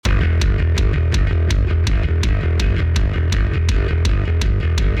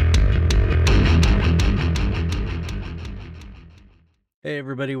Hey,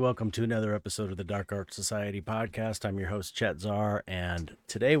 everybody, welcome to another episode of the Dark Art Society podcast. I'm your host, Chet Zar, and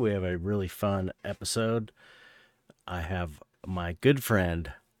today we have a really fun episode. I have my good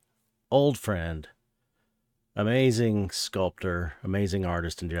friend, old friend, amazing sculptor, amazing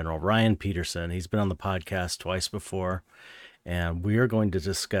artist in general, Ryan Peterson. He's been on the podcast twice before, and we are going to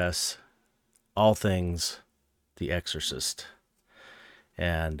discuss all things The Exorcist.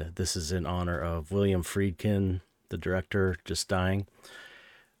 And this is in honor of William Friedkin, the director, just dying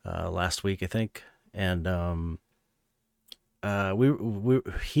last week, I think. And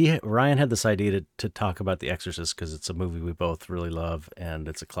Ryan had this idea to talk about The Exorcist because it's a movie we both really love and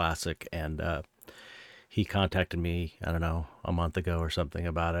it's a classic. And he contacted me, I don't know, a month ago or something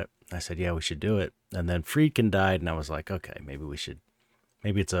about it. I said, yeah, we should do it. And then Friedkin died, and I was like, okay, maybe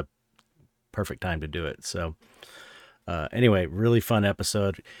it's a perfect time to do it. So anyway, really fun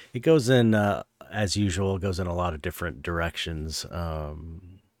episode. It goes in, as usual, it goes in a lot of different directions.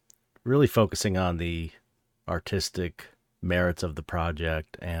 Really focusing on the artistic merits of the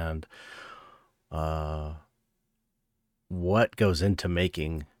project and what goes into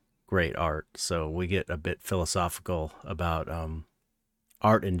making great art. So we get a bit philosophical about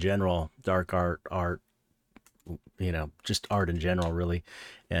art in general, dark art, just art in general, really.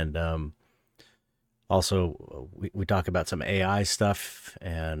 And also we talk about some AI stuff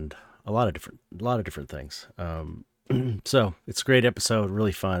and a lot of different things. So it's a great episode,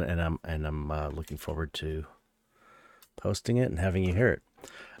 really fun, and I'm looking forward to posting it and having you hear it.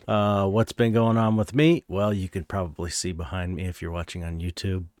 What's been going on with me? Well, you can probably see behind me if you're watching on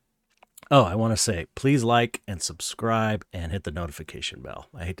YouTube. Oh, I want to say, please like and subscribe and hit the notification bell.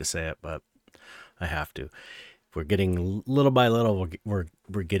 I hate to say it, but I have to. We're getting little by little,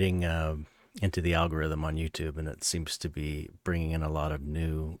 we're getting into the algorithm on YouTube, and it seems to be bringing in a lot of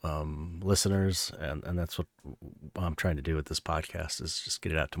new listeners, and that's what I'm trying to do with this podcast is just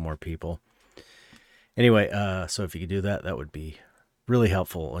get it out to more people. Anyway, so if you could do that, that would be really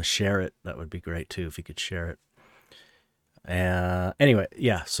helpful. And share it, that would be great too if you could share it. Anyway,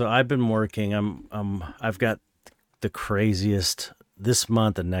 yeah. So I've been working. I've got the craziest this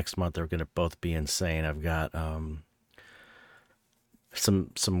month and next month. They're going to both be insane. I've got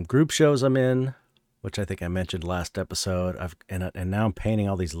some group shows I'm in, which I think I mentioned last episode. And now I'm painting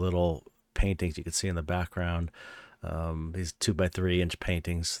all these little paintings you can see in the background. These 2x3 inch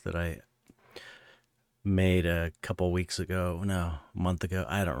paintings that I made a couple weeks ago. No, a month ago.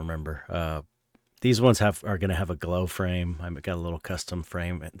 I don't remember. These ones are going to have a glow frame. I've got a little custom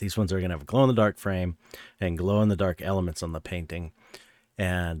frame. These ones are going to have a glow in the dark frame and glow in the dark elements on the painting.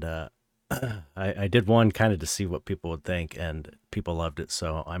 And I did one kind of to see what people would think, and people loved it.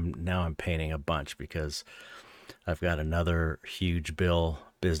 So I'm painting a bunch because I've got another huge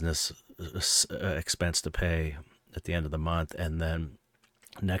business expense to pay at the end of the month, and then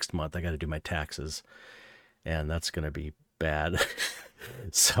next month I got to do my taxes, and that's going to be bad.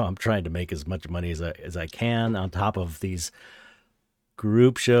 So I'm trying to make as much money as I can on top of these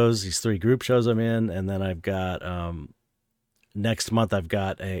group shows, these 3 group shows I'm in, and then I've got next month I've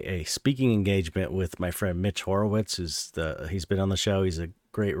got a speaking engagement with my friend Mitch Horowitz, he's been on the show. He's a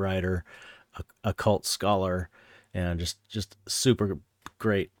great writer, a cult scholar, and just super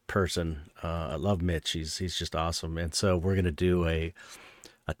great person. I love Mitch. He's just awesome. And so we're gonna do a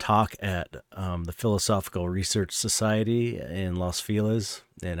talk at the Philosophical Research Society in Los Feliz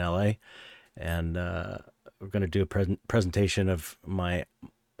in LA, and we're going to do a presentation of my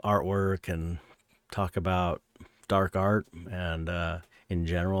artwork and talk about dark art and in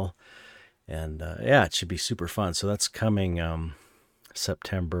general. And yeah, it should be super fun. So that's coming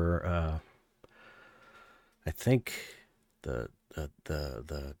September. I think the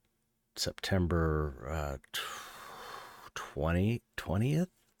September 20th.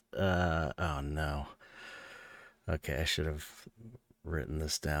 Oh no. Okay, I should have written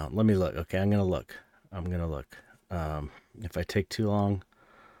this down. Let me look. Okay, I'm gonna look. If I take too long,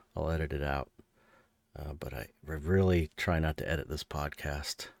 I'll edit it out. But I really try not to edit this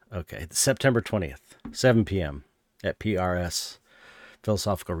podcast. Okay, September 20th, 7 p.m. at PRS,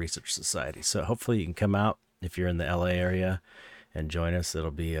 Philosophical Research Society. So hopefully you can come out if you're in the LA area and join us.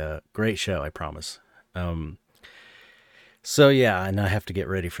 It'll be a great show, I promise. So yeah, and I have to get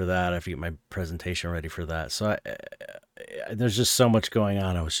ready for that. I have to get my presentation ready for that. So there's just so much going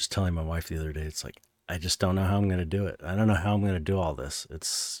on. I was just telling my wife the other day, it's like, I just don't know how I'm going to do it. I don't know how I'm going to do all this.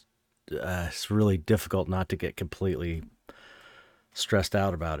 It's really difficult not to get completely stressed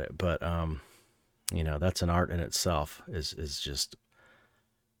out about it. But, that's an art in itself is just,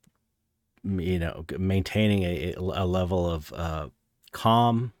 maintaining a level of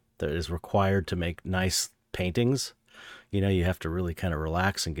calm that is required to make nice paintings. You have to really kind of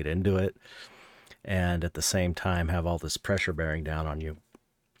relax and get into it, and at the same time have all this pressure bearing down on you.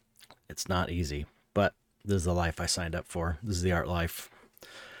 It's not easy, but this is the life I signed up for. This is the art life.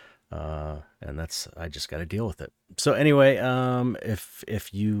 And I just got to deal with it. So anyway, if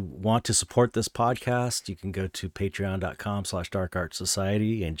you want to support this podcast, you can go to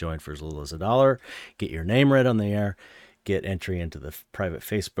patreon.com/darkartsociety and join for as little as $1. Get your name read on the air, get entry into the private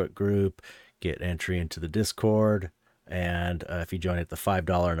Facebook group, get entry into the Discord. And if you join at the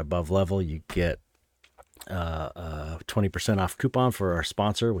 $5 and above level, you get 20% off coupon for our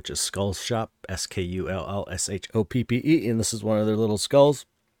sponsor, which is Skull Shop, SKULLSHOPPE. And this is one of their little skulls.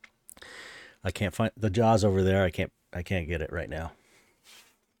 I can't find the jaws over there. I can't get it right now.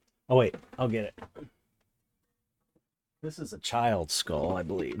 Oh wait, I'll get it. This is a child's skull, I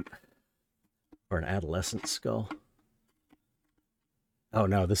believe, or an adolescent skull. Oh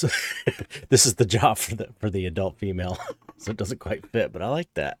no, this is this is the jaw for the adult female, so it doesn't quite fit, but I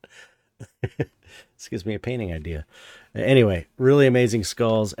like that. This gives me a painting idea. Anyway, really amazing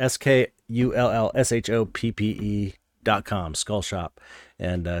skulls. SKULLSHOPPE.com, Skull Shop.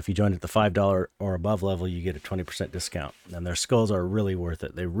 And if you join at the $5 or above level, you get a 20% discount. And their skulls are really worth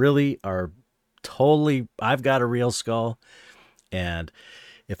it. They really are totally. I've got a real skull, and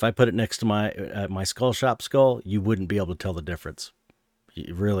if I put it next to my Skull Shop skull, you wouldn't be able to tell the difference.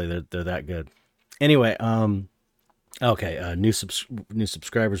 Really, they're that good. Anyway, okay, new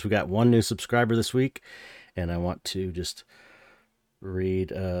subscribers. We got one new subscriber this week, and I want to just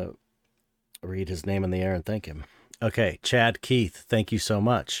read his name in the air and thank him. Okay, Chad Keith, thank you so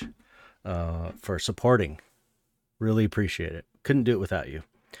much for supporting. Really appreciate it. Couldn't do it without you.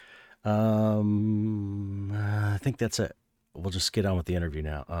 I think that's it. We'll just get on with the interview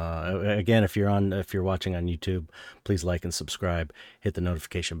now. Again, if you're watching on YouTube, please like and subscribe. Hit the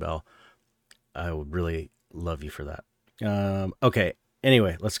notification bell. I would really love you for that. Okay.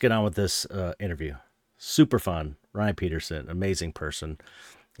 Anyway, let's get on with this interview. Super fun. Ryan Peterson, amazing person,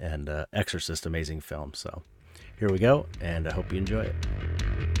 and Exorcist, amazing film. So here we go, and I hope you enjoy it.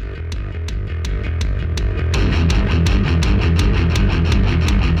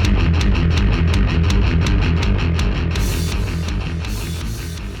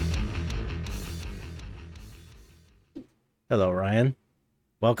 Hello, Ryan.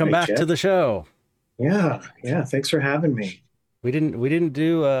 Welcome back to the show. Yeah. Thanks for having me. We didn't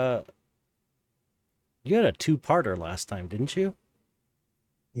do you had a two-parter last time, didn't you?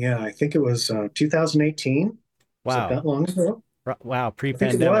 Yeah, I think it was 2018. Was it Wow. that long ago? Wow, I think it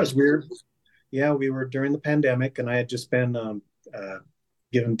pre-pandemic. was. We were during the pandemic, and I had just been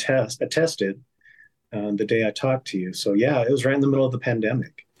tested the day I talked to you. So yeah, it was right in the middle of the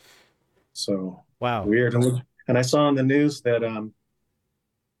pandemic. So Wow. weird. And I saw on the news that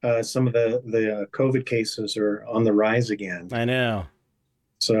some of the COVID cases are on the rise again. I know.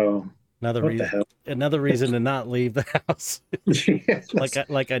 So Another what reason, the hell? another reason to not leave the house.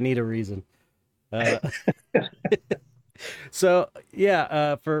 like I need a reason. So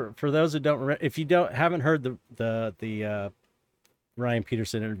yeah, for those who if you haven't heard the Ryan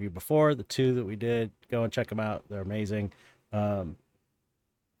Peterson interview before, the two that we did, go and check them out. They're amazing.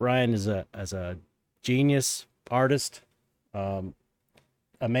 Ryan is a genius artist,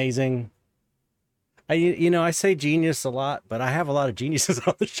 amazing. I say genius a lot, but I have a lot of geniuses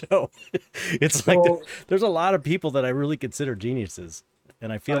on the show. It's like there's a lot of people that I really consider geniuses,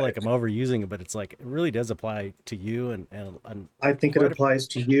 and I feel like I'm overusing it, but it's like it really does apply to you. And I think it applies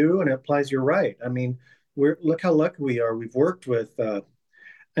to you, and it applies. You're right. I mean, look how lucky we are. We've worked with. I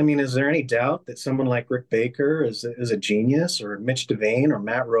mean, is there any doubt that someone like Rick Baker is a genius, or Mitch Devane, or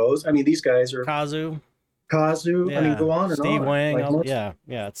Matt Rose? I mean, these guys are Kazu. Yeah. I mean, go on and Steve on. Wang.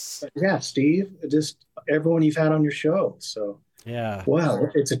 Steve. Just everyone you've had on your show. So yeah. Wow,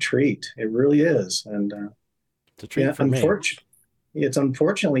 it's a treat. It really is, and it's a treat for me. It's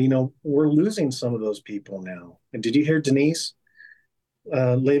unfortunately, we're losing some of those people now. And did you hear Denise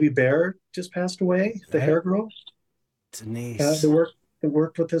Levy Bear just passed away? The hair girl, Denise. that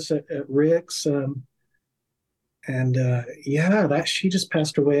worked with us at Rick's. That she just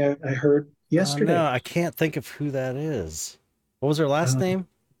passed away. I heard yesterday. No, I can't think of who that is. What was her last name?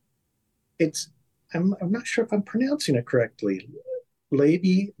 I'm not sure if I'm pronouncing it correctly.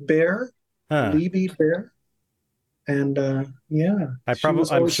 Levy Bear. Levy Bear. And I'm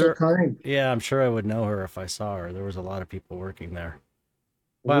sure. So kind. Yeah, I'm sure I would know her if I saw her. There was a lot of people working there.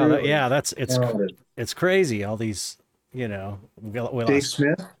 Wow. Really? It's crazy. All these, Dave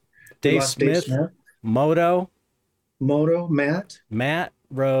Smith. Dave Smith. Moto, Matt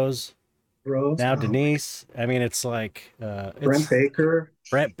Rose. Now Denise. I mean, it's like Brent Baker.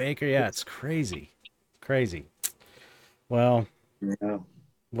 Yeah, it's crazy. Well, Yeah.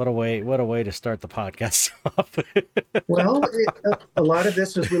 what a way to start the podcast off. Well, a lot of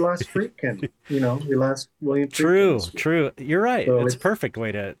this is we lost Friedkin. We lost William Friedkin True, this week. true. You're right. So It's a it's perfect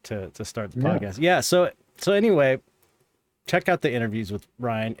way to start the yeah, podcast. Yeah. So anyway, check out the interviews with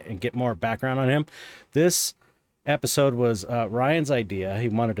Ryan and get more background on him. This episode was Ryan's idea. He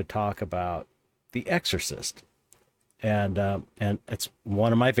wanted to talk about The Exorcist, and it's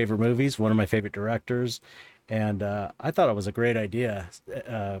one of my favorite movies, one of my favorite directors, and I thought it was a great idea.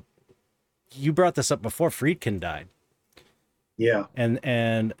 You brought this up before Friedkin died, yeah, and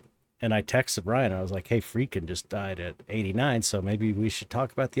I texted Ryan. I was like, "Hey, Friedkin just died at 89, so maybe we should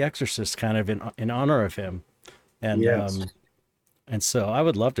talk about The Exorcist, kind of in honor of him." And yes. and so I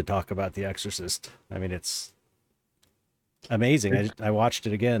would love to talk about The Exorcist. I mean, it's amazing. I watched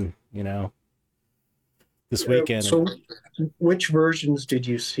it again, this weekend, and So, which versions did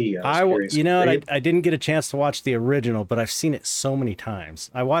you see? I was I, curious. you know, and They- I didn't get a chance to watch the original, but I've seen it so many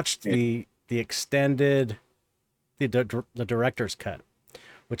times. I watched Yeah. the extended, the director's cut,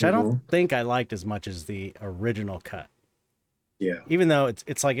 which I don't Mhm. think I liked as much as the original cut. Yeah. Even though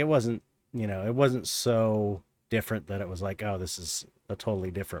it's like it wasn't, it wasn't so different that it was like, oh, this is a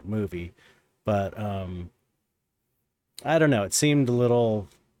totally different movie. But I don't know. It seemed a little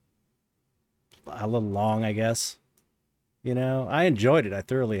long, I guess. I enjoyed it. I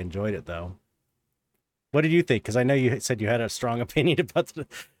thoroughly enjoyed it, though. What did you think? Because I know you said you had a strong opinion about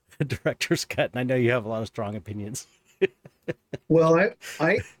the director's cut, and I know you have a lot of strong opinions. Well,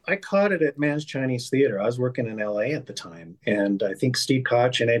 I caught it at Man's Chinese Theater. I was working in LA at the time, and I think Steve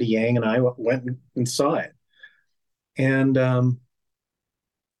Koch and Eddie Yang and I went and saw it. And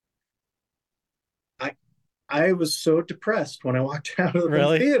I I was so depressed when I walked out of the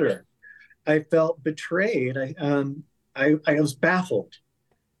Really? theater. I felt betrayed. I was baffled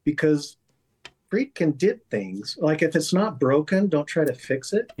because Friedkin did things like if it's not broken, don't try to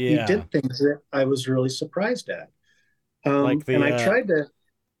fix it. He Yeah. did things that I was really surprised at. Like And the I tried to,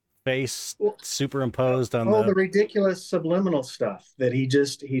 face well, superimposed on all the the. ridiculous subliminal stuff that he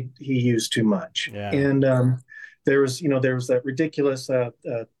used too much. Yeah. And there was that ridiculous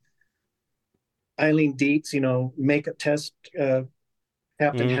Eileen Dietz, makeup test, Captain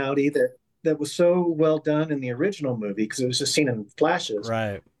Mhm. Howdy that was so well done in the original movie because it was just seen in flashes.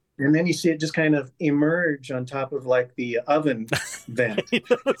 Right. And then you see it just kind of emerge on top of like the oven vent.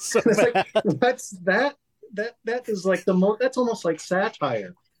 It's so It's like, bad. what's that? That is like the most. That's almost like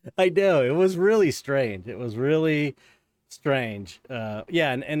satire. I know. It was really strange. It was really strange.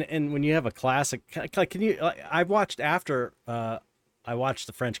 Yeah, and when you have a classic, can you? I watched after. I watched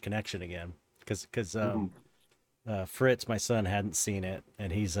The French Connection again because Mhm. Fritz, my son, hadn't seen it,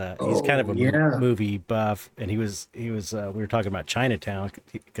 and he's kind of Oh a yeah, movie buff, and he was we were talking about Chinatown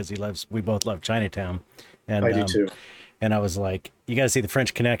because we both love Chinatown, and I do too. and I was like, you got to see The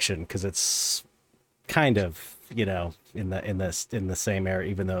French Connection because it's kind of in the same era,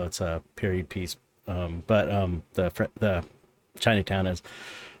 even though it's a period piece. But the Chinatown is,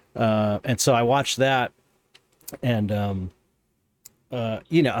 and so I watched that, and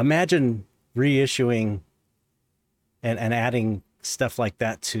imagine reissuing and adding stuff like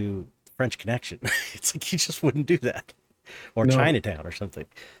that to French Connection. It's like you just wouldn't do that, or No, Chinatown or something,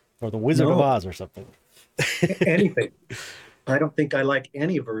 or The Wizard of no, Oz or something. anything. I don't think I like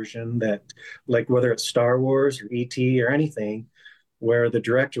any version that, like whether it's Star Wars or ET or anything, where the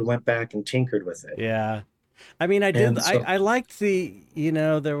director went back and tinkered with it. Yeah. I mean, I did. And so, I liked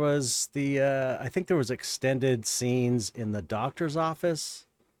there was I think there was extended scenes in the doctor's office,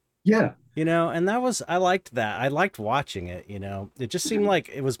 yeah, and I liked that. I liked watching it. It just seemed like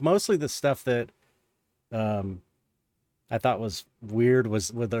it was mostly the stuff that, um, I thought was weird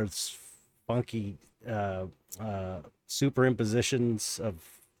was with those funky, superimpositions of,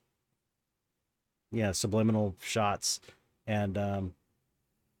 yeah, subliminal shots. And,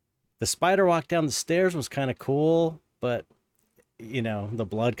 the spider walk down the stairs was kind of cool, but the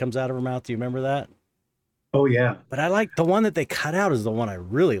blood comes out of her mouth. Do you remember that? oh yeah, But I like the one that they cut out is the one I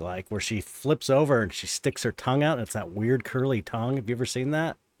really like, where she flips over and she sticks her tongue out, and it's that weird curly tongue. Have you ever seen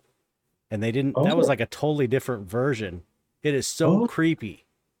that? And they didn't. That was oh like a totally different version. It is so oh, creepy.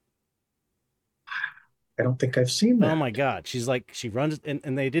 I don't think I've seen Oh that. my god, she's like she runs,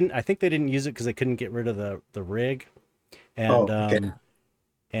 and they didn't. I think they didn't use it because they couldn't get rid of the rig, and Oh, okay.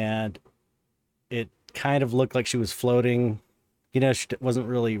 and it kind of looked like she was floating. She wasn't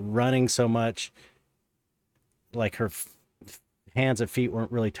really running so much. Like her hands and feet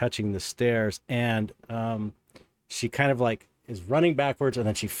weren't really touching the stairs, and she kind of like is running backwards, and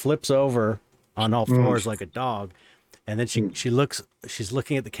then she flips over on all Mm, fours like a dog, and then mm. she's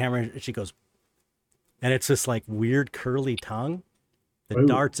looking at the camera, and she goes, and it's this like weird curly tongue that Ooh,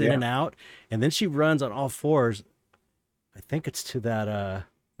 darts in yeah. and out, and then she runs on all fours. I think it's to that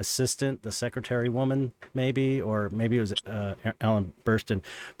assistant, the secretary woman, maybe, or maybe it was Ellen Burstyn,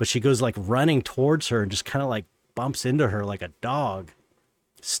 but she goes like running towards her and just kind of like bumps into her like a dog,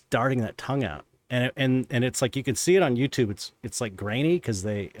 starting that tongue out. And it's like you can see it on YouTube. It's like grainy because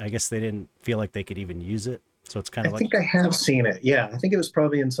I guess they didn't feel like they could even use it. So it's kind I of like think I have seen it. Yeah, I think it was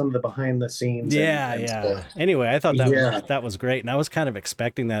probably in some of the behind the scenes yeah, and yeah. stuff. Anyway, I thought Yeah. that was great, and I was kind of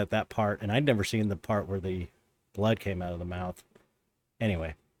expecting that part, and I'd never seen the part where the blood came out of the mouth.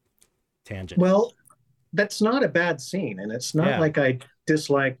 Anyway, tangent. Well, that's not a bad scene, and it's not Yeah. like I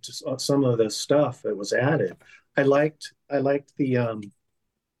disliked some of the stuff that was added. I liked the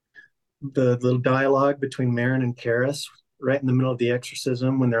little dialogue between Marin and Karis right in the middle of the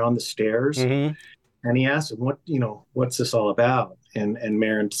exorcism when they're on the stairs, Mm-hmm. and he asks him, what's this all about? And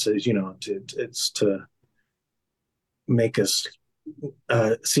Marin says, it's to make us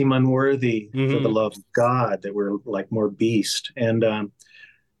seem unworthy for the Mm-hmm. love of God, that we're like more beast. And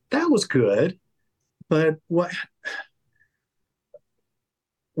that was good. But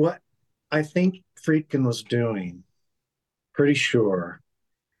what I think Friedkin was doing, pretty sure,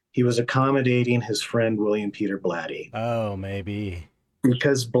 he was accommodating his friend William Peter Blatty. Oh, maybe.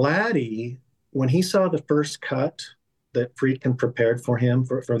 Because Blatty, when he saw the first cut that Friedkin prepared for him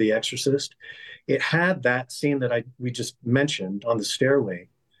for The Exorcist, it had that scene that we just mentioned on the stairway.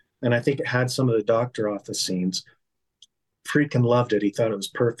 And I think it had some of the doctor office scenes. Friedkin loved it. He thought it was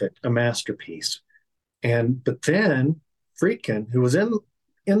perfect, a masterpiece. But then Friedkin, who was in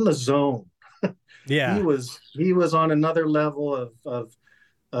the zone, he Yeah. was he was on another level of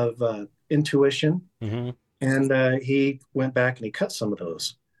intuition, Mm-hmm. and he went back and he cut some of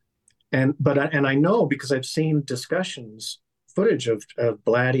those. And I know because I've seen discussions, footage of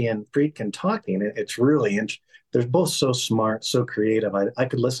Blatty and Friedkin talking. It's really they're both so smart, so creative. I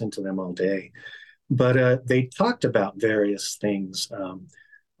could listen to them all day. But they talked about various things,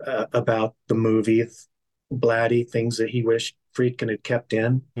 about the movie, Blatty, things that he wished Friedkin had kept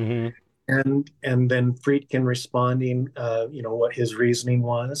in, Mm-hmm. and then Friedkin responding, what his reasoning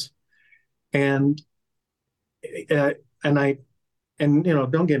was, and uh, and I and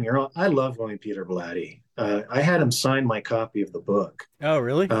don't get me wrong, I love William Peter Blatty. I had him sign my copy of the book. Oh,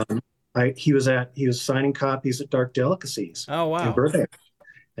 really? Um, he was signing copies at Dark Delicacies Oh, in wow. Burbank,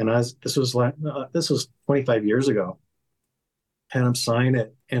 and this was 25 years ago. Had him sign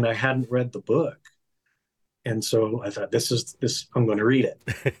it, and I hadn't read the book, and so I thought, this I'm going to read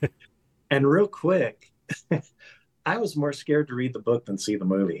it. And real quick, I was more scared to read the book than see the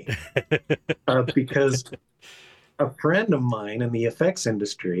movie, because a friend of mine in the effects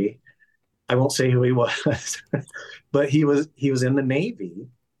industry, I won't say who he was, but he was in the Navy,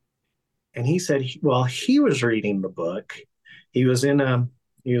 and he said while he was reading the book, he was in the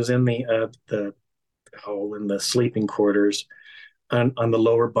in the sleeping quarters on the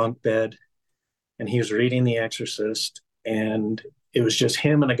lower bunk bed, and he was reading The Exorcist, and it was just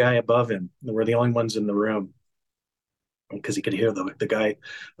him and a guy above him. They were the only ones in the room because he could hear the guy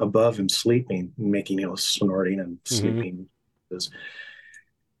above him sleeping, making snorting and Mm-hmm. sleeping.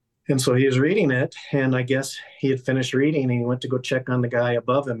 And so he was reading it, and I guess he had finished reading, and he went to go check on the guy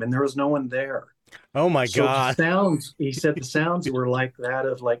above him, and there was no one there. Oh my So the God. sounds, he said, the sounds were like that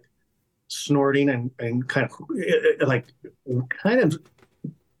of like snorting and kind of,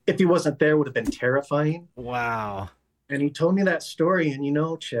 if he wasn't there, would have been terrifying. Wow. And he told me that story,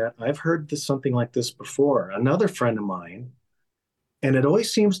 and Chet, I've heard something like this before. Another friend of mine, and it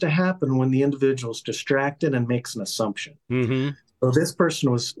always seems to happen when the individual's distracted and makes an assumption. Mm-hmm. So this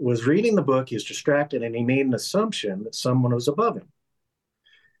person was reading the book, he was distracted, and he made an assumption that someone was above him,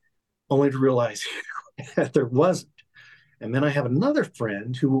 only to realize that there wasn't. And then I have another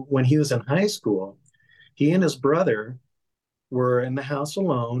friend who, when he was in high school, he and his brother were in the house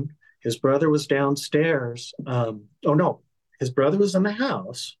alone. His brother was downstairs. Oh no, his brother was in the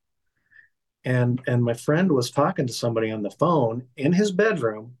house, and my friend was talking to somebody on the phone in his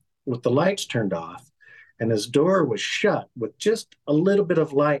bedroom with the lights turned off, and his door was shut with just a little bit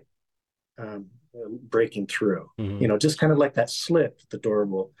of light um, breaking through. Mm-hmm. Just kind of like that slit the door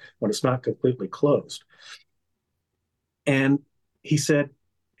will when it's not completely closed. And he said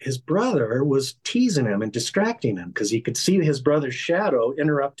his brother was teasing him and distracting him because he could see his brother's shadow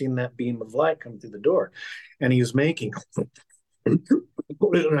interrupting that beam of light coming through the door. And he was making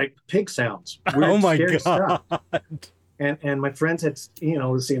like pig sounds, Oh weird, my scary God. stuff. And my friends had,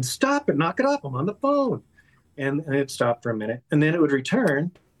 was saying, stop it, knock it off, I'm on the phone. And it stopped for a minute. And then it would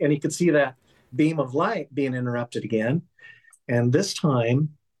return, and he could see that beam of light being interrupted again. And this time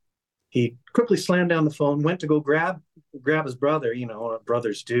he quickly slammed down the phone, went to go grab his brother, you know, what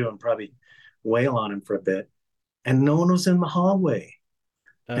brothers do, and probably wail on him for a bit. And no one was in the hallway.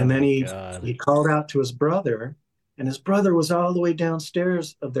 Oh And then my he God. he called out to his brother, and his brother was all the way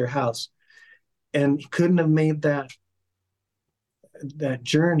downstairs of their house, and he couldn't have made that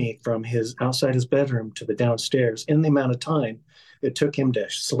journey from his outside his bedroom to the downstairs in the amount of time it took him to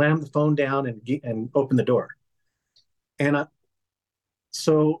slam the phone down and open the door. And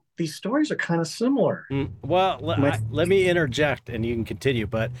so these stories are kind of similar. Well, My let me interject and you can continue.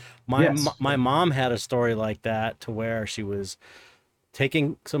 But yes, my mom had a story like that to where she was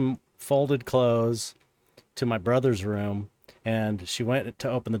taking some folded clothes to my brother's room, and she went to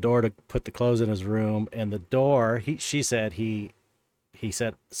open the door to put the clothes in his room, and the door she said he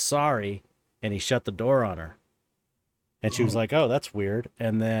said sorry, and he shut the door on her. And she was oh, like, "Oh, that's weird."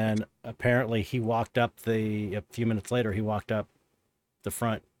 And then apparently he walked up a few minutes later, he walked up the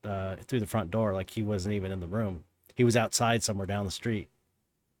front through the front door like he wasn't even in the room. He was outside somewhere down the street.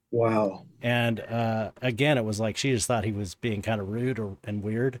 wow. And again, it was like she just thought he was being kind of rude and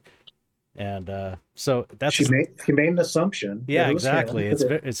weird. And so She that's made an assumption that yeah, it was him. exactly.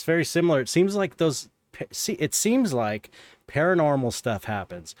 It's very similar. It seems like it seems like paranormal stuff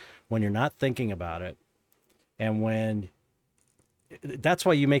happens when you're not thinking about it, and when that's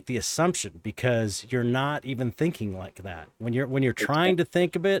why you make the assumption because you're not even thinking like that. When you're trying to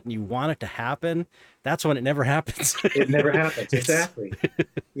think of it and you want it to happen, that's when it never happens. It never happens. It's Exactly.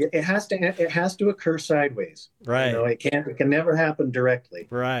 It has to occur sideways. You know, right, it can never happen directly.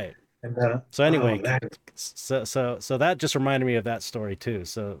 right. And So oh, anyway, that so that just reminded me of that story too.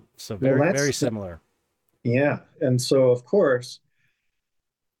 So well, very similar. yeah. And so of course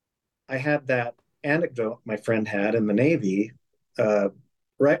I had that anecdote my friend had in the Navy uh,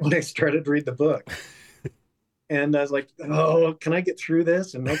 right when I started to read the book. And I was like, oh, can I get through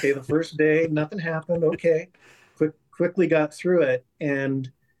this? And okay, the first day, nothing happened. Okay, quickly got through it. And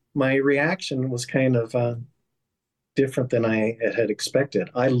my reaction was kind of different than I had expected.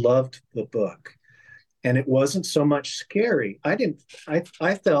 I loved the book. And it wasn't so much scary.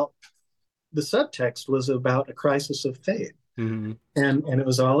 I felt the subtext was about a crisis of faith. Hmm. And it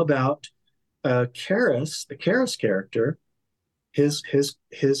was all about the Karras character, his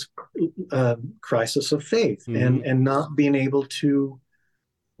crisis of faith, Hmm. and not being able to,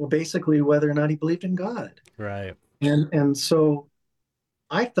 well, basically whether or not he believed in God. Right, And so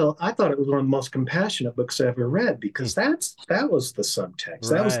I thought it was one of the most compassionate books I ever read hmm. because that was the subtext,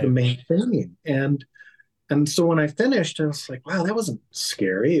 that was the Right. main thing. And so when I finished, I was like, wow, that wasn't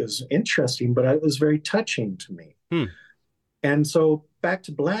scary. It was interesting, but it was very touching to me. Hmm. And so back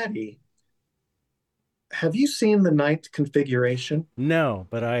to Blatty, have you seen the ninth configuration? No,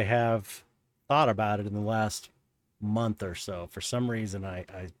 but I have thought about it in the last month or so. For some reason, I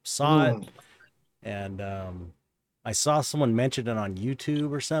saw it Mm. and I saw someone mention it on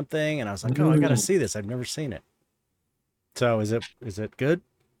YouTube or something, and I was like, oh, I got to Mm. see this. I've never seen it. So is it good?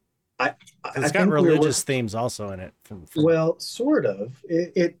 I Because I it's got think we were religious themes also in it. From well, sort of.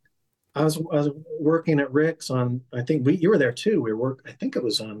 I was working at Rick's on. I think you were there too. I think it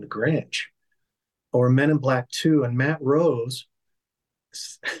was on the Grinch or Men in Black 2, and Matt Rose.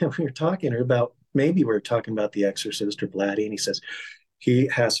 We were talking about maybe we were talking about The Exorcist or Blatty, and he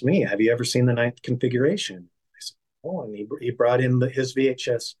asked me, "Have you ever seen the ninth configuration?" I said, "Oh," and he brought in his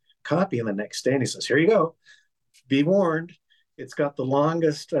VHS copy, and the next day, and he says, "Here you go. Be warned. It's got the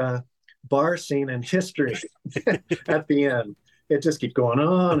longest bar scene in history at the end. It just keeps going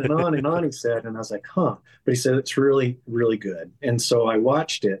on and on and on," he said. And I was like, huh. But he said, it's really, really good. And so I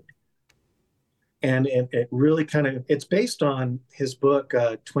watched it. And it really it's based on his book,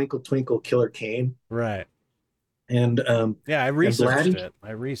 Twinkle, Twinkle, Killer Kane. right. And Yeah, and Blatty,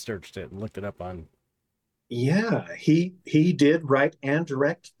 I researched it and looked it up on yeah, he did write and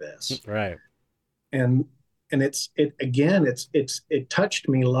direct this. right. And it touched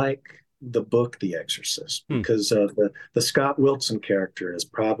me like the book The Exorcist Hmm. because the Scott Wilson character is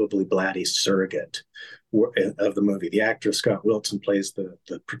probably Blatty's surrogate of the movie. The actor Scott Wilson plays the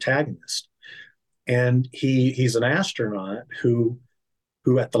protagonist, and he's an astronaut who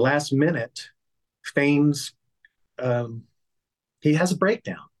at the last minute feigns um, he has a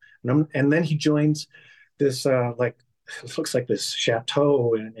breakdown, and then he joins this like it looks like this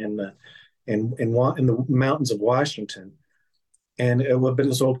chateau in the mountains of Washington, and it would have been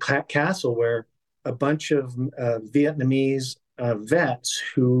this old castle where a bunch of Vietnamese vets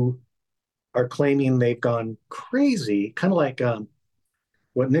who are claiming they've gone crazy, kind of like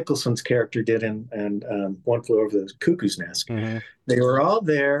what Nicholson's character did in One Flew Over the Cuckoo's Nest. Hmm. They were all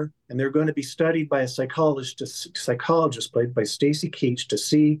there, and they're going to be studied by a psychologist played by Stacy Keach to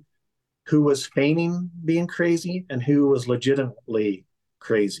see who was feigning being crazy and who was legitimately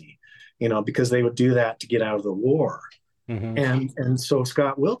crazy, because they would do that to get out of the war. Mm-hmm. And so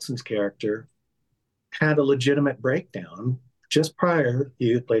Scott Wilson's character had a legitimate breakdown just prior.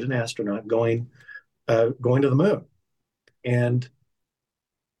 He played an astronaut going to the moon, and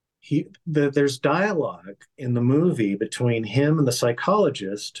there's dialogue in the movie between him and the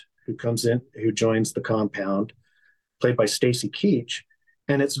psychologist who comes in, who joins the compound, played by Stacy Keach,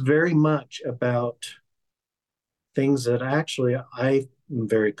 and it's very much about things that actually I'm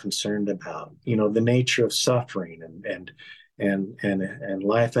very concerned about. The nature of suffering and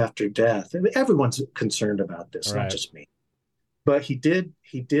life after death. And everyone's concerned about this, not Right. just me. But he did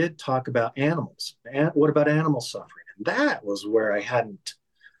talk about animals. And what about animal suffering? And that was where I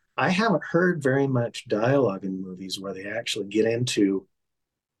haven't heard very much dialogue in movies where they actually get into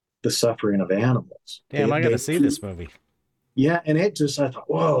the suffering of animals. Damn, They I got to they see this movie. Yeah, and I thought,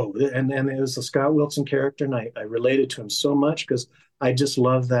 whoa, and it was the Scott Wilson character, and I related to him so much because I just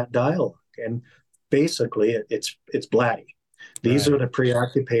love that dialogue. And basically, it's Blatty. These are Right. the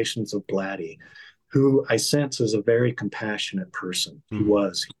preoccupations of Blatty, who I sense is a very compassionate person.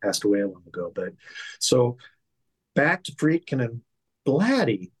 Mm. He passed away a long ago. But so back to Friedkin and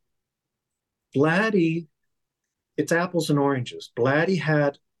Blatty. Blatty, it's apples and oranges. Blatty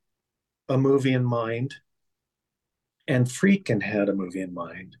had a movie in mind, and Friedkin had a movie in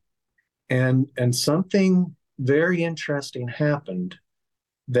mind. And something very interesting happened,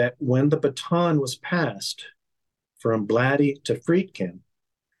 that when the baton was passed from Blatty to Friedkin,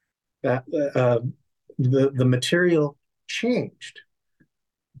 that the material changed,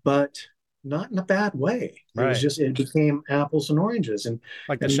 but not in a bad way. Right. It became apples and oranges,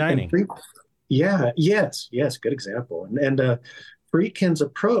 Like The and Shining. yeah, yes, good example. And Friedkin's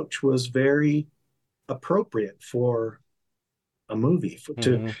approach was very appropriate for a movie.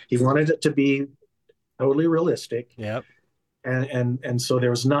 Mm-hmm. He wanted it to be totally realistic, Yep. and so there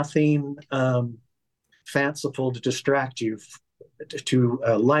was nothing fanciful to distract you, to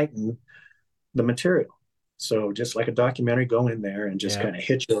lighten the material. So just like a documentary, go in there and just Yep. kind of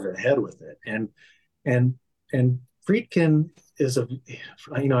hit you over the head with it. And and Friedkin is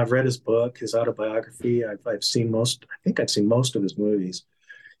I've read his book, his autobiography. I've seen most. I think I've seen most of his movies.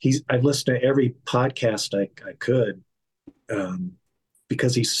 I've listened to every podcast I could, um,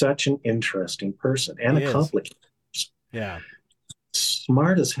 because he's such an interesting person and He a is. complicated, Yeah.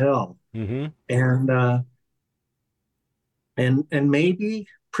 smart as hell, Mm-hmm. and maybe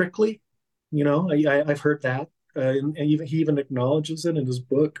prickly. I've heard that, and he even acknowledges it in his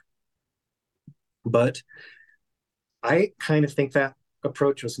book. But I kind of think that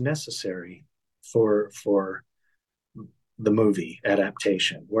approach was necessary for the movie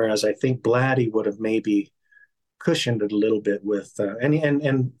adaptation, whereas I think Blatty would have maybe cushioned it a little bit with,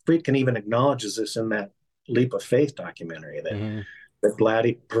 and Friedkin even acknowledges this in that Leap of Faith documentary, that Mm-hmm.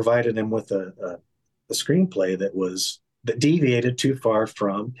 Blatty provided him with a screenplay that deviated too far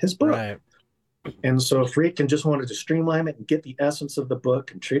from his book. Right. And so Friedkin just wanted to streamline it and get the essence of the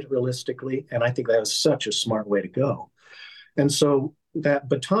book and treat it realistically. And I think that was such a smart way to go. And so that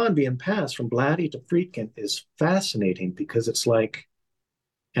baton being passed from Blatty to Friedkin is fascinating, because it's like,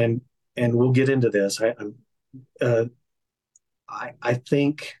 and we'll get into this. Uh, I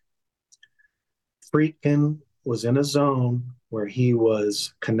think Friedkin was in a zone where he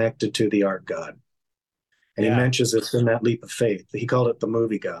was connected to the art god. And he Yeah. mentions this in that Leap of Faith. He called it the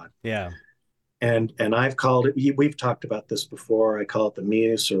movie god. Yeah. And I've called it, we've talked about this before. I call it the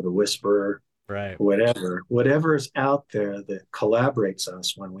muse or the whisperer, Right. whatever is out there that collaborates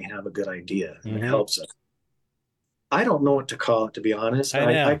us when we have a good idea and it Mm-hmm. helps us. I don't know what to call it, to be honest. I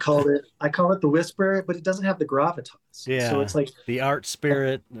I know. call it the whisper, but it doesn't have the gravitas. So Yeah. it's like The art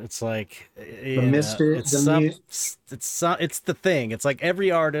spirit. It's like, the mystic, it's the mute. it's the thing. It's like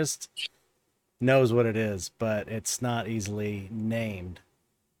every artist knows what it is, but it's not easily named.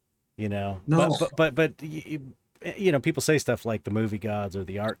 No. People say stuff like the movie gods or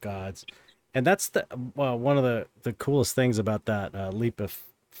the art gods, and that's one of the coolest things about that Leap of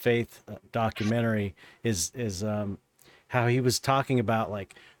Faith documentary is how he was talking about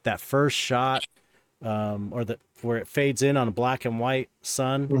like that first shot, or the where it fades in on a black and white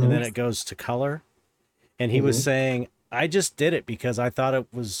sun and then Mm-hmm. it goes to color, and he was Mm-hmm. saying, I just did it because I thought it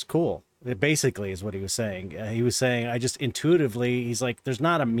was cool. It basically is what he was saying. He was saying, I just intuitively, he's like, there's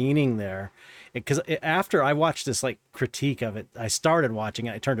not a meaning there. Because after I watched this like critique of it, I started watching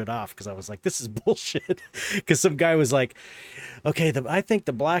it. I turned it off because I was like, this is bullshit. Because some guy was like, okay, I think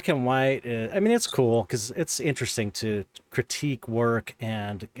the black and white, I mean, it's cool because it's interesting to critique work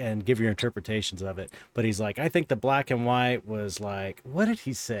and give your interpretations of it. But he's like, I think the black and white was like, what did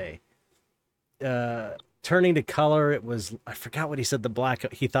he say? uh, turning to color, it was, I forgot what he said, the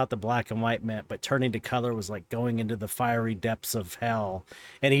black, he thought the black and white meant, but turning to color was like going into the fiery depths of hell.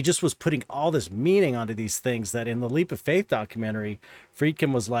 And he just was putting all this meaning onto these things that in the Leap of Faith documentary,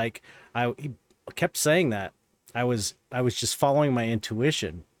 Friedkin was like, he kept saying that I was just following my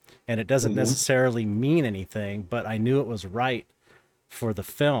intuition, and it doesn't Hmm. necessarily mean anything, but I knew it was right for the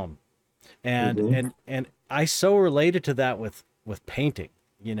film. and Hmm. and and I so related to that with painting.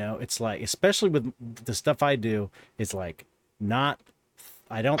 It's like, especially with the stuff I do, it's like, not,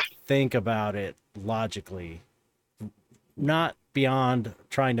 I don't think about it logically, not beyond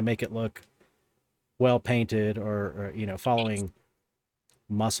trying to make it look well painted, or following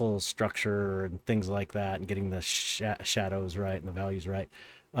muscle structure and things like that, and getting the shadows right and the values right.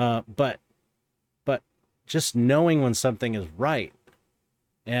 But just knowing when something is right,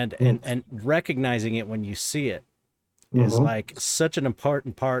 and recognizing it when you see it, is Hmm. like such an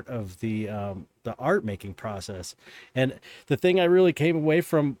important part of the art making process. And the thing I really came away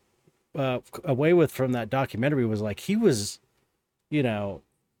with from that documentary was like, he was, you know,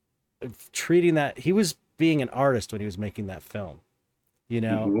 treating that, he was being an artist when he was making that film.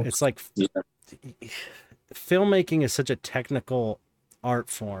 Hmm. It's like, Yeah. filmmaking is such a technical art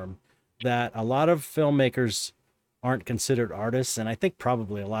form that a lot of filmmakers aren't considered artists, and I think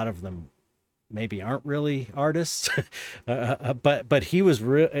probably a lot of them maybe aren't really artists. But he was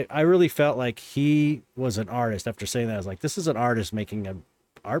real. I really felt like he was an artist after saying that. I was like, this is an artist making an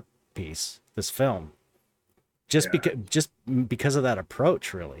art piece, this film, Yeah. just because of that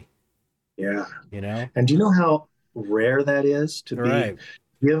approach, really. Yeah. You know, And do you know how rare that is to all be right.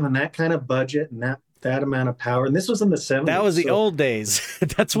 given that kind of budget and that amount of power? And this was in the That was 70s. the So old days.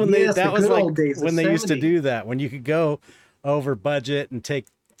 That's when they. yes, the That was good like old days, the when they used to 70s. do that. When you could go over budget and take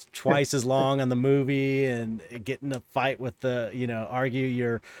twice as long on the movie, and get in a fight with argue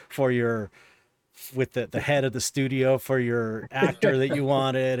your with the head of the studio for your actor that you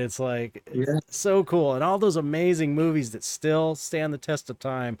wanted. It's like, Yeah. so cool. And all those amazing movies that still stand the test of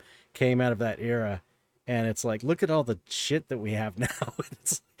time came out of that era. And it's like, look at all the shit that we have now.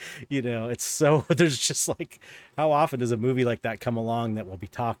 It's, it's so, there's just like, how often does a movie like that come along that will be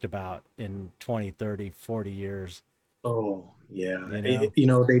talked about in 20, 30, 40 years? Oh, yeah. You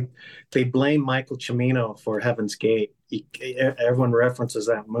know? They blame Michael Cimino for Heaven's Gate. Everyone references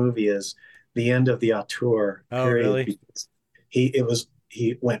that movie as the end of the auteur, Oh, period, really? because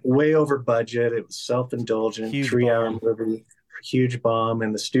he went way over budget. It was self-indulgent, Huge 3 hour bomb. movie, huge bomb,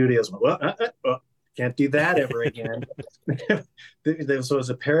 and the studios went, well, can't do that ever again. This was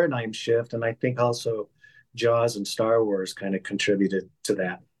a paradigm shift, and I think also Jaws and Star Wars kind of contributed to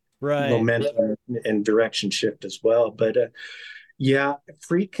that Right. momentum and direction shift as well. But yeah,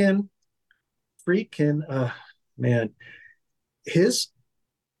 Friedkin, man, his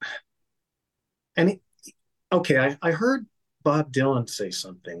and he, okay, I heard Bob Dylan say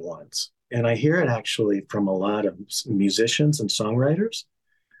something once, and I hear it actually from a lot of musicians and songwriters.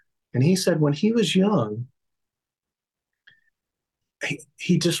 And he said when he was young,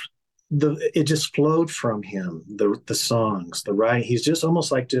 he just it just flowed from him, the songs, the writing. He's just almost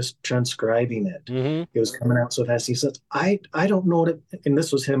like just transcribing it. Mm-hmm. It was coming out so fast. He said, I don't know what it, and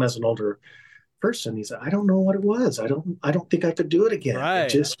this was him as an older person. He said, I don't know what it was. I don't think I could do it again. It Right.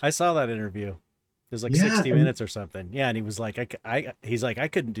 just I saw that interview. It was like yeah. 60 minutes or something. Yeah. And he was like, he's like, I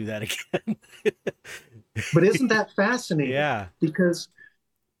couldn't do that again. But isn't that fascinating? Yeah, Because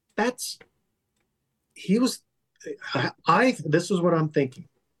that's he was I this is what I'm thinking.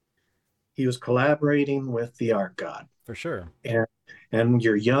 He was collaborating with the art god. for sure. And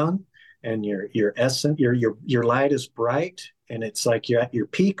you're young and your essence, your light is bright, and it's like you're at your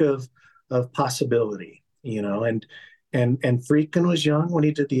peak of possibility, and Friedkin was young when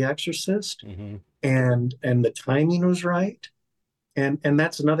he did The Exorcist, Mm-hmm. and the timing was right. And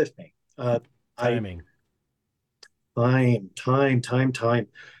that's another thing. I Timing. time.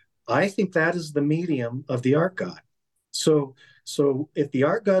 I think that is the medium of the art god. So if the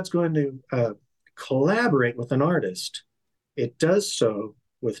art god's going to collaborate with an artist, it does so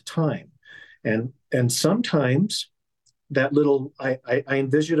with time, and sometimes that little I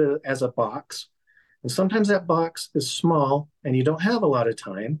envision it as a box, and sometimes that box is small and you don't have a lot of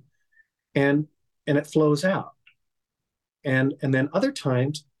time, and it flows out, and then other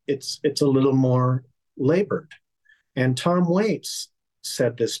times it's a little more labored. And Tom Waits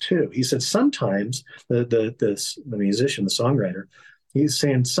said this too. He said sometimes the musician, the songwriter, he's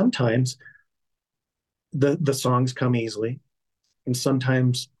saying sometimes the songs come easily, and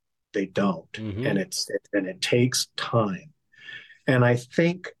sometimes they don't, Mm-hmm. and it takes time. And I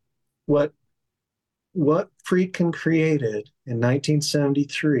think what Friedkin created in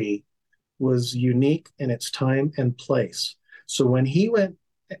 1973 was unique in its time and place. So when he went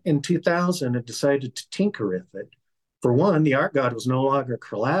in 2000 and decided to tinker with it, for one, the art god was no longer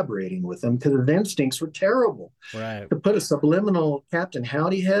collaborating with him because his instincts were terrible. Right. To put a subliminal Captain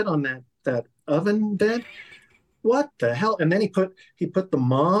Howdy head on that oven vent, what the hell? And then he put the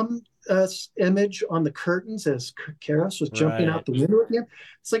mom image on the curtains as Karis was jumping Right. out the window again.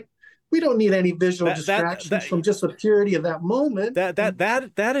 It's like we don't need any visual That that distractions that from just the purity of that moment.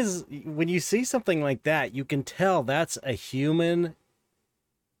 that is, when you see something like that, you can tell that's a human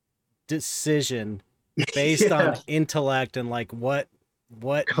decision based on Yeah, intellect and like what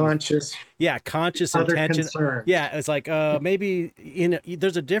you, conscious yeah, conscious other intention. concerns. Yeah, it's like maybe,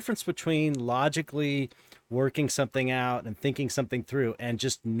 there's a difference between logically working something out and thinking something through and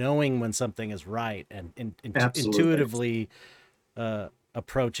just knowing when something is right and Absolutely. intuitively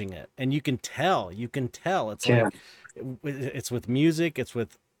approaching it. And you can tell it's Can. like it's with music, it's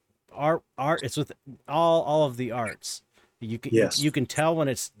with art, it's with all of the arts. Yes. You can tell when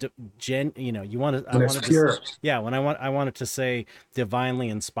it's you want to, I When it's wanted to, pure. yeah, when I wanted to say divinely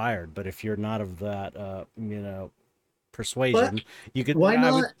inspired, but if you're not of that But persuasion, you could why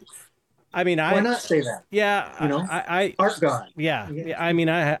I would, not? I mean, Why not say that? yeah, You know, I art God. yeah, Yeah. yeah, I mean,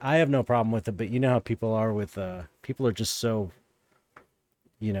 I have no problem with it, but you know how people are with people are just so,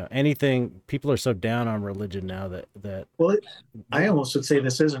 anything, people are so down on religion now that Well, I almost would say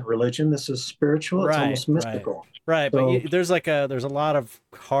this isn't religion. This is spiritual. It's right, almost right, mystical. right. But So, there's a lot of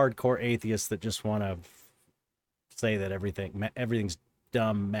hardcore atheists that just want to say that everything's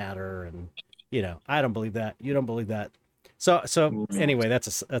dumb matter, and I don't believe that. You don't believe that. So mm, anyway,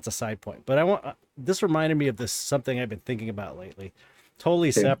 that's a side point. But I want this reminded me of this something I've been thinking about lately, totally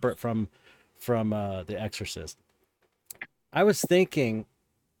okay. separate from The Exorcist. I was thinking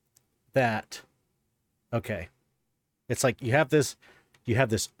that, okay, it's like you have this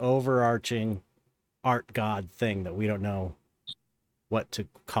overarching art god thing that we don't know what to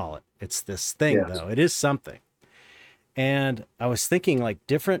call it. It's this thing, Yes. though. It is something. And I was thinking like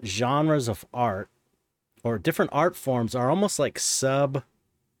different genres of art or different art forms are almost like sub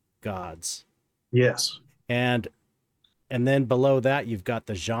gods. Yes. And then below that you've got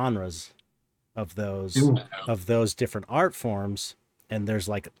the genres of those Ooh, different art forms, and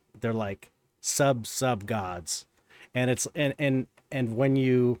they're like sub gods. And it's and when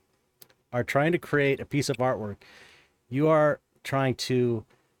you are trying to create a piece of artwork, you are trying to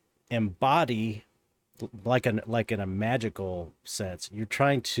embody, like in a magical sense, you're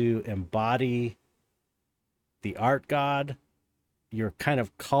trying to embody the art god. You're kind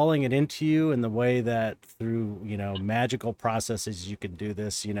of calling it into you in the way that through magical processes you can do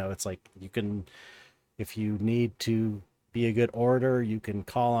this. It's like you can, if you need to be a good orator, you can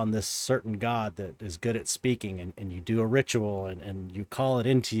call on this certain god that is good at speaking, and you do a ritual, and you call it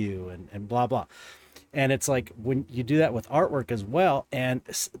into you, and blah blah. And it's like when you do that with artwork as well, and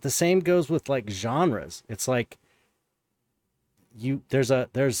the same goes with like genres. It's like there's a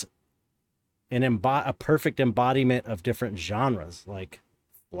perfect embodiment of different genres, like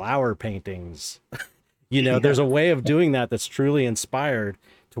flower paintings. There's yeah. a way of doing that that's truly inspired,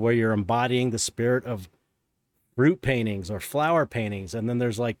 to where you're embodying the spirit of fruit paintings or flower paintings. And then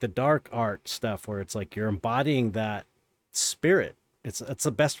there's like the dark art stuff where it's like you're embodying that spirit. It's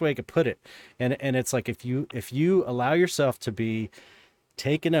the best way I could put it. And it's like if you allow yourself to be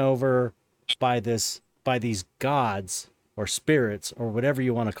taken over by these gods or spirits or whatever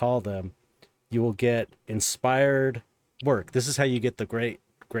you want to call them, you will get inspired work. This is how you get the great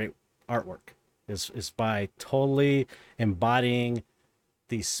artwork, is by totally embodying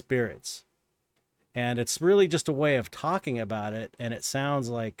these spirits. And it's really just a way of talking about it, and it sounds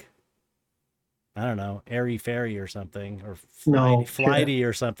like, I don't know, airy fairy or something, or flighty No. flighty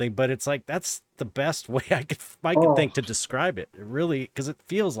or something, but it's like that's the best way I could Oh, think to describe it. It really, because it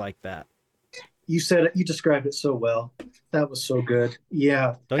feels like that. you said it. You described it so well. That was so good.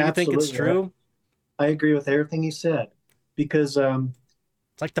 Yeah, Don't you think it's absolutely. I, true? I agree with everything you said because,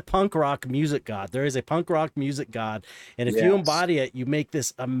 It's like the punk rock music god. There is a punk rock music god, and if you yes, embody it, you make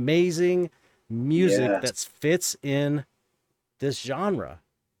this amazing music yes. that fits in this genre.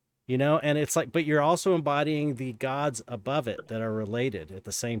 And it's like, but you're also embodying the gods above it that are related at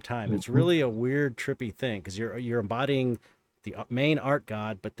the same time. It's Mhm. really a weird, trippy thing, because you're embodying the main art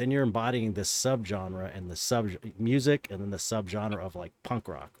god, but then you're embodying this subgenre and the sub music, and then the subgenre of like punk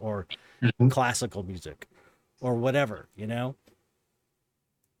rock or Mhm. classical music or whatever.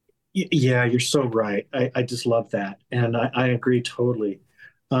 Yeah, you're so right. I just love that, and I agree totally.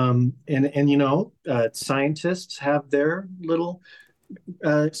 And scientists have their little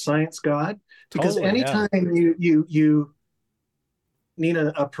science god because Totally, yeah. anytime you need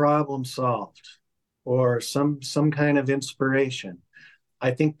a problem solved or some kind of inspiration,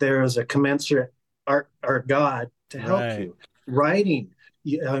 I think there is a commensurate art God to help Right. you. Writing,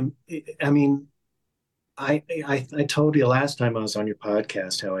 I mean, I told you last time I was on your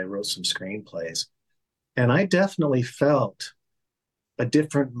podcast how I wrote some screenplays, and I definitely felt a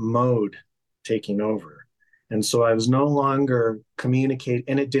different mode taking over. And so I was no longer communicate,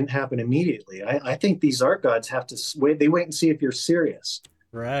 and it didn't happen immediately. I think these art gods have to wait. They wait and see if you're serious,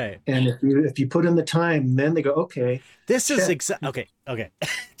 Right. and if you put in the time, then they go, okay, This is Chet. exact. Okay. Okay.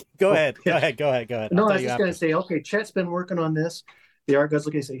 Go Oh, ahead. Go yeah. ahead. Go ahead. Go ahead. I'll No, I tell was you just going to after. say, okay, Chet's been working on this. The art gods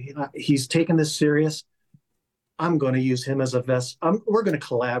look and say, he's taking this serious. I'm going to use him as a vest. We're going to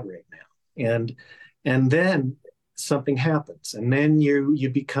collaborate now, and then something happens, and then you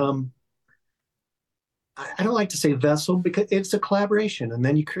become. I don't like to say vessel because it's a collaboration, and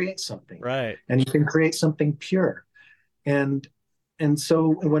then you create something, Right. and you can create something pure. And and so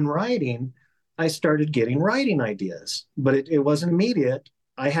when writing, I started getting writing ideas, but it wasn't immediate.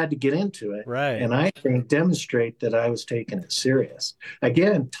 I had to get into it, Right. and I think demonstrate that I was taking it serious.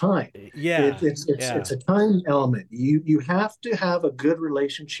 Again, time. Yeah. It's Yeah. a time element. You have to have a good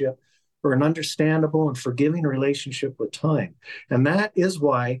relationship or an understandable and forgiving relationship with time, and that is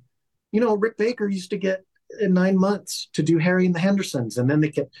why, Rick Baker used to get 9 months to do Harry and the Hendersons, and then they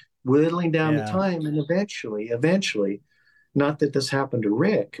kept whittling down the Yeah. time, and eventually, not that this happened to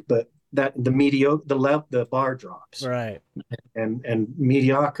Rick, but that the mediocre, the bar drops, Right. and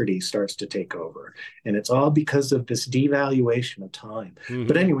mediocrity starts to take over, and it's all because of this devaluation of time.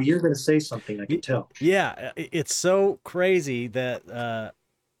 But Hmm. anyway, you're going to say something, I can tell. Yeah. It's so crazy that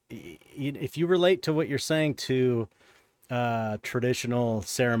if you relate to what you're saying to traditional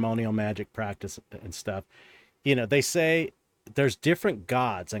ceremonial magic practice and stuff, they say there's different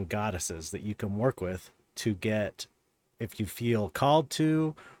gods and goddesses that you can work with to get, if you feel called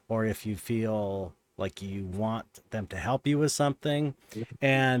to, or if you feel like you want them to help you with something.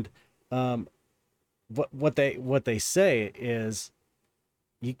 And um, what they say is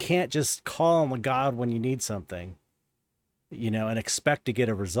you can't just call on a god when you need something, and expect to get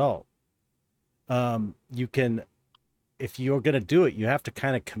a result. You can, if you're going to do it, you have to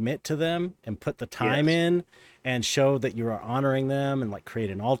kind of commit to them and put the time Yes. in and show that you are honoring them, and like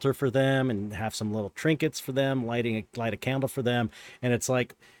create an altar for them and have some little trinkets for them, light a candle for them. And it's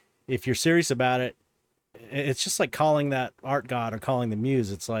like, if you're serious about it, it's just like calling that art god or calling the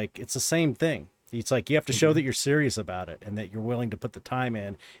muse. It's like, it's the same thing. It's like you have to show Mm-hmm. that you're serious about it and that you're willing to put the time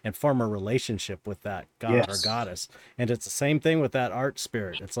in and form a relationship with that god or Yes. goddess. And it's the same thing with that art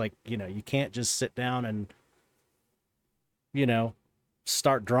spirit. It's like, you can't just sit down and, you know,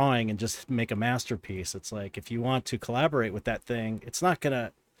 start drawing and just make a masterpiece. It's like, if you want to collaborate with that thing, it's not going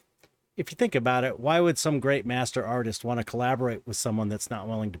to, if you think about it, why would some great master artist want to collaborate with someone that's not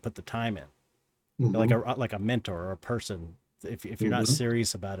willing to put the time in? Mm-hmm. Like a mentor or a person. If you're not Mm-hmm.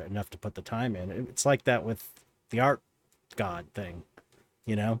 serious about it enough to put the time in, it's like that with the art god thing,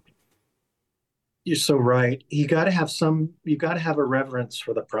 you know? You're so right. You got to have a reverence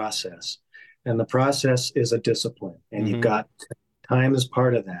for the process. And the process is a discipline, and you've Mm-hmm. got time as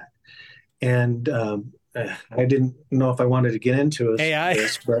part of that. And I didn't know if I wanted to get into AI.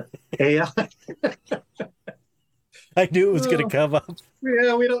 this, but AI, I knew it was going to well, come up.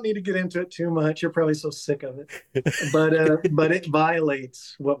 yeah, we don't need to get into it too much. You're probably so sick of it, but it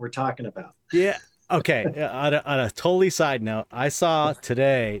violates what we're talking about. Yeah. Okay. On a totally side note, I saw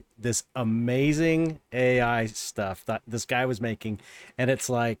today this amazing AI stuff that this guy was making, and it's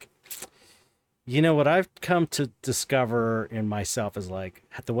like, what I've come to discover in myself is like,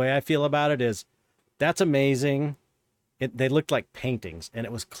 the way I feel about it is, that's amazing. They looked like paintings, and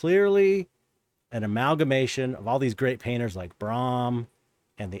it was clearly an amalgamation of all these great painters like Brahm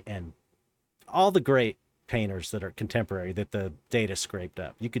and all the great painters that are contemporary that the data scraped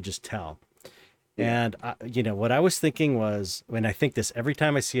up. You could just tell. Yeah. And what I was thinking was, when I think this every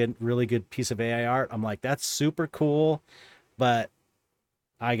time I see a really good piece of AI art, I'm like, that's super cool, but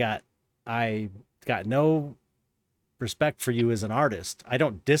I got I got no respect for you as an artist. I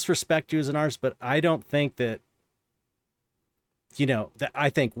don't disrespect you as an artist, but I don't think that, that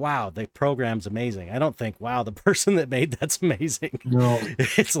I think, wow, the program's amazing. I don't think, wow, the person that made that's amazing. No.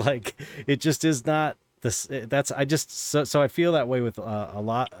 It's like, it just is not this. That's, I just, so I feel that way with a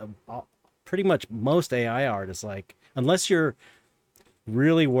lot of, pretty much most AI art is like, unless you're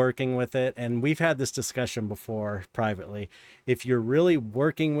really working with it. And we've had this discussion before privately. If you're really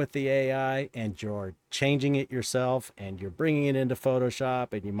working with the AI and you're changing it yourself and you're bringing it into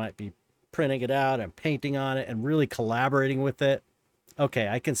Photoshop, and you might be printing it out and painting on it and really collaborating with it, okay,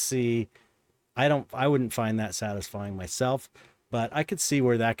 I can see, I wouldn't find that satisfying myself. But I could see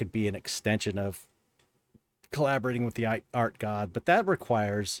where that could be an extension of collaborating with the art god, but that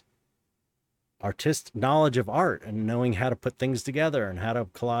requires artist knowledge of art and knowing how to put things together and how to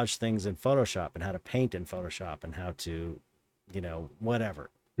collage things in Photoshop and how to paint in Photoshop and how to, whatever.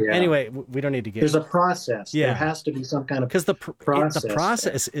 Yeah. Anyway, we don't need to get, There's a process. There yeah, has to be some kind of because the process there.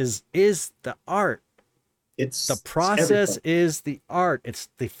 process is the art. The It's process everything. is the art. It's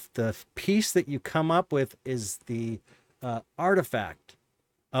the piece that you come up with is the artifact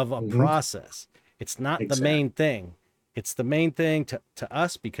of a Hmm. process. It's not the Exactly. main thing. It's the main thing to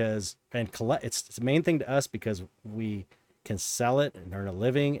us because it's the main thing to us because we can sell it and earn a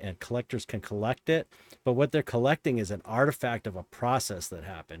living and collectors can collect it. But what they're collecting is an artifact of a process that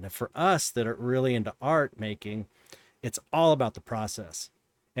happened. And for us that are really into art making, it's all about the process.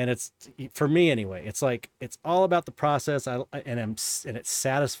 And it's for me anyway, it's like it's all about the process. And it's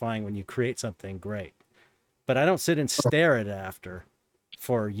satisfying when you create something great. But I don't sit and stare at it after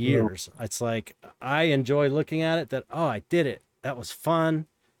for No. years. It's like I enjoy looking at it that, oh, I did it. That was fun.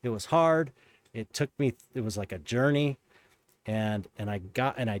 It was hard. It was like a journey and I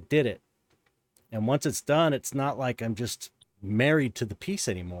did it. And once it's done, it's not like I'm just married to the piece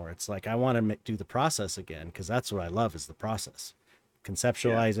anymore. It's like I want to do the process again because that's what I love is the process. Yeah.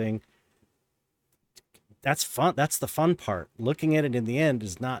 Conceptualizing, that's fun. That's the fun part. Looking at it in the end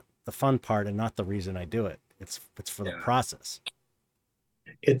is not the fun part and not the reason I do it. It's for the Yeah. process.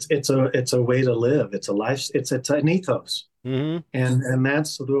 It's a way to live. It's a life. It's an ethos, Mm-hmm. and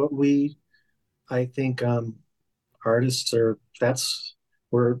that's what we. I think artists are.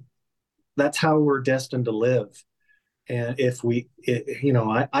 We're that's how we're destined to live. And if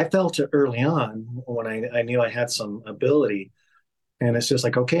I felt it early on when I knew I had some ability, and it's just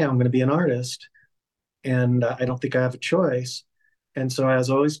like, okay, I'm going to be an artist, and I don't think I have a choice. And so I was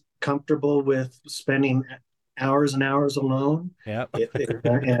always comfortable with spending hours and hours alone, Yep.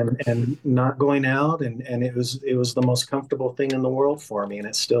 and not going out, and it was the most comfortable thing in the world for me, and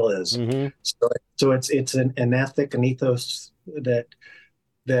it still is. Mm-hmm. So it's an ethic, an ethos that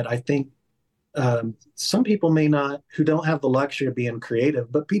I think some people may not, who don't have the luxury of being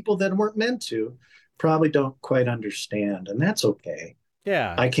creative, but people that weren't meant to probably don't quite understand, and that's okay.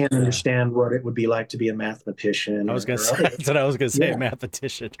 Yeah. I can't Yeah. understand what it would be like to be a mathematician I was gonna or say other. that's what I was gonna say, Yeah,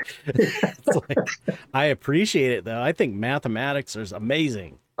 mathematician. It's like I appreciate it though. I think mathematics is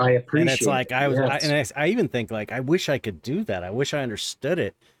amazing. I And it's appreciate like it. Yes. I even think like I wish I could do that. I wish I understood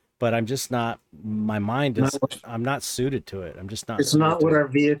it, but I'm just not. My mind Not, is. I'm not suited to it. I'm just not it's suited not what to it. our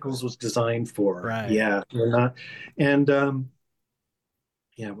vehicles was designed for. Right. Yeah, we're not. And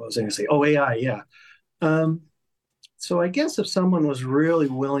yeah, what was I going to say? Oh, AI. Yeah. Um, so I guess if someone was really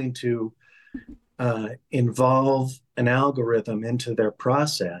willing to involve an algorithm into their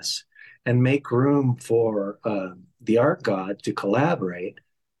process and make room for the art god to collaborate,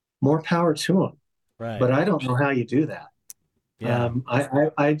 more power to them. Right. But I don't know how you do that. Yeah.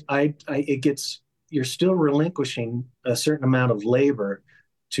 It gets, you're still relinquishing a certain amount of labor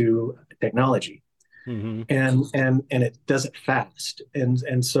to technology, Mm-hmm. and it does it fast,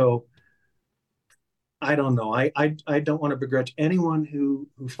 and so I don't know. I don't want to begrudge anyone who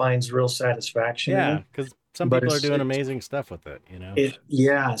finds real satisfaction in Yeah, it, because some but people are doing amazing stuff with it.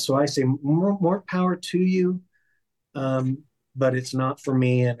 yeah. So I say more power to you, um, but it's not for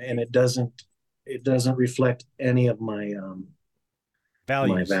me, and it doesn't reflect any of my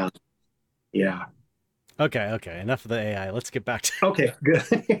Values. value. Yeah. Okay. Okay. Enough of the AI. Let's get back to. Okay, good.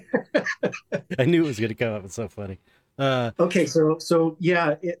 I knew it was gonna come up. It's so funny. Uh. Okay, so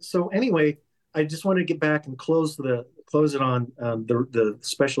yeah, so anyway, I just want to get back and close it on the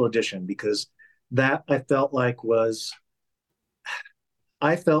special edition, because that I felt like was,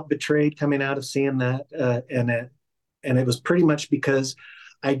 I felt betrayed coming out of seeing that, and it was pretty much because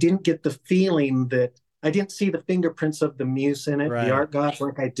I didn't get the feeling that I didn't see the fingerprints of the muse in it, the Right. art god,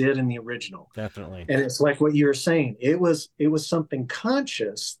 like I did in the original. Definitely. And it's like what you were saying. It was something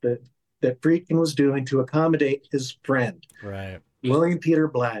conscious that Friedkin was doing to accommodate his friend, Right. William Peter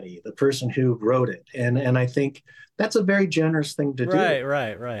Blatty, the person who wrote it. And I think that's a very generous thing to Right. do.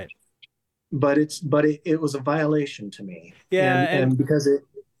 Right. Right. But it was a violation to me. Yeah. And And because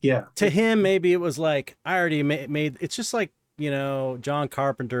yeah, to him, maybe it was like I already made. It's just like John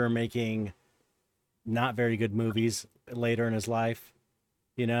Carpenter making not very good movies later in his life.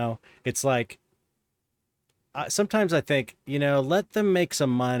 It's like sometimes I think let them make some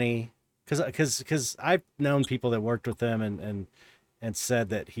money because I've known people that worked with him and said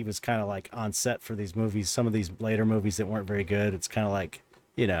that he was kind of like on set for these movies, some of these later movies that weren't very good. It's kind of like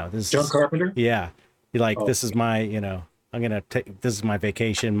this John is Carpenter. yeah, he like Oh, this is my I'm gonna take this is my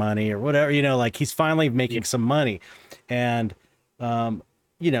vacation money or whatever like he's finally yeah. making some money, and Um,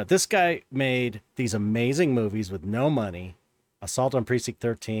 you know, this guy made these amazing movies with no money. Assault on Precinct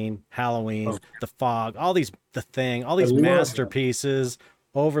 13, Oh, Halloween, The Fog, all these The Thing, all I these love them. masterpieces,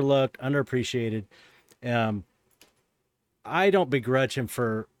 overlooked, underappreciated. Um, I don't begrudge him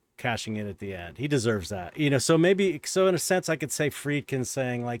for cashing in at the end. He deserves that. You know, so maybe so in a sense I could say Friedkin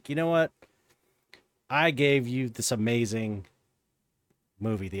saying like, "You know what? I gave you this amazing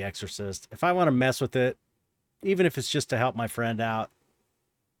movie, The Exorcist. If I want to mess with it, even if it's just to help my friend out,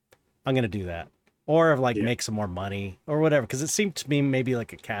 I'm going to do that." Or like Yeah. make some more money or whatever, because it seemed to me maybe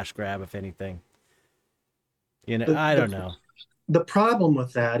like a cash grab, if anything. You know, The I the don't know. the problem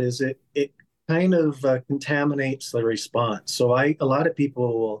with that is it kind of contaminates the response. So I a lot of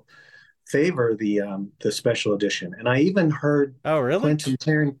people will favor the special edition, and I even heard Oh, really?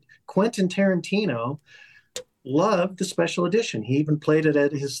 Quentin Tarantino loved the special edition. He even played it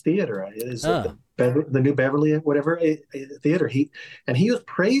at his theater. Is it Oh, the New Beverly, whatever theater? He was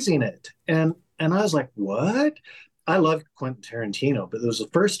praising it, and I was like, what? I love Quentin Tarantino, but it was the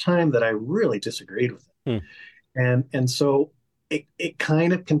first time that I really disagreed with him, hmm. and so it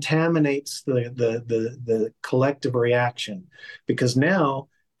kind of contaminates the collective reaction because now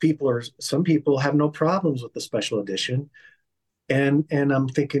some people have no problems with the special edition, and I'm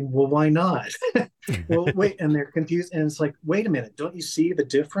thinking, well, why not? Well, wait, and they're confused, and it's like, wait a minute, don't you see the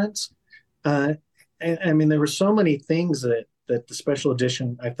difference? And, I mean, there were so many things that the special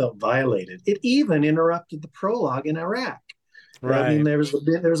edition I felt violated. It even interrupted the prologue in Iraq. I mean, Right, there was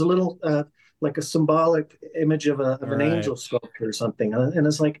a little like a symbolic image of an right. angel sculpture or something, and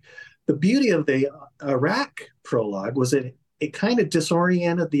it's like the beauty of the Iraq prologue was it kind of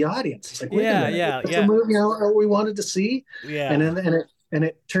disoriented the audience. It's like, wait a Yeah, minute, is yeah, this the yeah, movie we wanted to see? And yeah. then and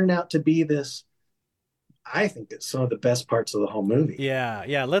it turned out to be this. I think it's some of the best parts of the whole movie. Yeah,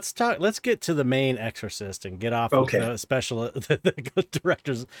 yeah. Let's talk. Let's get to the main Exorcist and get off with Okay, the special the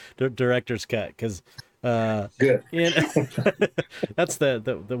director's cut because, good. in that's the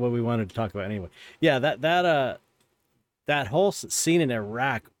what we wanted to talk about anyway. Yeah, that whole scene in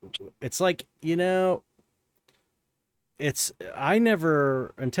Iraq, it's like it's I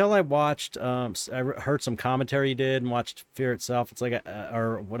never until I watched I heard some commentary he did and watched Fear Itself. It's like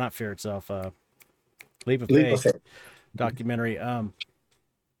or well, not Fear Itself, Leap of Leap of Faith faith. documentary.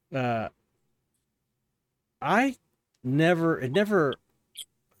 Uh, I never it never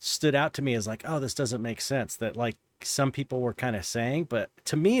stood out to me as like, oh, this doesn't make sense that like some people were kind of saying, but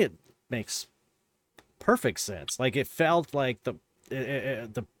to me it makes perfect sense. Like it felt like the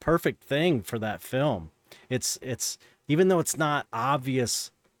perfect thing for that film. It's even though it's not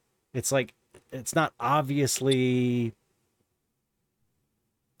obvious, it's like it's not obviously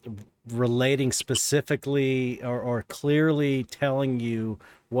relating specifically or clearly telling you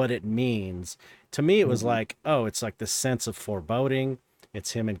what it means. To me, it was Mhm. like, oh, it's like this sense of foreboding.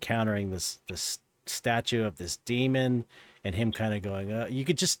 It's him encountering this statue of this demon, and him kind of going. You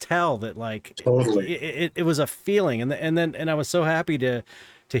could just tell that like Totally. it was a feeling, and I was so happy to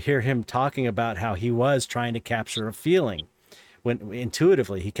hear him talking about how he was trying to capture a feeling when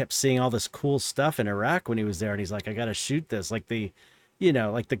intuitively he kept seeing all this cool stuff in Iraq when he was there, and he's like, I got to shoot this, like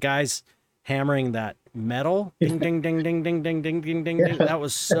like the guys hammering that metal, ding ding ding ding ding ding ding ding ding ding. Yeah, That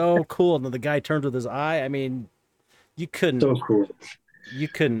was so cool. And then the guy turned with his eye. I mean, you couldn't so cool. you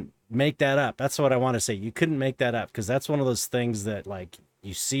couldn't make that up. That's what I want to say. You couldn't make that up because that's one of those things that like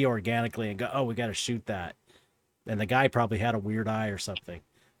you see organically and go, oh, we got to shoot that. And the guy probably had a weird eye or something,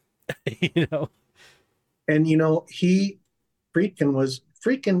 you know. And Friedkin was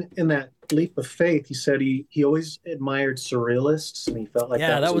Friedkin in that leap of faith. He said he always admired surrealists, and he felt like Yeah,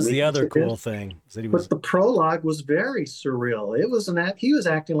 that was that a was the weakness other of cool his. thing. Is that he But was the prologue was very surreal. It was he was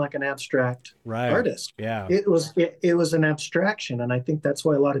acting like an abstract right. artist. Yeah. It was an abstraction, and I think that's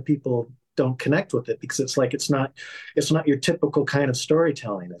why a lot of people don't connect with it because it's like it's not your typical kind of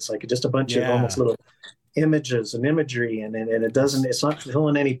storytelling. It's like just a bunch of almost Yeah. little images and imagery, and it doesn't. It's It's not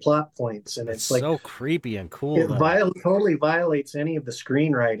filling any plot points, and it's it's like so creepy and cool though. totally violates any of the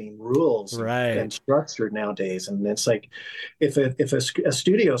screenwriting rules Right. and structure nowadays. And it's like if a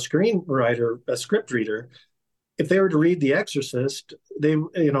studio screenwriter, a script reader, if they were to read The Exorcist, they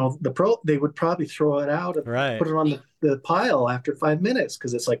would probably throw it out, Right. put it on the pile after 5 minutes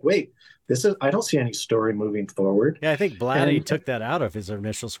because it's like, wait, this is I don't see any story moving forward. Yeah, I think Blatty And took that out of his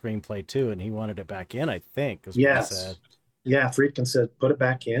initial screenplay too, and he wanted it back in, I think, is what he said. yes, yeah, Friedkin said put it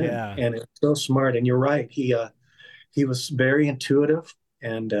back in, Yeah. and it's so smart. And you're right, he was very intuitive,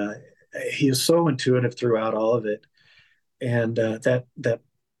 and he was so intuitive throughout all of it. And that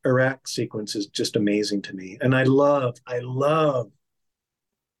Iraq sequence is just amazing to me. And I love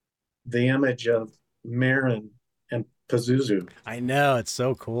the image of Marin and Pazuzu I know, it's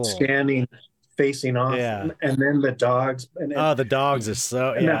so cool. standing facing off, Yeah. and then the dogs, Oh, the dogs is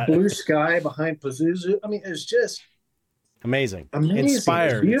so, and that yeah. blue sky behind Pazuzu. I mean, it's just Amazing. amazing. It's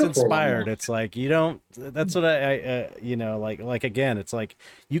Inspired. It's beautiful inspired. almost. It's like you don't. That's what like again. It's like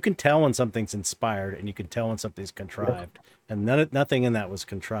you can tell when something's inspired, and you can tell when something's Yep. contrived. And nothing in that was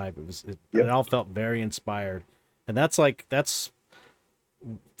contrived. It Yep. all felt very inspired, and that's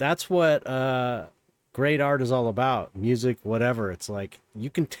what great art is all about. Music, whatever. It's like you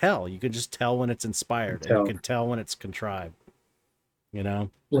can tell. You can just tell when it's inspired, and you Tell. can tell when it's contrived. You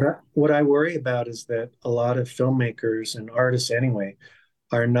know. What I worry about is that a lot of filmmakers and artists anyway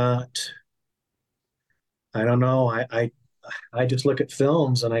are not. I don't know. I just look at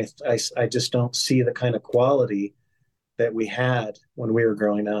films and I just don't see the kind of quality that we had when we were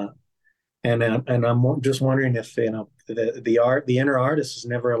growing up. And I'm just wondering if the inner artist is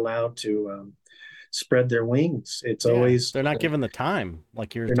never allowed to spread their wings. It's Yeah, always they're not given the time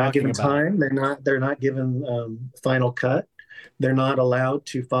like you're they're not talking given about. time. They're not given final cut. They're not allowed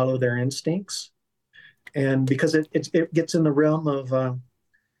to follow their instincts, and because it gets in the realm of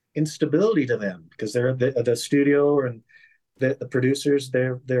instability to them because they're the studio and the producers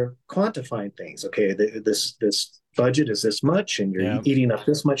they're quantifying things. Okay, this budget is this much, and you're Yeah, eating up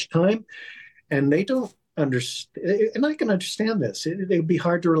this much time, and they don't understand. And I can understand this. It'd be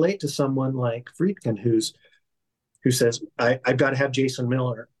hard to relate to someone like Friedkin, who says, I've got to have Jason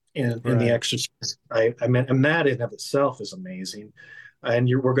Miller in The right. Exorcist. I mean, and that in of itself is amazing. And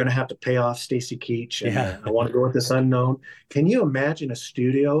we're going to have to pay off Stacy Keach, and Yeah. I want to go with this unknown. Can you imagine a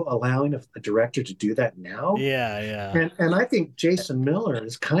studio allowing a director to do that now? Yeah, yeah. And I think Jason Miller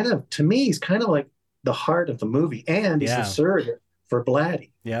is kind of, to me, he's kind of like the heart of the movie, and he's the Yeah. surrogate for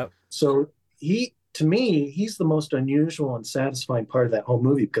Blatty. Yep. So to me, he's the most unusual and satisfying part of that whole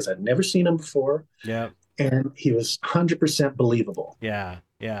movie because I'd never seen him before, Yep. and he was 100% believable. Yeah.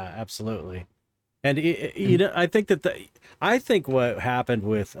 Yeah, absolutely. And you And know, I think what happened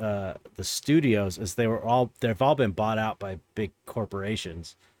with the studios is they've all been bought out by big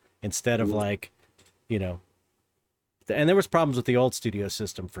corporations instead of like, you know, and there was problems with the old studio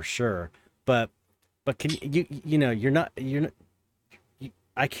system for sure. But can you know, you're not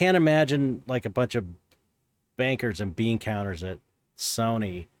I can't imagine like a bunch of bankers and bean counters at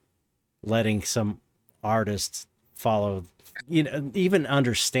Sony letting some artists follow, you know, even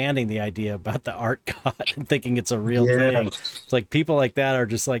understanding the idea about the art god and thinking it's a real thing. yes, It's like people like that are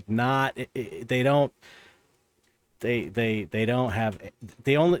just like not they don't they don't have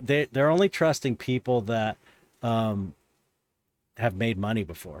they're only trusting people that um have made money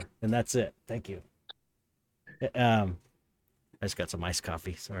before, and that's it. Thank you. I just got some iced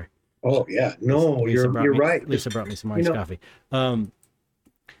coffee, sorry. oh yeah, no, you're right. Lisa brought me some You iced know, coffee.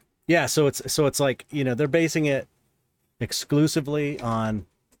 Yeah, so it's like, you know, they're basing it exclusively on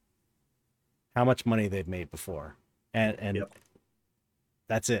how much money they've made before, and yep.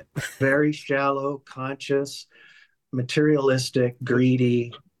 that's it. Very shallow, conscious, materialistic,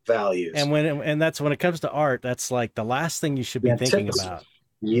 greedy values. And that's when it comes to art, that's like the last thing you should The be thinking antithesis. about.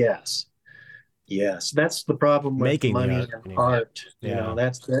 Yes, yes, that's the problem with Making the money art and anyway. art. Yeah,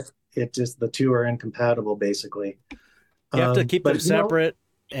 That's that. It just the two are incompatible, basically. you have to keep them But separate,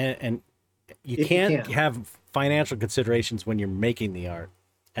 and you if you can't can, have financial considerations when you're making the art,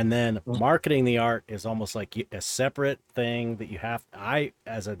 and then marketing the art is almost like a separate thing that you have. I,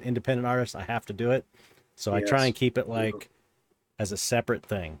 as an independent artist, I have to do it, so I try and yes, keep it like as a separate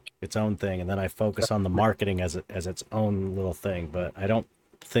thing, its own thing, and then I focus on the marketing as its own little thing. But I don't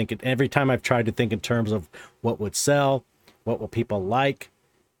think it. Every time I've tried to think in terms of what would sell, what will people like,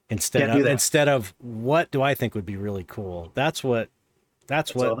 can't do that. instead of what do I think would be really cool. That's What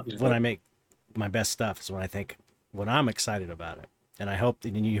all. when I make my best stuff is when I think when I'm excited about it,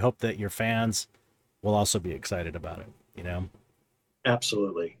 and you hope that your fans will also be excited about it. You know.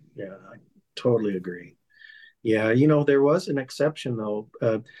 Absolutely. Yeah, I totally agree. Yeah, there was an exception though.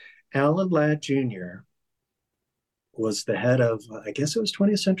 Alan Ladd Jr. was the head of, I guess it was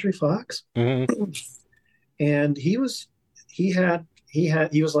 20th Century Fox, Mm-hmm. and he was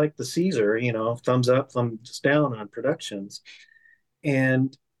like the Caesar, thumbs up, thumbs down on productions.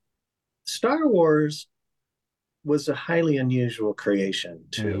 And Star Wars was a highly unusual creation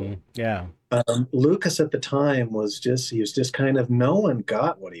too. Mm-hmm. Yeah. Lucas at the time he was just kind of, no one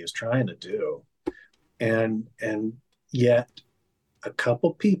got what he was trying to do, and yet a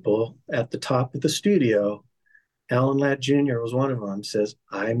couple people at the top of the studio, Alan Ladd Jr. was one of them, says,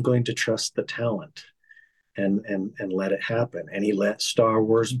 I'm going to trust the talent and let it happen. And he let Star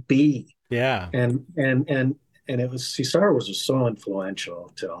Wars be. Yeah. And it was, see, Star Wars was so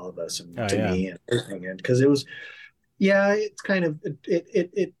influential to all of us and Oh to yeah. me and everything. And because it was, Yeah, it's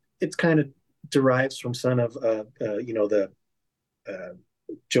kind of derives from some of the uh,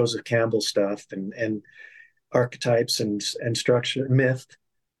 Joseph Campbell stuff and archetypes and structure myth.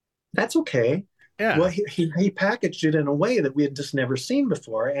 That's okay. Well, Yeah, he packaged it in a way that we had just never seen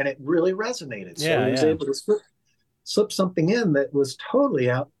before, and it really resonated. So yeah, he was yeah. able to slip something in that was totally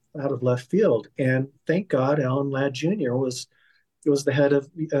out of left field. And thank God Alan Ladd Jr. was the head of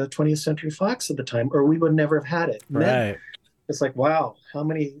 20th Century Fox at the time, or we would never have had it. And then Right. it's like, wow, how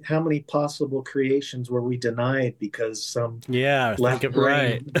many possible creations were we denied because some Yeah, think left it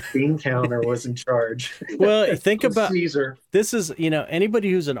right. brain bean counter was in charge? Well, think Was about Caesar. this is,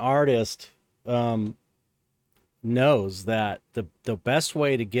 anybody who's an artist um knows that the best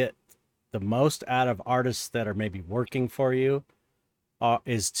way to get the most out of artists that are maybe working for you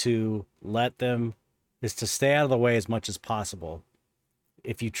is to let them is to stay out of the way as much as possible.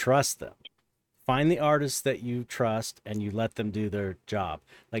 If you trust them, find the artists that you trust and you let them do their job.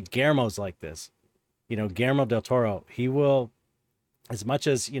 Like Guillermo's like this. Guillermo del Toro, he will, as much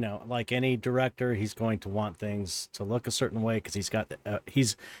as, like any director, he's going to want things to look a certain way because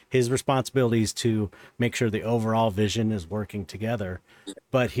he's his responsibility is to make sure the overall vision is working together.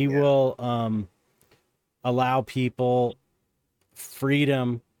 But he Yeah, will allow people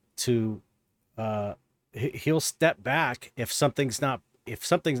freedom to he'll step back if something's not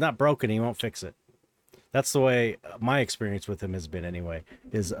broken, he won't fix it. That's the way my experience with him has been anyway.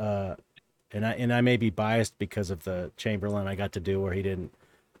 Is and I may be biased because of the Chamberlain I got to do where he didn't,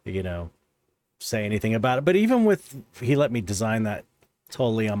 you know, say anything about it. But even with he let me design that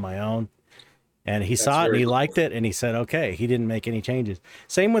totally on my own. And he that's saw it and very he cool. liked it and he said, okay, he didn't make any changes.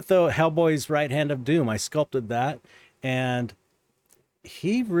 Same with the Hellboy's Right Hand of Doom. I sculpted that and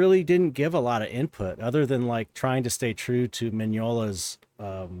he really didn't give a lot of input other than like trying to stay true to Mignola's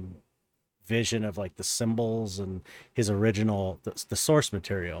vision of like the symbols and his original the source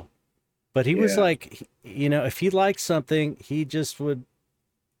material. But he was Yeah, like, if he liked something, he just would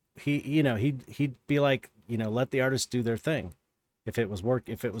he'd be like, let the artist do their thing. If it was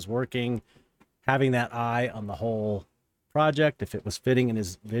working, having that eye on the whole project, if it was fitting in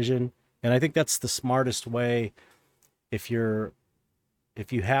his vision. And I think that's the smartest way if you're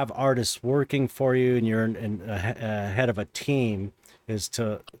if you have artists working for you and you're head of a team is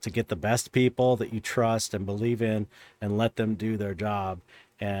to get the best people that you trust and believe in and let them do their job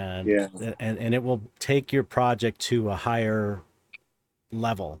and yeah, and it will take your project to a higher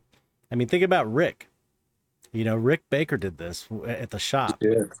level. I mean, think about Rick. Rick Baker did this at the shop.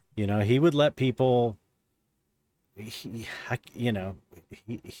 yeah. He would let people I,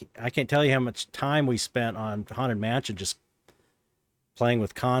 I can't tell you how much time we spent on Haunted Mansion just playing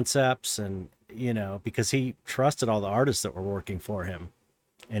with concepts and because he trusted all the artists that were working for him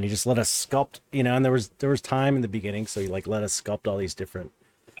and he just let us sculpt and there was time in the beginning so he like let us sculpt all these different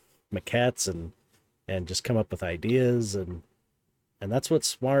maquettes and just come up with ideas and that's what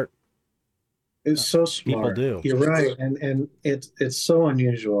smart It's so people smart. do. You're right, and it's so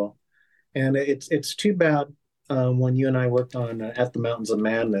unusual, and it's too bad when you and I worked on At the Mountains of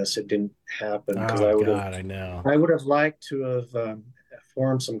Madness, it didn't happen because Oh God, I know. I would have liked to have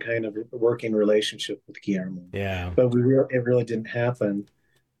formed some kind of working relationship with Guillermo, Yeah. but it really didn't happen.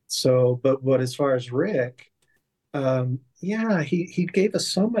 So, but as far as Rick, yeah, he gave us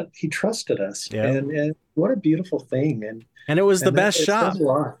so much. He trusted us, Yeah. and what a beautiful thing, And it was the and that best it says shop. a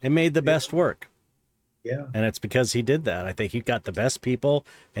lot. It made the Yeah, best work. yeah, And it's because he did that. I think he got the best people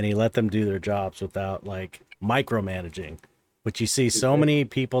and he let them do their jobs without like micromanaging, which you see he so did. many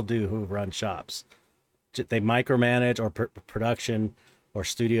people do who run shops. They micromanage or production or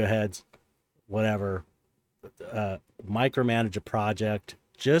studio heads, whatever, micromanage a project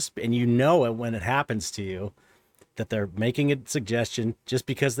just, and it when it happens to you that they're making a suggestion just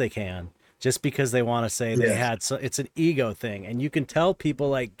because they can, just because they want to say they Yes. had. So it's an ego thing. And you can tell people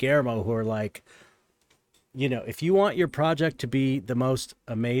like Guillermo who are like, if you want your project to be the most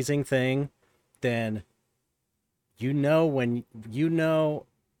amazing thing, then when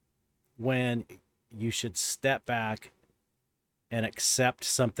when you should step back and accept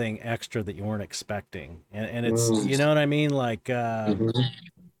something extra that you weren't expecting. And it's Mm, what I mean? Like mhm.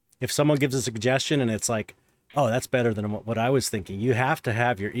 if someone gives a suggestion and it's like, oh, that's better than what I was thinking, you have to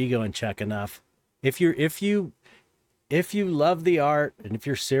have your ego in check enough. If you love the art and if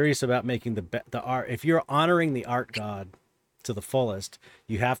you're serious about making the art, if you're honoring the art god to the fullest,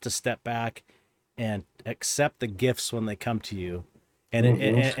 you have to step back and accept the gifts when they come to you. Mhm.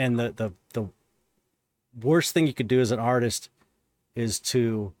 And the worst thing you could do as an artist is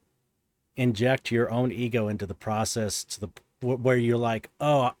to inject your own ego into the process to the where you're like,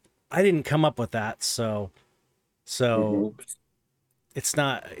 oh, I didn't come up with that, so So Hmm. it's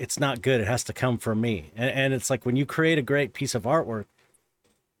not good. It has to come from me. And it's like when you create a great piece of artwork,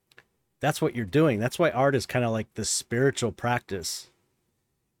 that's what you're doing. That's why art is kind of like this spiritual practice.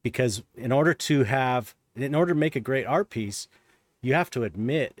 Because in order to make a great art piece, you have to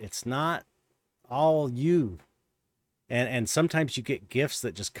admit it's not all you. And sometimes you get gifts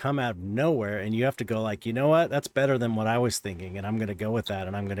that just come out of nowhere, and you have to go like, you know what, that's better than what I was thinking, and I'm going to go with that,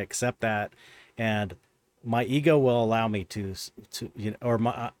 and I'm going to accept that. And my ego will allow me to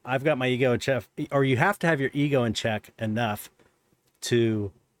or I've got my ego in check, or you have to have your ego in check enough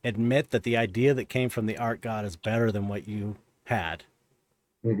to admit that the idea that came from the art god is better than what you had.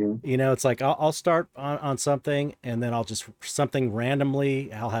 Hmm. It's like I'll start on something, and then I'll just something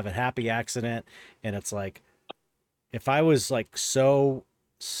randomly, I'll have a happy accident. And it's like, if I was like so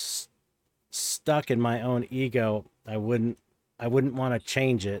stuck in my own ego, I wouldn't want to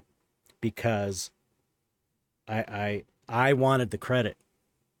change it, because I wanted the credit.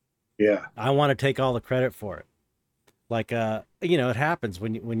 Yeah. I want to take all the credit for it. Like it happens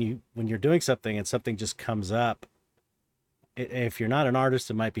when you're doing something and something just comes up. If you're not an artist,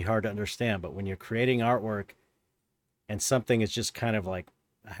 it might be hard to understand, but when you're creating artwork and something is just kind of like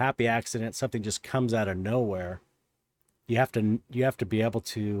a happy accident, something just comes out of nowhere, you have to be able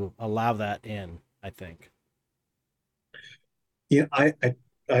to allow that in, I think. Yeah,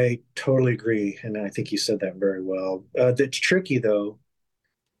 I totally agree, and I think you said that very well. That's tricky though,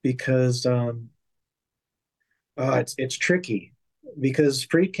 because it's tricky because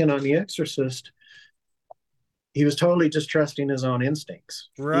Friedkin on The Exorcist, he was totally just trusting his own instincts,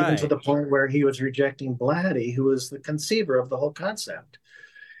 even to Right. the point where he was rejecting Blatty, who was the conceiver of the whole concept.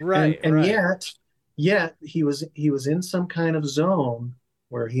 And Right, and right. yet he was in some kind of zone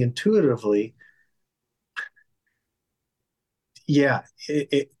where he intuitively, yeah,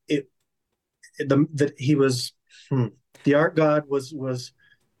 that he was, the art god was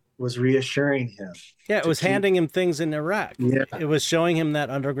reassuring him Yeah, it to was keep, handing him things in Iraq. yeah, It was showing him that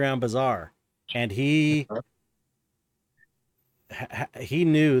underground bazaar, and he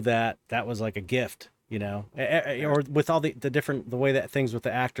knew that that was like a gift, yeah, or with all the way that things with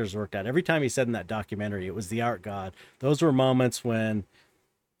the actors worked out. Every time he said in that documentary, it was the art god. Those were moments when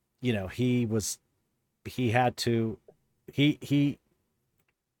he had to he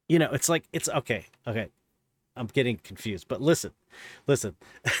it's like it's okay. Okay, I'm getting confused, but listen. This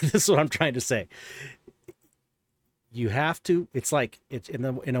is what I'm trying to say. You have to, it's like it's in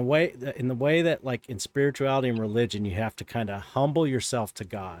the way that, like, in spirituality and religion, you have to kind of humble yourself to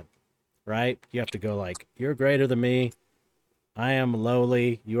God, right? You have to go like, you're greater than me, I am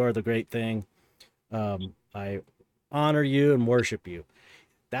lowly, you are the great thing. I honor you and worship you.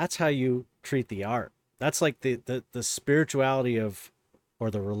 That's how you treat the art. That's like the spirituality of, or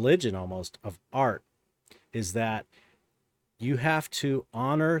the religion almost of art, is that you have to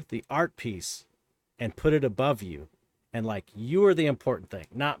honor the art piece and put it above you, and like, you are the important thing,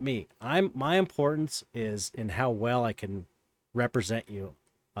 not me. My importance is in how well I can represent you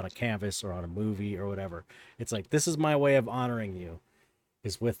on a canvas or on a movie or whatever. It's like, this is my way of honoring you,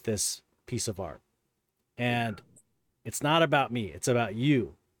 is with this piece of art. And it's not about me, it's about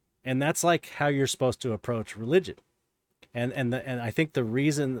you. And that's like how you're supposed to approach religion. And I think the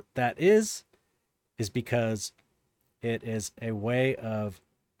reason that is because it is a way of,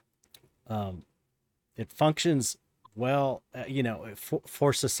 um, it functions well,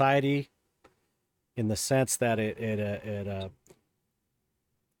 for society, in the sense that it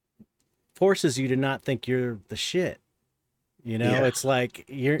forces you to not think you're the shit. yeah, It's like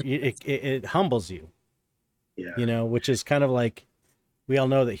it humbles you. yeah. Which is kind of like, we all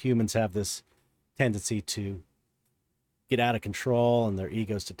know that humans have this tendency to get out of control and their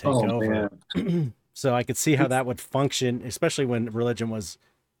egos to take Oh over. man, So I could see how that would function, especially when religion was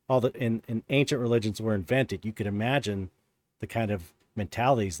all the in ancient religions were invented. You could imagine the kind of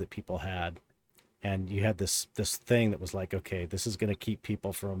mentalities that people had, and you had this thing that was like, okay, this is going to keep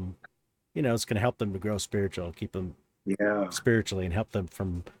people from, it's going to help them to grow spiritual, keep them yeah. spiritually, and help them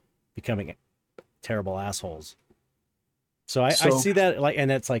from becoming terrible assholes. So I So see that, like,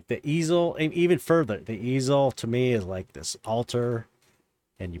 and it's like the easel, even further. The easel to me is like this altar,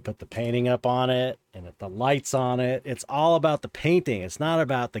 and you put the painting up on it and the lights on it. It's all about the painting. It's not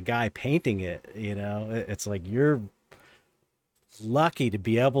about the guy painting it. It's like, you're lucky to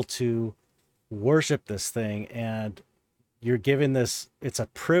be able to worship this thing, and you're given this, it's a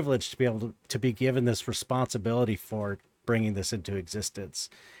privilege to be able to be given this responsibility for bringing this into existence.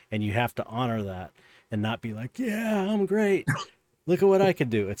 And you have to honor that, and not be like, yeah, I'm great, look at what I can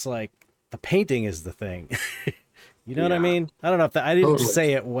do. It's like, the painting is the thing. You know what I yeah, mean? I don't know if I didn't totally.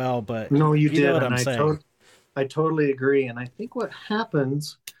 say it well, but No, you you know did, what and I'm saying. I totally agree. And I think what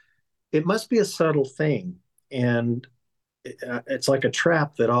happens, it must be a subtle thing. And it's like a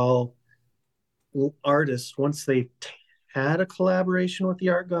trap that all artists, once they've had a collaboration with the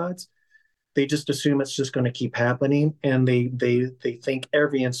art gods, they just assume it's just going to keep happening, and they think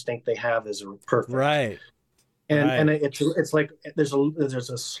every instinct they have is perfect. Right. And Right. it's like there's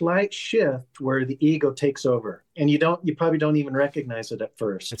a slight shift where the ego takes over, and you probably don't even recognize it at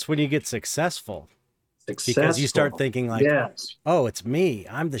first. It's when you get successful because you start Successful, thinking like, yes. oh, it's me.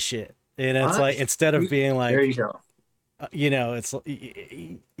 I'm the shit. And it's I like, instead of being There like, you go. it's,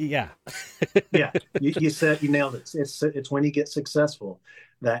 yeah. Yeah, you nailed it. It's when you get successful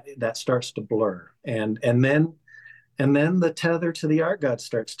that starts to blur, and then the tether to the art god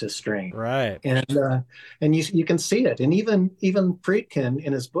starts to strain, Right. and you can see it. And even Friedkin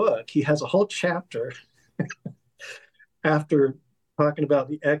in his book, he has a whole chapter after talking about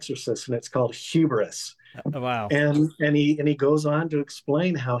the Exorcist, and it's called Hubris. Wow. And he goes on to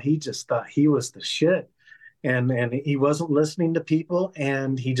explain how he just thought he was the shit, and he wasn't listening to people,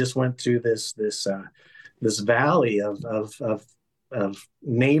 and he just went through this valley of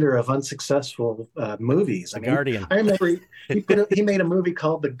nadir of unsuccessful movies. I The mean, Guardian. I remember he made a movie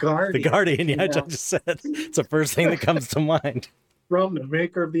called The The Guardian that Guardian. Yeah, came I out just said it's the first thing that comes to mind. from the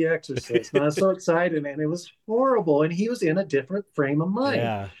maker of The Exorcist. And I was so excited, and it was horrible. And he was in a different frame of mind.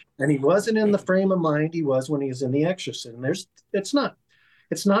 Yeah. And he wasn't in the frame of mind he was when he was in The Exorcist. And it's not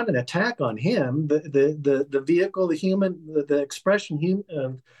it's not an attack on him. The vehicle, the human, the expression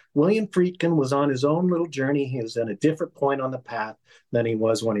William Friedkin was on his own little journey. He was at a different point on the path than he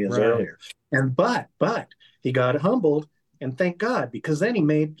was when he was Right. earlier. And but he got humbled, and thank God, because then he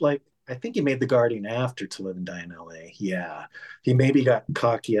made, like, I think he made The Guardian after To Live and Die in L.A. Yeah, he maybe got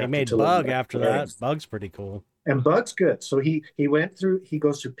cocky He after made To Live and Bug Die after in L.A. that. Bug's pretty cool. And Bug's good. So he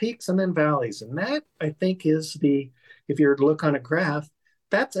goes through peaks and then valleys, and that, I think, is the, if you were to look on a graph,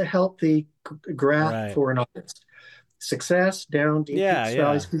 that's a healthy graph Right. for an artist. Success, down, deep Yeah. peaks, Yeah.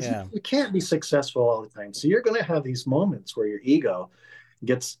 valleys, because Yeah. you can't be successful all the time. So you're going to have these moments where your ego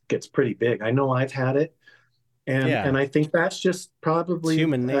gets pretty big. I know I've had it, Yeah. and I think that's just It's probably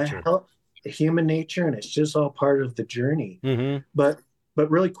human nature. a human nature, and it's just all part of the journey. Mm-hmm. But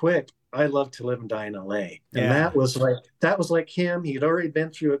really quick, I love To Live and Die in LA. And Yeah. that was like him. He'd already been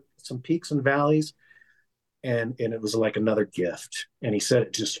through some peaks and valleys, and it was like another gift. And he said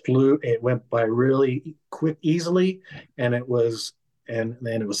it just flew, it went by really quick, easily, and it was and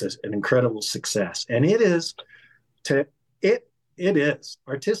then it was an incredible success. And to it is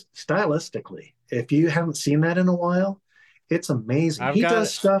artistic stylistically. If you haven't seen that in a while, it's amazing. I've He got does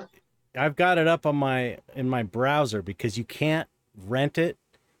it. stuff. I've got it up on my in my browser because you can't rent it.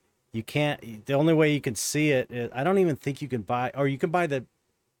 You can't. The only way you can see it is, I don't even think you can buy, or you can buy the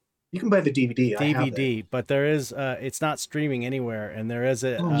You can buy the DVD. I have it. DVD, but there is it's not streaming anywhere, and there is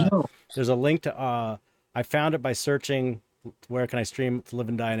Oh no. there's a link to I found it by searching where can I stream to Live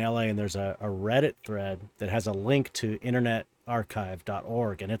and Die in LA, and there's a Reddit thread that has a link to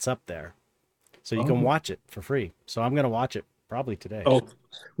internetarchive.org, and it's up there, so you can Oh. watch it for free. So I'm gonna watch it probably today. Oh.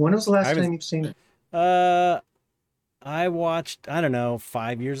 When was the I last haven't. time you've seen it? Uh, I watched, I don't know,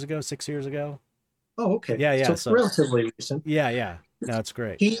 5 years ago, 6 years ago. Oh, okay. Yeah, So yeah. it's So relatively recent. yeah, yeah. No, it's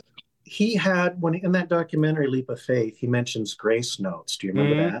great. He he had, when in that documentary Leap of Faith, he mentions grace notes. Do you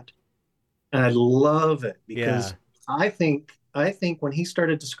remember Hmm. that? And I love it Yeah. because I think when he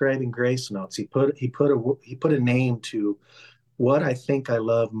started describing grace notes, he put a name to what I think I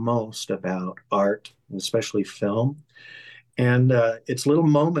love most about art, and especially film. And it's little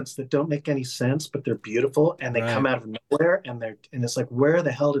moments that don't make any sense, but they're beautiful, and they come Right. out of nowhere, and it's like, where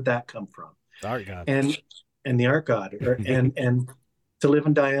the hell did that come from? The art god. And the art god, and To Live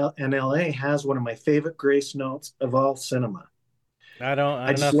and Die in LA has one of my favorite grace notes of all cinema. I I don't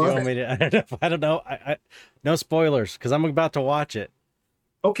know just if you love want it. me to. I don't know. No spoilers because I'm about to watch it.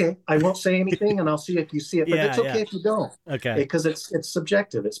 Okay, I won't say anything, and I'll see if you see it, but Yeah, it's yeah. okay if you don't, Okay. because it's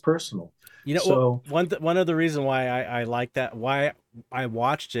subjective, it's personal. Well, So one of the reason why I like that, why I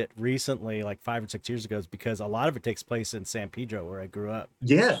watched it recently, like 5 or 6 years ago, is because a lot of it takes place in San Pedro, where I grew up.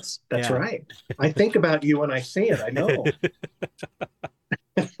 yes, that's Yeah. right. I think about you when I see it. I know.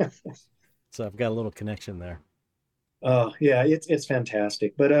 So I've got a little connection there. Oh yeah, it's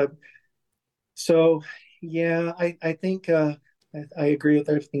fantastic. But so yeah, I think I agree with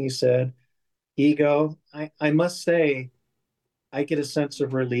everything you said. Ego. I must say, I get a sense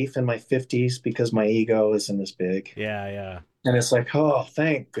of relief in my 50s because my ego isn't as big. Yeah, yeah, And it's like, oh,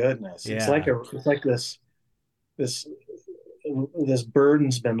 thank goodness. yeah. It's like this this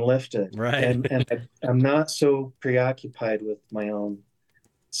burden's been lifted, Right. and I'm not so preoccupied with my own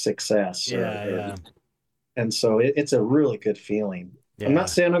success, Yeah, or yeah. And so it's a really good feeling. I'm not Yeah.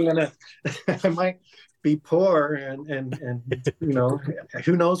 saying I'm gonna I might be poor and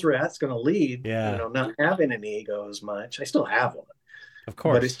who knows where that's gonna lead, Yeah. not having an ego as much. I still have one, Of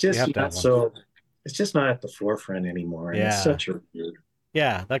but it's course. You just have to have not one. so it's just not at the forefront anymore. And it's Yeah. such a weird.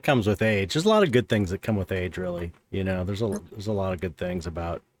 Yeah, that comes with age. There's a lot of good things that come with age, really. There's a lot of good things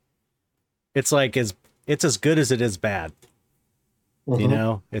about. It's like it's as good as it is bad.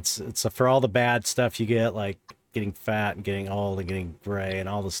 Mhm. It's for all the bad stuff you get, like getting fat and getting old and getting gray and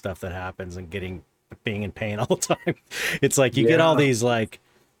all the stuff that happens and getting being in pain all the time. It's like you get all Yeah, these like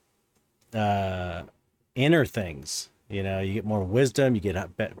uh inner things. You get more wisdom, you get a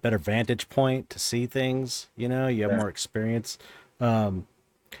better vantage point to see things. You have yeah. more experience. Um,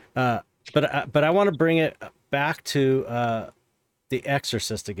 uh, but I want to bring it back to the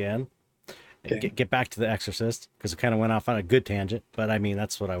Exorcist again. Okay. Get back to the Exorcist because it kind of went off on a good tangent. But I mean,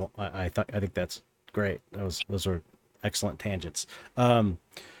 that's what I thought. I think that's great. Those were excellent tangents. Um,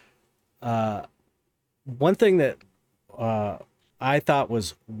 uh, One thing that uh, I thought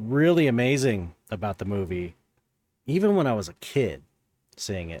was really amazing about the movie, even when I was a kid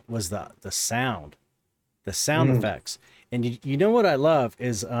seeing it, was the sound Mm, effects. And you know what I love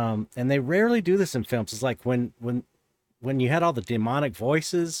is and they rarely do this in films. It's like when you had all the demonic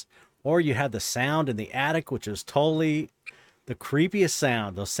voices, or you had the sound in the attic, which was totally the creepiest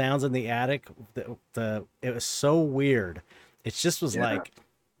sound. Those sounds in the attic, the it was so weird. It just was yeah. like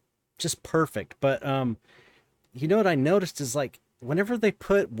just perfect. But you know what I noticed is like whenever they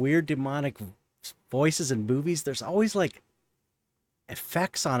put weird demonic voices in movies, there's always like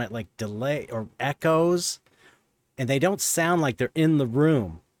effects on it, like delay or echoes, and they don't sound like they're in the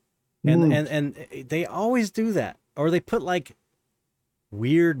room. And Mm, and and they always do that, or they put like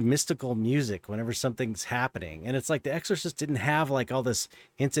weird mystical music whenever something's happening. And it's like The Exorcist didn't have like all this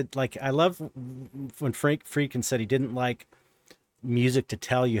hinted. Like I love when Frank Friedkin said he didn't like music to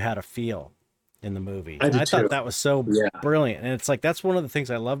tell you how to feel in the movie. I And do I thought too. that was so Yeah. brilliant. And it's like that's one of the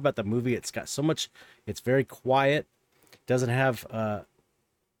things I love about the movie. It's got so much. It's very quiet. Doesn't have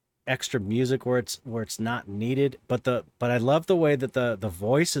extra music where it's not needed, but I love the way that the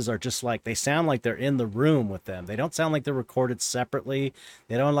voices are just like they sound like they're in the room with them. They don't sound like they're recorded separately.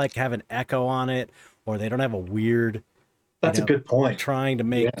 They don't like have an echo on it, or they don't have a weird, you That's a know good point. trying to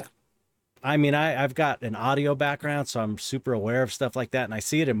make. Yeah. I mean, I've got an audio background, so I'm super aware of stuff like that, and I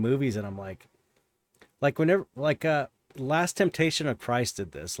see it in movies, and I'm like whenever Last Temptation of Christ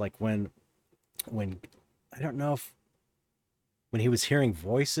did this, like when I don't know if when he was hearing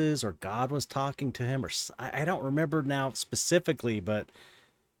voices or God was talking to him, or I don't remember now specifically, but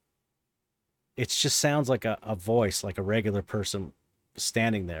it just sounds like a voice, like a regular person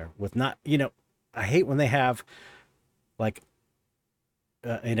standing there with not, I hate when they have like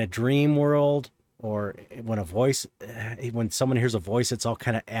in a dream world, or when someone hears a voice, it's all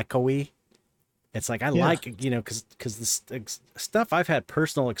kind of echoey. It's like I Yeah. like, because this stuff I've had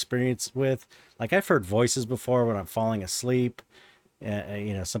personal experience with, like I've heard voices before when I'm falling asleep.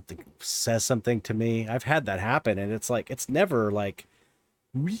 Something says something to me. I've had that happen, and it's like it's never like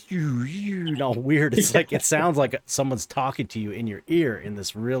all weird. It's like it sounds like someone's talking to you in your ear in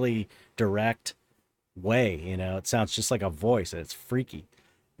this really direct way. It sounds just like a voice, and it's freaky.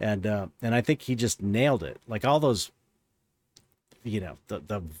 And I think he just nailed it. Like all those,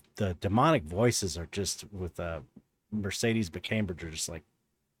 the demonic voices are just with Mercedes McCambridge are just like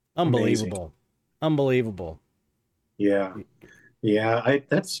Amazing. unbelievable, unbelievable. Yeah. Yeah.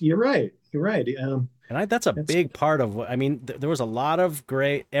 You're right. You're right. That's a That's big part of what I mean. There was a lot of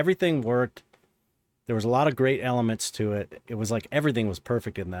great, everything worked. There was a lot of great elements to it. It was like everything was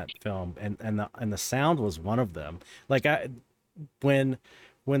perfect in that film, and the sound was one of them. Like when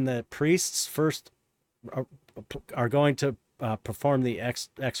when the priests first are, are going to perform the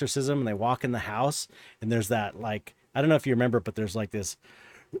exorcism, and they walk in the house, and there's that like I don't know if you remember, but there's like this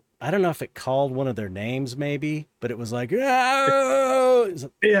I don't know if it called one of their names maybe, but it was like, oh,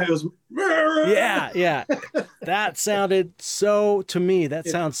 yeah. It was. yeah, yeah. That sounded so to me, that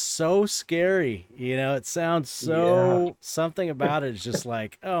sounds so scary. It sounds Yeah. so something about it is just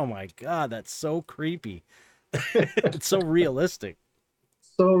like, oh my God, that's so creepy. It's so realistic.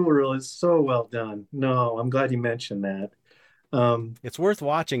 So really, so well done. No, I'm glad you mentioned that. Um, It's worth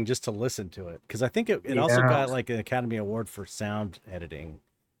watching just to listen to it. Because I think it also yeah. got like an Academy Award for sound editing.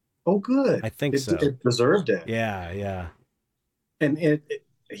 Oh, good. I think so. It deserved it. Yeah, yeah. And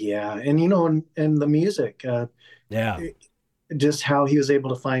yeah. And and the music, Yeah. it- just how he was able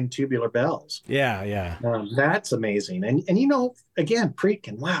to find tubular bells. Yeah, yeah. That's amazing. And again,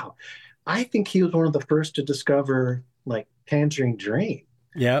 Friedkin, wow. I think he was one of the first to discover like Tangerine Dream.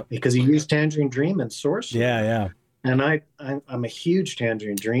 Yep. because he used Tangerine Dream and Yeah, Sorcerer, yeah. and I'm a huge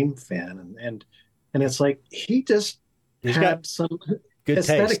Tangerine Dream fan, and it's like he just He's got had some good aesthetic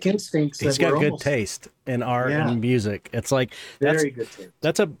taste. instincts He's that were got good almost, taste in art yeah, and music. It's like that's very good taste.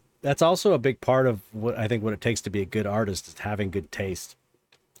 that's a that's also a big part of what I think what it takes to be a good artist is having good taste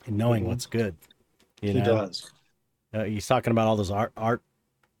and knowing Hmm. what's good. You He know, does. he's talking about all those art,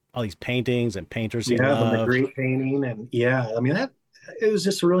 all these paintings and painters he Yeah, the loved. Magritte painting, and yeah, I mean that it was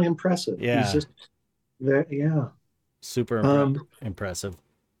just really impressive. He's Yeah, just there. Yeah. super Um, impressive.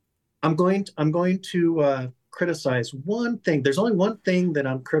 I'm going to criticize one thing. There's only one thing that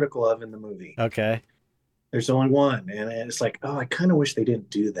I'm critical of in the movie. Okay. There's only one, and it's like, oh, I kind of wish they didn't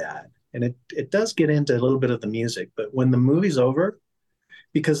do that. And it does get into a little bit of the music, but when the movie's over,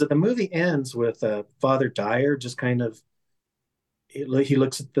 because the movie ends with Father Dyer just kind of he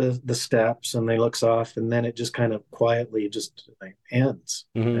looks at the steps and he looks off, and then it just kind of quietly just like ends,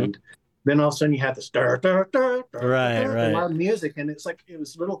 Hmm. and then all of a sudden you have this Right, the right. loud music, and it's like it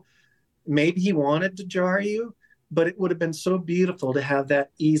was little. Maybe he wanted to jar you, but it would have been so beautiful to have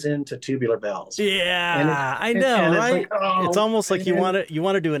that ease into Tubular Bells. And it Yeah, I know, and it's like, right? It's oh, almost like and you want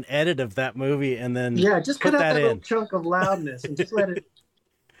to do an edit of that movie and then yeah, just cut put out that that little in. chunk of loudness and just let it.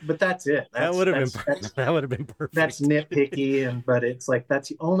 But that's it. That That's would have been that's that's that would have been that's perfect. nitpicky, and but it's like that's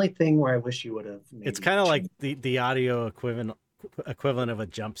the only thing where I wish you would have It's maybe kind of like changed. the audio equivalent of a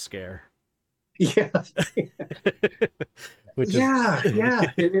jump scare, Yeah, which is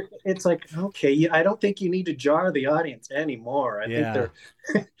yeah. It's like okay, I don't think you need to jar the audience anymore. I think yeah. they're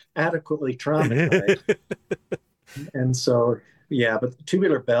adequately traumatized. And so, yeah, but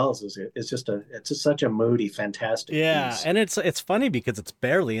Tubular Bells is just it's just such a moody, fantastic Yeah, piece. and it's funny because it's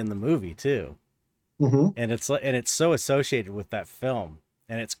barely in the movie too. Hmm. And it's so associated with that film.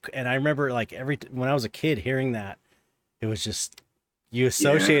 And I remember like when I was a kid hearing that, it was just you Yeah.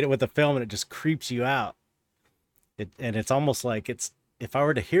 associate it with the film and it just creeps you out. And it's almost like it's if I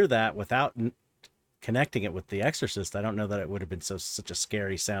were to hear that without connecting it with The Exorcist, I don't know that it would have been such a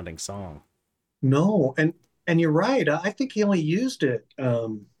scary sounding song. No, and you're right. I think he only used it.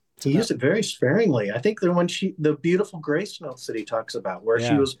 It's He about used it very sparingly. I think the beautiful grace notes that he talks about, where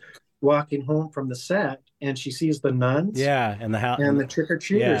she yeah, was walking home from the set and she sees the nuns yeah, and the house, and the trick or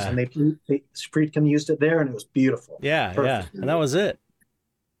treaters, yeah, and they Friedkin used it there, and it was beautiful, yeah, yeah, perfect. and that was it.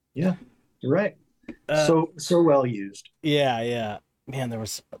 Yeah, you're right. Uh, So well used. yeah, yeah. Man, there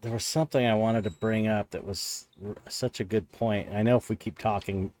was something I wanted to bring up that was such a good point. I know if we keep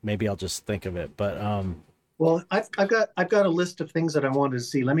talking, maybe I'll just think of it. But Well, I've got a list of things that I wanted to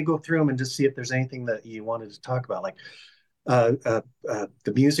see. Let me go through them and just see if there's anything that you wanted to talk about, like the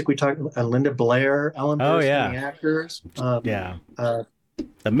music we talked, Linda Blair, Ellen oh Burstyn, the yeah, actors. yeah,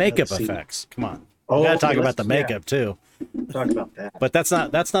 the makeup Let's see. effects. Come on, we got Oh, to okay, talk about let's the yeah makeup too. talk about that. But that's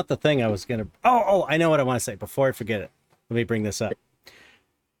not the thing I was gonna. Oh, I know what I want to say. Before I forget it, let me bring this up.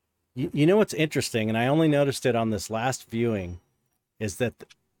 You know what's interesting, and I only noticed it on this last viewing, is that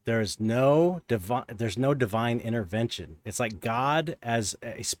there's no divine intervention. It's like God as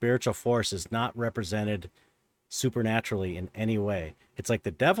a spiritual force is not represented supernaturally in any way. It's like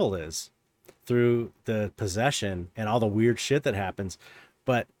the devil is through the possession and all the weird shit that happens,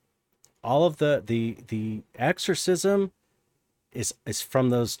 but all of the exorcism is from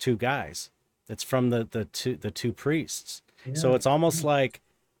those two guys. It's from the two priests. So Yeah, it's almost like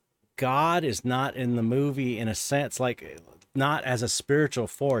God is not in the movie in a sense, like not as a spiritual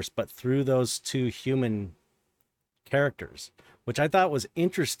force, but through those two human characters, which I thought was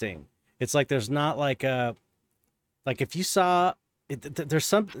interesting. It's like there's not like a like if you saw there's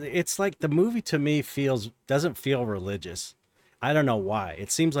some. It's like the movie to me doesn't feel religious. I don't know why.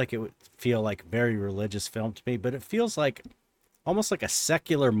 It seems like it would feel like very religious film to me, but it feels like almost like a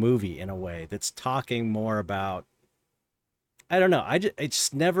secular movie in a way that's talking more about I don't know. It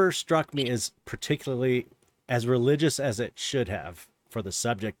just never struck me as particularly as religious as it should have for the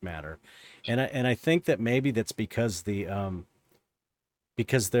subject matter, and I think that maybe that's because there's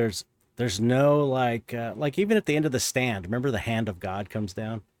no like even at the end of the stand, remember the hand of God comes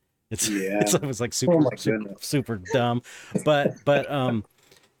down. yeah. It was like Oh super my super goodness. super dumb, but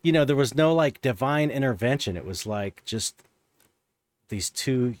there was no like divine intervention. It was like just these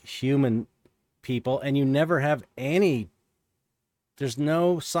two human people, and you never have any there's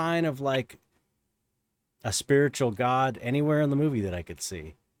no sign of like a spiritual god anywhere in the movie that I could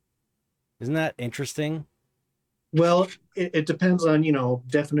see. Isn't that interesting? Well, it depends on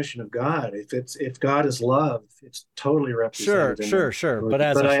definition of God. If God is love, it's totally Sure, represented in sure, the sure. movie. But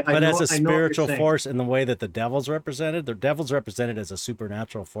I But as know a I know what you're spiritual saying. force in the way that the devil's represented as a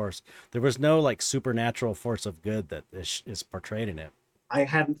supernatural force. There was no like supernatural force of good that is portrayed in it. I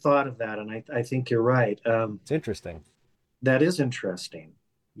hadn't thought of that, and I think you're right. It's interesting. That is interesting.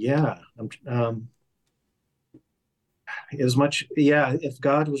 Yeah. As much, yeah. If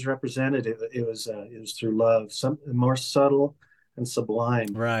God was represented, it was through love, some more subtle and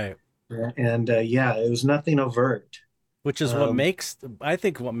sublime, Right. and yeah, it was nothing overt. Which is what Um, makes, I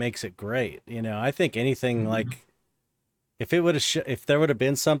think, what makes it great. I think anything like, if it would have if there would have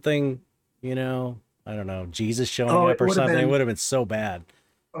been something, I don't know, Jesus showing oh, up it or would have something, it been. would have been so bad.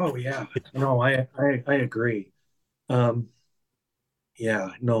 Oh yeah, no, I agree. Um, yeah,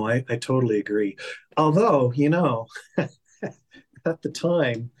 no, I totally agree. Although, at the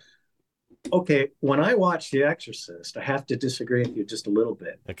time, okay, when I watched The Exorcist, I have to disagree with you just a little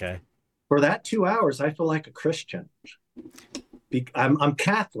bit. Okay. For that 2 hours, I feel like a Christian. I'm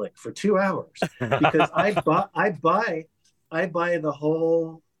Catholic for 2 hours because I buy the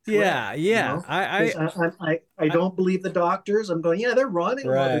whole thread, Yeah, yeah. because I I don't believe the doctors. I'm going, yeah, they're wrong. They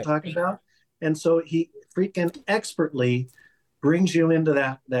don't know what they're right. talking about. And so he freaking expertly brings you into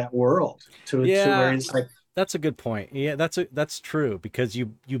that world to where Yeah, he's like, that's a good point. Yeah, that's true because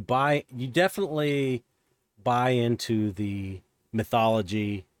you definitely buy into the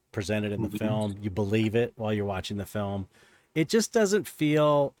mythology presented in the mhm. film. You believe it while you're watching the film. It just doesn't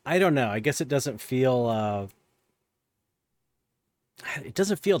feel, I don't know, I guess it doesn't feel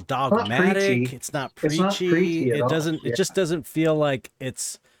Not dogmatic. preachy. It's not It's not preachy. preachy at all. It Yeah, just doesn't feel like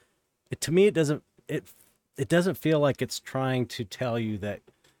to me it doesn't feel like it's trying to tell you that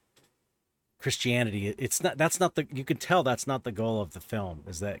Christianity, it's not, that's not the, you can tell that's not the goal of the film,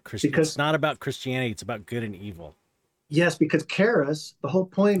 is that it's because not about Christianity, it's about good and evil. yes, because Karis, the whole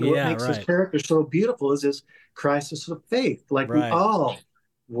point of what Yeah, makes this right. character so beautiful is his crisis of faith. Like we Right. all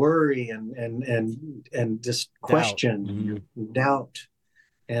worry and just Doubt. question, Hmm. doubt,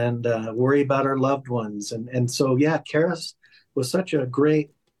 and worry about our loved ones. And so yeah, Karis was such a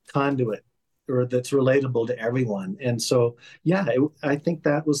great conduit, or that's relatable to everyone. And so yeah, I think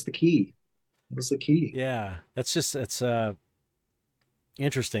that was the key. It was the key. Yeah, it's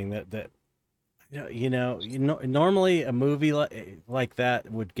interesting that normally a movie like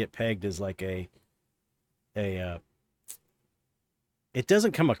that would get pegged as like a it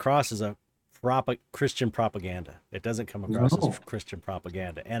doesn't come across as a Christian propaganda. It doesn't come across as No, Christian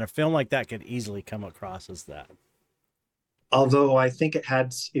propaganda, and a film like that could easily come across as that. although I think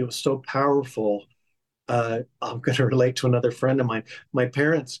it was so powerful. I'm going to relate to another friend of mine. My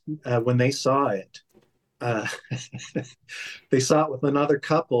parents, when they saw it, uh, they saw it with another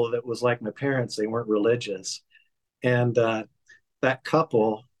couple that was like my parents. They weren't religious, and that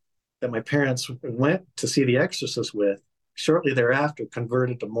couple that my parents went to see The Exorcist with, shortly thereafter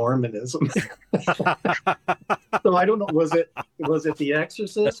converted to Mormonism. So I don't know. Was it The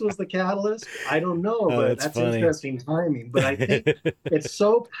Exorcist was the catalyst? I don't know, but That's that's funny. interesting timing. But I think it's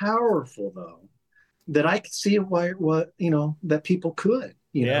so powerful though that I could see why what that people could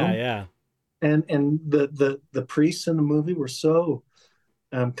Yeah, yeah. and the priests in the movie were so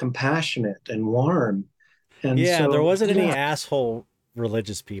compassionate and warm, and Yeah, there so wasn't any yeah, asshole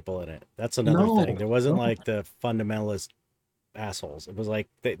religious people in it. That's another thing. no, There wasn't no, like the fundamentalist assholes. It was like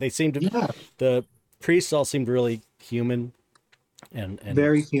they seemed to, yeah, the priests all seemed really human and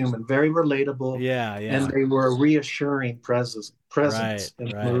very human, very relatable, yeah, and yeah. they were a reassuring Right, presence in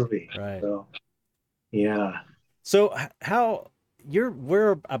the right, movie. right. So yeah, So how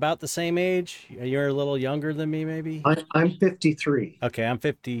we're about the same age? You're a little younger than me maybe? I'm 53. Okay, I'm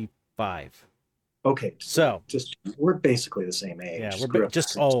 55. Okay, so So, just we're basically the same yeah, age. we're Screw up the just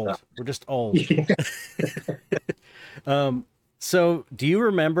same old. stuff. We're just old. Yeah. um so do you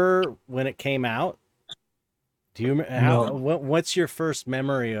remember when it came out? Do you No. what's your first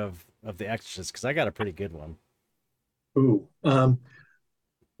memory of The Exorcist? Because I got a pretty good one. Ooh.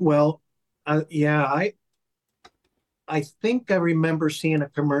 Well, yeah, I think I remember seeing a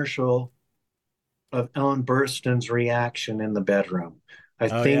commercial of Ellen Burstyn's reaction in the bedroom. I Oh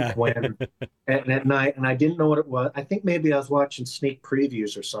think yeah. when at night, and I didn't know what it was. I think maybe I was watching sneak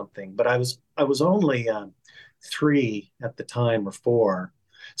previews or something, but I was only 3 at the time, or 4,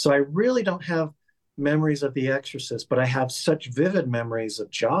 so I really don't have memories of The Exorcist, but I have such vivid memories of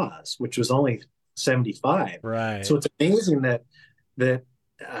Jaws, which was only 75. Right. So it's amazing that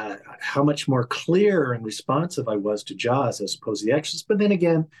how much more clear and responsive I was to Jaws as opposed to The Exorcist. But then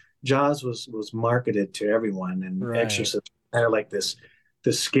again, Jaws was marketed to everyone, and Right. Exorcist kind of like this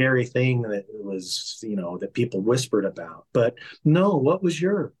scary thing that was that people whispered about. But no, what was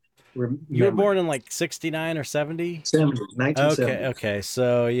your You were born memory? in like 69 or 70? 70, Okay, 1970. okay.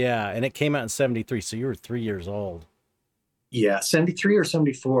 So yeah, and it came out in 73, so you were 3 years old. Yeah, 73 or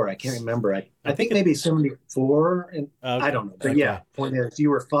 74. I can't remember. I I think think it. maybe 74. And I Okay. don't know. But yeah, Okay. point is, you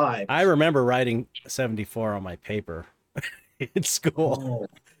were five. I remember writing 74 on my paper in school. Oh,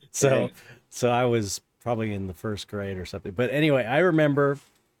 So okay. so I was probably in the first grade or something. But anyway, I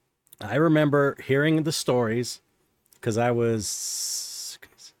remember hearing the stories because I was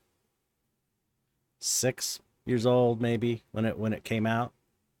 6 years old maybe when it came out.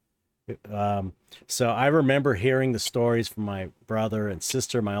 Um, so I remember hearing the stories from my brother and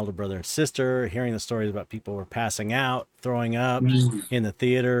sister, my older brother and sister, hearing the stories about people were passing out, throwing up Mm, in the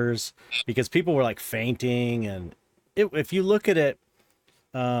theaters because people were like fainting. And if you look at it,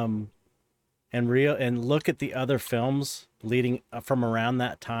 um, and look at the other films leading from around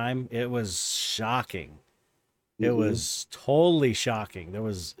that time, it was shocking. It mhm. was totally shocking. It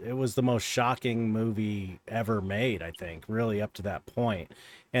was the most shocking movie ever made, I think, really up to that point.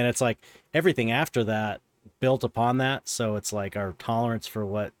 And it's like everything after that built upon that, so it's like our tolerance for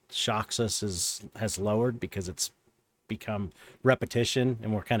what shocks us is has lowered because it's become repetition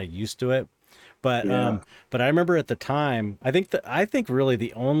and we're kind of used to it. But Yeah. I remember at the time, I think really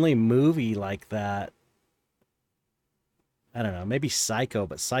the only movie like that, I don't know, maybe Psycho,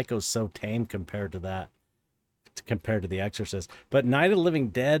 but Psycho's so tame compared to that, compared to The Exorcist. But Night of the Living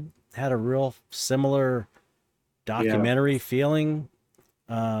Dead had a real similar Yeah. documentary feeling.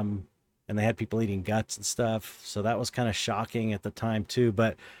 Um, and they had people eating guts and stuff. So that was kind of shocking at the time, too.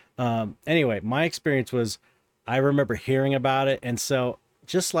 But anyway, my experience was I remember hearing about it. And so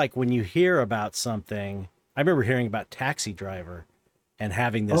just like when you hear about something, I remember hearing about Taxi Driver and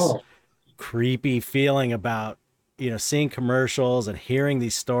having this Oh, creepy feeling about, seeing commercials and hearing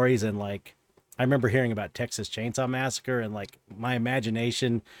these stories. And like I remember hearing about Texas Chainsaw Massacre, and like my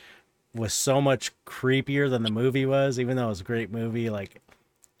imagination was so much creepier than the movie was, even though it was a great movie. Like,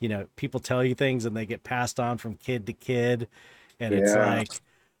 people tell you things and they get passed on from kid to kid, and it's yeah. like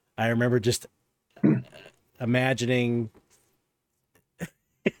I remember just imagining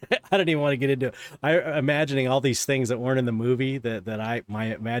I don't even want to get into it. I imagining all these things that weren't in the movie, that I my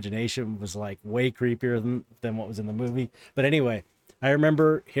imagination was like way creepier than what was in the movie. But anyway, I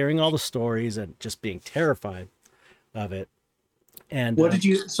remember hearing all the stories and just being terrified of it. And What did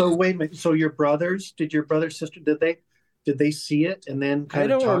you, so wait a minute. So did your brother, sister, did they see it and then I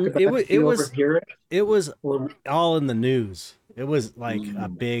kind of don't talk rem- about it? Did you overhear it? it was Or, all in the news. It was like a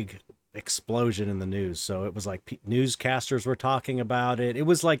mm, big explosion in the news. So it was like newscasters were talking about it. It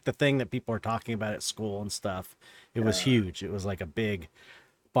was like the thing that people were talking about at school and stuff. It was yeah. huge. It was like a big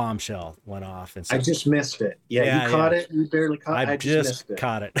bombshell went off. And I so, just missed it. Yeah, you yeah, caught yeah, it. You barely caught. I I just just missed it.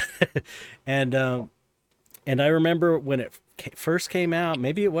 caught it. and I remember when it first came out,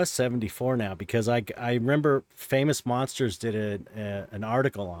 maybe it was 74 now, because I remember Famous Monsters did an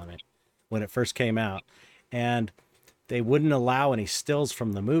article on it when it first came out, and they wouldn't allow any stills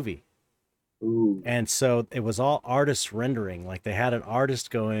from the movie. Ooh, And so it was all artist rendering. Like they had an artist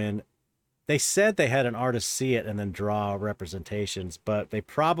go in. They said they had an artist see it and then draw representations, but they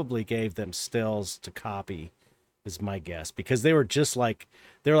probably gave them stills to copy, is my guess, because they're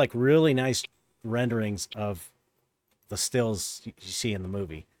like really nice renderings of the stills you see in the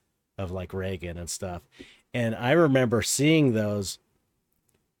movie of like Reagan and stuff. And I remember seeing those.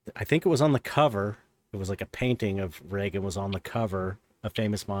 I think it was on the cover. It was like a painting of Reagan was on the cover of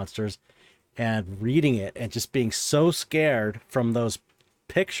Famous Monsters, and reading it and just being so scared from those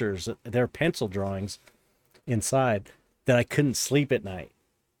pictures, their pencil drawings inside, that I couldn't sleep at night.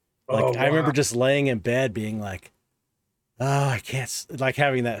 oh Like I remember wow. just laying in bed being like, "Oh, I can't," like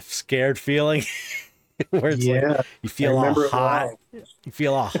having that scared feeling where it's like Yeah, you I feel all remember it hot, well. you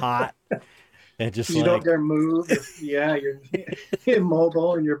feel all hot, and just You don't like, dare move. You're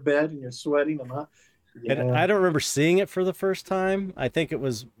immobile in your bed and you're sweating and hot. and Yeah. I don't remember seeing it for the first time. I think it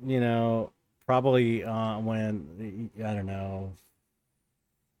was, probably when, I don't know,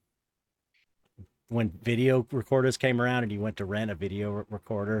 when video recorders came around and you went to rent a video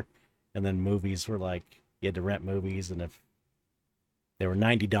recorder, and then movies were like, you had to rent movies, and if they were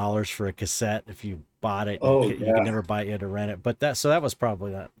 $90 for a cassette, if you bought it, Oh you could yeah. never buy it, you had to rent it. But that was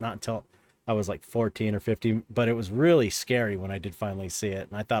probably not until I was like 14 or 15, but it was really scary when I did finally see it,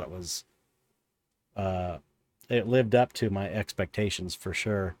 and I thought uh it lived up to my expectations for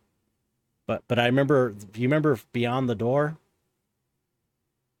sure. But I remember, you remember Beyond the Door?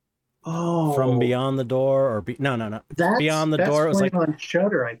 From Oh, Beyond the Door, or no, Beyond the that's Door, it was playing like, on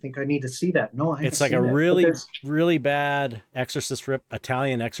Shutter. I think I need to see that. No, I haven't it's like a seen it. But really, there's really bad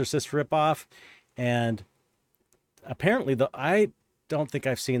Italian Exorcist ripoff. And apparently, I don't think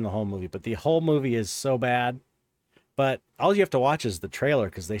I've seen the whole movie, but the whole movie is so bad But all you have to watch is the trailer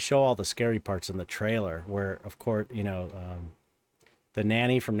because they show all the scary parts in the trailer. Where, of course, the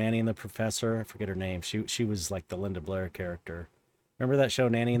nanny from Nanny and the Professor. I forget her name. She was like the Linda Blair character. Remember that show,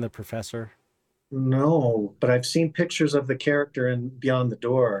 Nanny and the Professor? No, but I've seen pictures of the character in Beyond the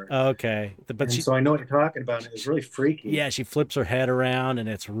Door, Okay, but and she, so I know what you're talking about. It was really freaky. yeah, she flips her head around and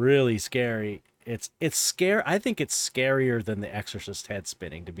it's really scary. It's scary. I think it's scarier than the Exorcist head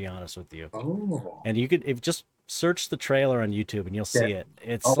spinning, to be honest with you. Oh, And you could if just search the trailer on YouTube and you'll yeah, see it.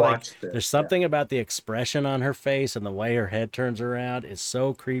 I'll It's like watch there's this. Yeah. something about the expression on her face and the way her head turns around is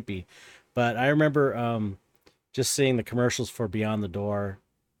so creepy. But I remember just seeing the commercials for Beyond the Door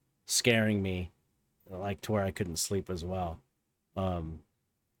scaring me, like to where I couldn't sleep as well. Um,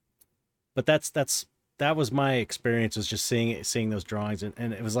 but that was my experience, was just seeing those drawings,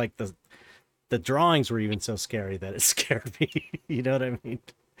 and it was like the drawings were even so scary that it scared me. You know what I mean?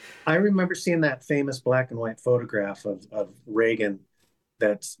 I remember seeing that famous black and white photograph of Reagan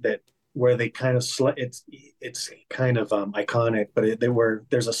that where they kind of it's kind of iconic, but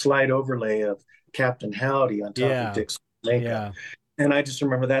there's a slight overlay of Captain Howdy on top of Yeah, Dick's makeup, yeah, and I just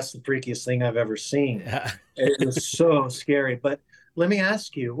remember that's the freakiest thing I've ever seen. yeah. It was so scary. But let me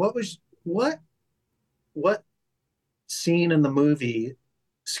ask you, what scene in the movie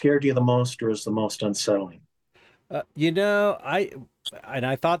scared you the most or was the most unsettling?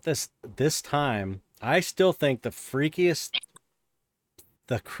 I thought this time. I still think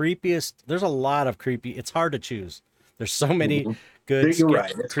the creepiest. There's a lot of creepy. It's hard to choose. There's so many Mhm. good, You're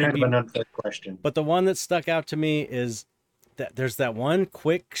right. It's kind of creepy. an unfair question. But the one that stuck out to me is that there's that one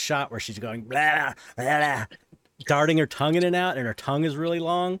quick shot where she's going blah, blah, blah, darting her tongue in and out, and her tongue is really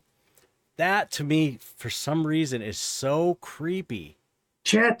long. That to me, for some reason, is so creepy.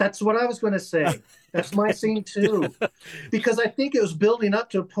 Chat, that's what I was going to say. That's my scene too. Because I think it was building up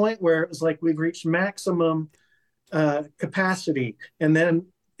to a point where it was like we've reached maximum capacity. And then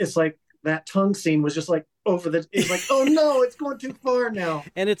it's like that tongue scene was just like it's like, oh no, it's going too far now.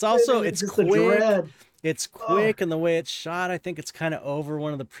 And it's And also then it's just the quick. dread. It's Oh, quick, and the way it's shot, I think it's kind of over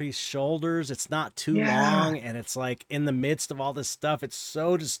one of the priest's shoulders. It's not too yeah. long, and it's like in the midst of all this stuff. It's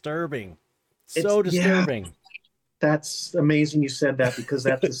so disturbing. So Yeah, disturbing. that's amazing you said that because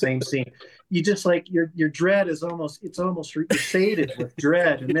that's the same scene. You just like your dread is almost it's almost you're sated with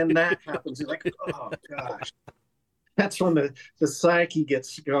dread, and then that happens. You're like, oh gosh. That's when the psyche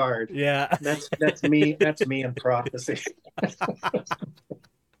gets scarred. Yeah. That's me. That's me in prophecy.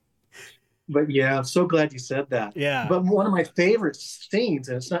 But yeah, I'm so glad you said that. Yeah. But one of my favorite scenes,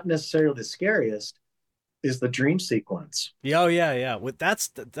 and it's not necessarily the scariest, is the dream sequence. Yeah, oh yeah, yeah. With that's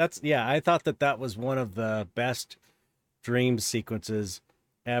yeah. I thought that was one of the best dream sequences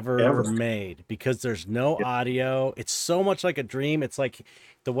ever Ever. made because there's no audio. It's so much like a dream. It's like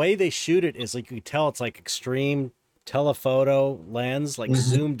the way they shoot it is like you can tell it's like extreme telephoto lens, like Mm-hmm.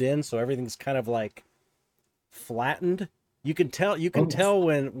 zoomed in, so everything's kind of like flattened. You can Oh, tell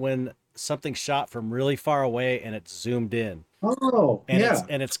when something's shot from really far away and it's zoomed in, oh, yeah,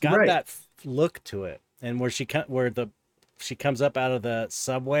 and it's got right. that look to it. And where the she comes up out of the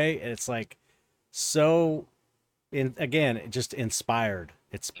subway and it's like so in again just inspired.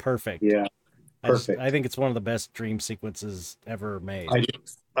 It's perfect. Yeah, I perfect. think it's one of the best dream sequences ever made. I do,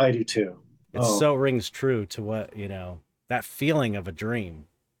 I do too. It Oh, so rings true to what, that feeling of a dream,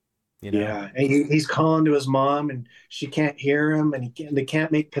 you know. yeah. And he's calling to his mom, and she can't hear him, and they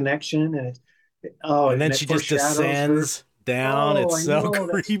can't make connection, and And then and it she just foreshadows her. descends down. Oh, It's I so know.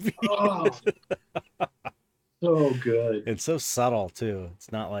 That's creepy. so good. It's so subtle too.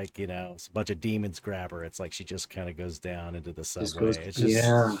 It's not like, it's a bunch of demons grab her. It's like she just kind of goes down into the Just goes, subway. It's just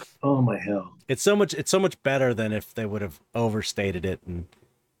yeah. Oh my hell. it's so much better than if they would have overstated it and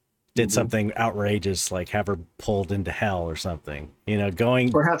did Mhm. something outrageous like have her pulled into hell or something.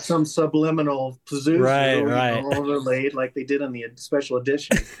 Going Perhaps some subliminal right, Pazuzu, right. overlaid like they did on the special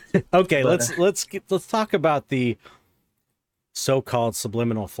edition. Okay, But let's talk about the so-called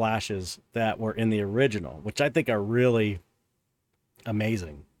subliminal flashes that were in the original, which I think are really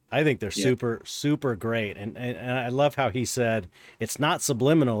amazing. I think they're yeah, super super great, and I love how he said it's not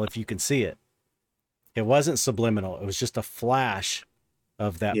subliminal if you can see it. It wasn't subliminal. It was just a flash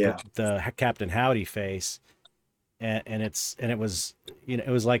of yeah, the Captain Howdy face, and it was it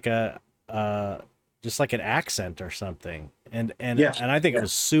was like a just like an accent or something, yeah, and I think it yeah.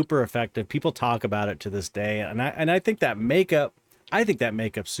 was super effective. People talk about it to this day, and I think that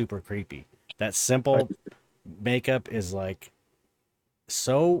makeup's super creepy. That I, simple makeup is like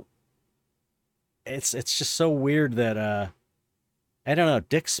so it's just so weird that I don't know.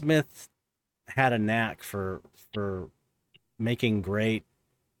 Dick Smith had a knack for making great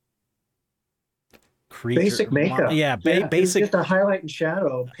creature. Basic makeup. Yeah, Yeah, it was basic. just a highlight and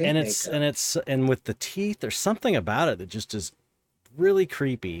shadow paint And it's makeup. and it's and with the teeth, there's something about it that just is really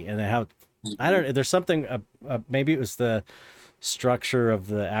creepy. And how I Mhm. don't. There's something. Maybe it was the structure of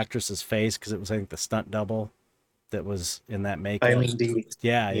the actress's face because it was, I think, the stunt double that was in that makeup. Eileen D.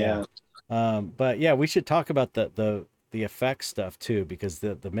 Yeah, yeah. Yeah. But yeah, we should talk about the effects stuff too, because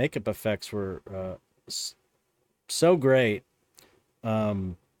the makeup effects were so great.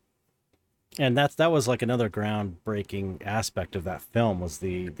 Um, and that was like another groundbreaking aspect of that film was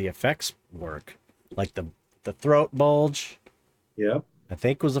the effects work, like the throat bulge. Yep. I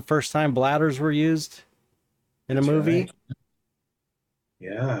think was the first time bladders were used in a That's movie. right.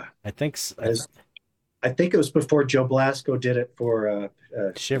 Yeah. I think As I think it was before Joe Blasco did it for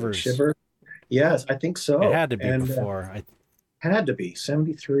Shivers. Shiver. Yes, I think It so. had to be And before. had to be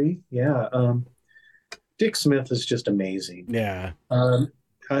 73. Yeah. Dick Smith is just amazing. Yeah. Um,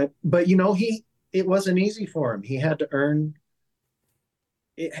 but you know, it wasn't easy for him. He had to earn.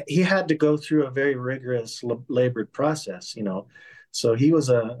 He had to go through a very rigorous, labored process. You know, so he was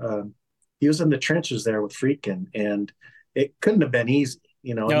in the trenches there with Friedkin, and it couldn't have been easy.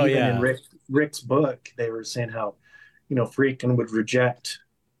 You know, Oh even in yeah. Rick's book, they were saying how, you know, Friedkin would reject,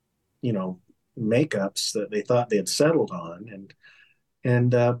 you know, makeups that they thought they had settled on,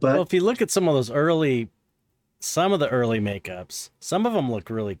 Well, but if you look at some of the early makeups, some of them look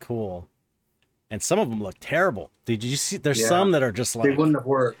really cool, and some of them look terrible. Did you see? There's yeah, some that are just they like wouldn't have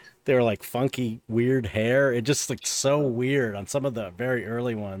worked. they're like funky, weird hair. It just looks so weird on some of the very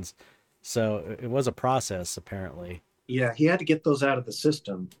early ones. So it was a process, apparently. Yeah, he had to get those out of the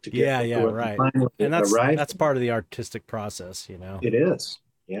system to get Yeah, yeah, what right. finally And arrived. that's part of the artistic process, you know. It is.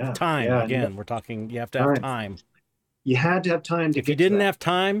 Yeah, Time yeah, and again. We're talking. You have to have time. time. You had to have time to If you get to didn't that. have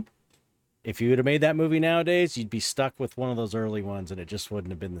time, if you would have made that movie nowadays, you'd be stuck with one of those early ones, and it just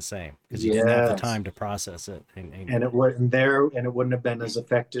wouldn't have been the same because you didn't have the Yes, time to process it. And and it wasn't there, and it wouldn't have been as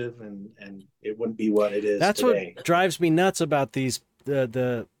effective, and it wouldn't be what it is that's what today. drives me nuts about these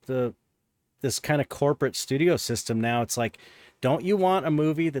the this kind of corporate studio system now. It's like, don't you want a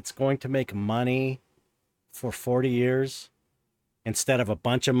movie that's going to make money for 40 years instead of a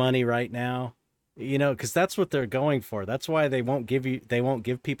bunch of money right now? You know, because that's what they're going for. That's why they won't give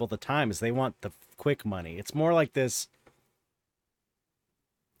people the time, is they want the quick money. It's more like this,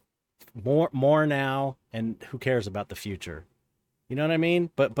 more now, and who cares about the future? You know what I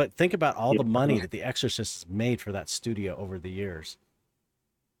mean? But think about all the money Yeah. that The Exorcist has made for that studio over the years.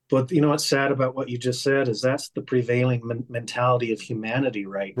 But you know what's sad about what you just said is that's the prevailing mentality of humanity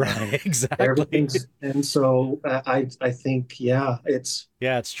right now. Right, exactly. Everything's, and so I think, yeah,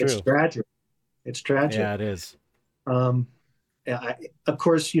 Yeah, it's it's true. tragic. It's tragic. Yeah, it is. Um, of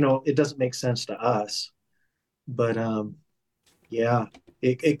course, you know, it doesn't make sense to us, but yeah,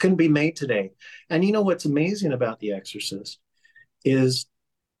 it couldn't be made today. And you know what's amazing about The Exorcist is,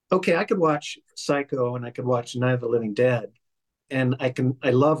 okay, I could watch Psycho and I could watch Night of the Living Dead, and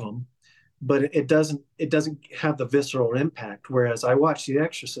I love them, but it doesn't have the visceral impact. Whereas I watch The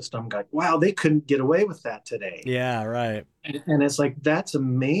Exorcist, I'm like, wow, they couldn't get away with that today, Yeah, right. and it's like that's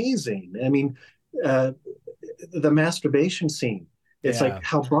amazing. I mean, uh, the masturbation scene. It's like Yeah.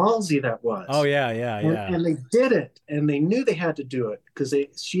 how ballsy that Oh was. yeah, yeah, And, yeah. and they did it, and they knew they had to do it because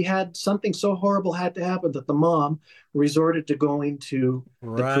she had something so horrible had to happen that the mom resorted to going to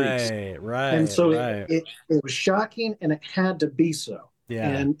the priest, Right, and right, so right. it was shocking, and it had to be so. Yeah.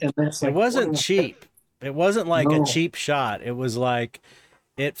 And that's It like, wasn't wow, cheap. It wasn't like a no, cheap shot. It was like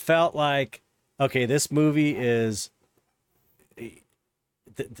it felt like, okay, this movie is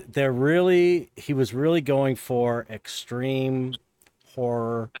they're really he was really going for extreme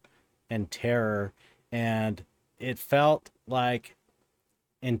horror and terror, and it felt like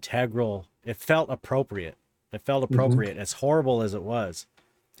integral. It felt appropriate. It felt mm-hmm. appropriate, as horrible as it was.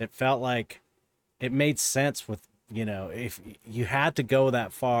 It felt like it made sense with, you know, if you had to go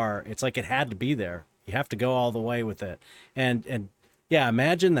that far, it's like it had to be there. You have to go all the way with it. And yeah,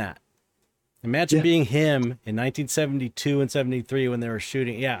 imagine that. Imagine Yeah, being him in 1972 and 73 when they were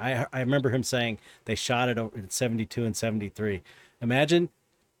shooting. Yeah, I remember him saying they shot it in 72 and 73. Imagine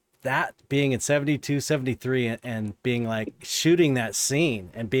that being in 72, 73, and being like shooting that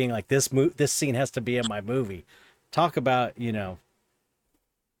scene and being like this scene has to be in my movie. Talk about, you know,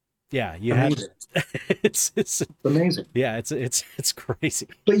 yeah, you had amazing, it's amazing. yeah, it's crazy.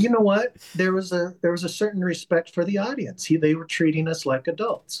 But you know what? There was a certain respect for the audience. They were treating us like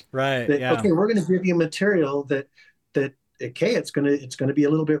adults. Right, That yeah. okay, we're going to give you material that okay, it's going to be a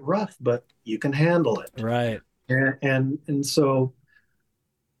little bit rough, but you can handle it. Right. And so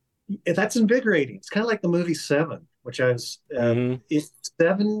that's invigorating. It's kind of like the movie Seven. which I was Mm-hmm. it,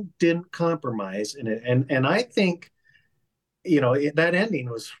 seven didn't compromise in it, and I think that ending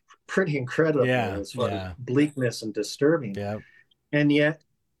was pretty incredible Yeah, as far as yeah, bleakness and disturbing, yeah. and yet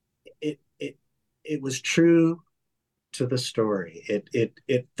it it it was true to the story.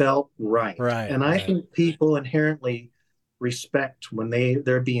 It felt right, Right, and I right, think people inherently respect when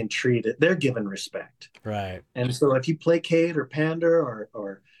they're being treated. They're given respect, right. and so if you placate or pander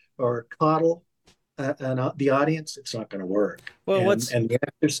or coddle the audience, it's not going to work. Well, what's And the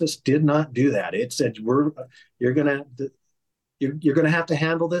Exorcist did not do that. It said you're gonna you're gonna have to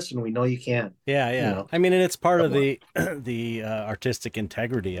handle this, and we know you can. Yeah, You yeah. know, I mean, and it's part of come on. the the artistic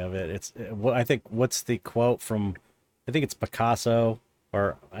integrity of it. It's well, I think what's the quote from? I think it's Picasso,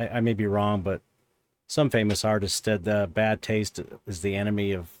 or I may be wrong, but some famous artist said bad taste is the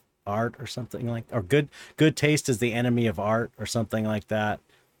enemy of art, or something like, or good taste is the enemy of art, or something like that.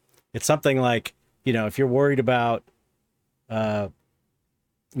 It's something like, if you're worried about, uh,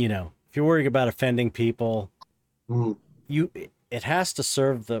 if you're worried about offending people, Mm. you it has to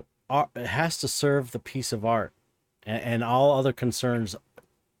serve the art, it has to serve the piece of art, and all other concerns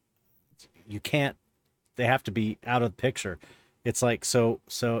you can't, they have to be out of the picture. It's like, so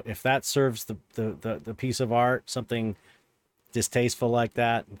if that serves the piece of art, something distasteful like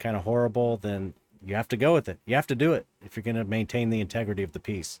that and kind of horrible, then you have to go with it. You have to do it if you're going to maintain the integrity of the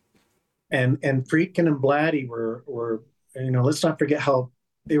piece. And Friedkin and Blatty were let's not forget how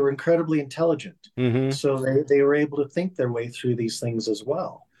they were incredibly intelligent. Mm-hmm. So they were able to think their way through these things as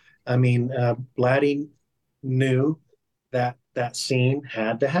well. I mean, Blatty knew that that scene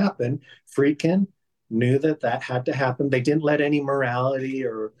had to happen. Friedkin knew that that had to happen. They didn't let any morality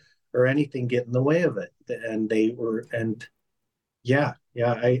or anything get in the way of it. And they were, and yeah,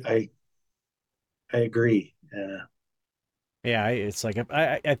 I agree. Yeah, it's like,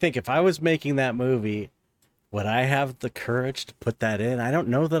 I think if I was making that movie, would I have the courage to put that in? I don't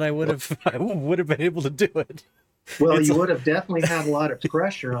know that I would have. I would have been able to do it. Well, It's you would have definitely had a lot of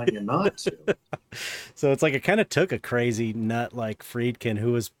pressure on you not to. so it's like it kind of took a crazy nut like Friedkin,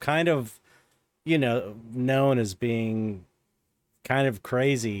 who was kind of, known as being kind of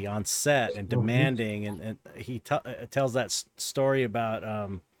crazy on set and Mhm. demanding, and he tells that story about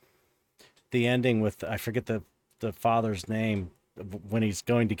the ending with, I forget the father's name, when he's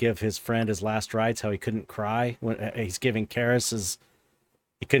going to give his friend his last rites, how he couldn't cry when he's giving Karis his,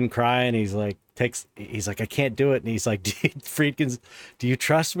 he couldn't cry, and he's like, I can't do it, and he's like, Friedkin's, do you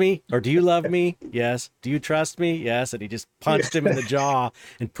trust me, or do you love me? Yes. Do you trust me? Yes. And he just punched him in the jaw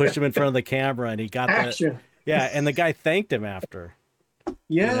and pushed him in front of the camera, and he got the, Action. yeah, and the guy thanked him after,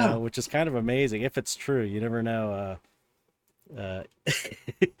 Yeah. which is kind of amazing. If it's true, you never know.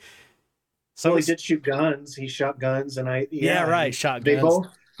 Well, he Someone's, did shoot guns. He shot guns, and yeah, yeah, right, shotguns.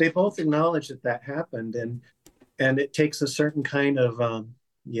 they both acknowledge that that happened, and it takes a certain kind of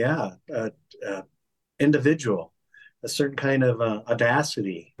yeah, uh, individual, a certain kind of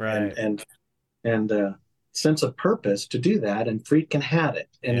audacity Right. and sense of purpose to do that. And Friedkin had it,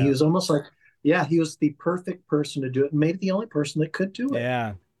 and he Yeah. was almost like, yeah, he was the perfect person to do it, and maybe the only person that could do it.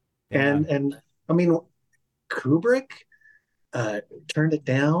 Yeah. Yeah. And I mean, Kubrick uh, turned it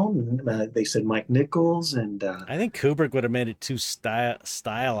down. They said Mike Nichols and I think Kubrick would have made it too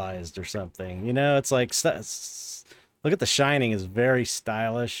stylized or something. It's like, look at The Shining, is very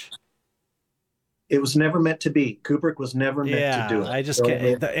stylish. it was never meant to be. Kubrick was never meant to do Yeah, it. I just So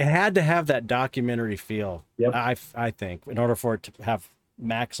can't. It had to have that documentary feel. yep. I think, in order for it to have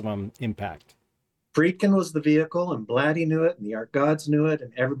maximum impact. Friedkin was the vehicle, and Blatty knew it, and the art gods knew it,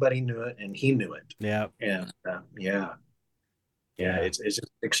 and everybody knew it, and he knew it. Yeah. And yeah, Yeah. it's just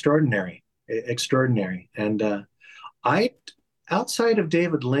extraordinary, extraordinary. And I, outside of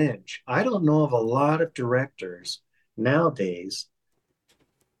David Lynch, I don't know of a lot of directors nowadays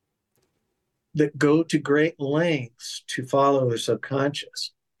that go to great lengths to follow their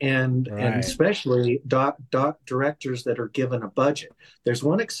subconscious, and Right. especially doc directors that are given a budget. There's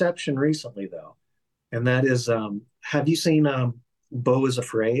one exception recently though, and that is have you seen Beau is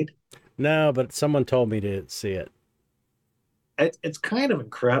Afraid? No, but someone told me to see it. It's kind of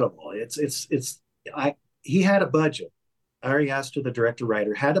incredible. It's I he had a budget. Ari Aster, the director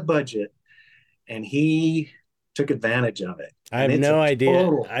writer, had a budget, and he took advantage of it. I And have it's a no idea.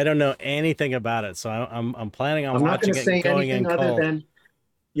 total. I don't know anything about it, so I'm planning on I'm not going watching to it and say going in anything other cold. than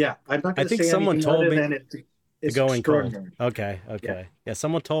yeah. I'm not I going to think say someone anything told other me than to it's go in cold. extraordinary. Okay, Yeah. okay. Yeah,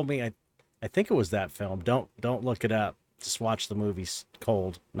 someone told me, I think it was that film. Don't look it up. Just watch the movies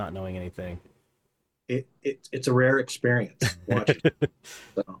cold, not knowing anything. It's a rare experience watching.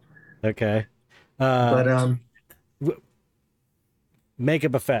 So, Okay. Uh but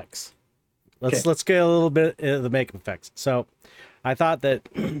makeup effects. Okay. let's get a little bit of the makeup effects. So I thought that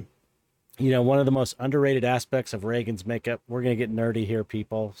one of the most underrated aspects of Reagan's makeup. We're gonna get nerdy here,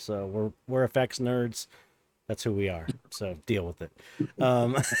 people. So we're effects nerds. That's who we are. So deal with it.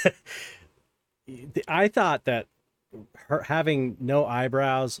 Um, I thought that her having no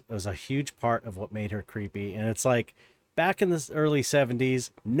eyebrows was a huge part of what made her creepy. And it's like back in the early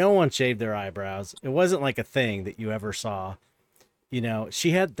 70s, no one shaved their eyebrows. It wasn't like a thing that you ever saw.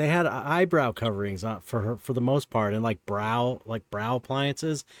 They had eyebrow coverings on for her for the most part, and like brow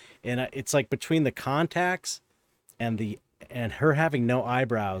appliances. And it's like between the contacts and the and her having no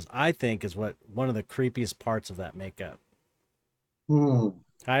eyebrows, I think is what one of the creepiest parts of that makeup. Hmm.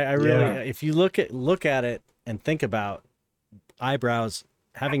 I really, Yeah. if you look at it and think about eyebrows,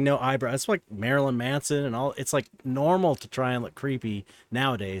 having no eyebrows, it's like Marilyn Manson and all. It's like normal to try and look creepy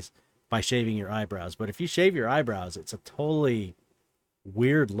nowadays by shaving your eyebrows. But if you shave your eyebrows, it's a totally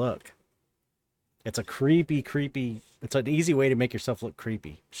weird look. It's a creepy. It's an easy way to make yourself look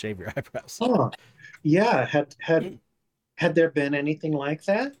creepy. Shave your eyebrows. Oh, yeah. Had there been anything like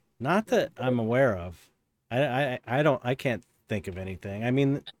that? Not that I'm aware of. I don't. I can't think of anything. I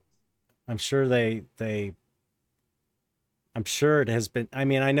mean, I'm sure they. I'm sure it has been. I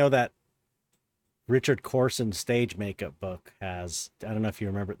mean, I know that Richard Corson's stage makeup book has. I don't know if you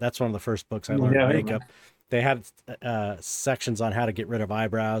remember. That's one of the first books I learned Yeah, I remember. makeup. They had sections on how to get rid of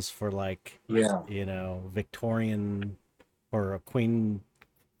eyebrows for like, Yeah, Victorian or a Queen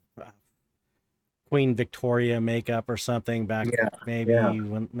Victoria makeup or something back yeah, yeah. maybe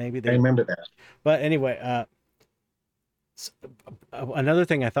when maybe I they. remember that. But anyway, another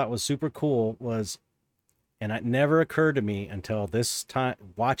thing I thought was super cool was, and it never occurred to me until this time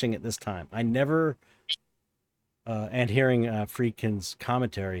watching it this time. I never and hearing Friedkin's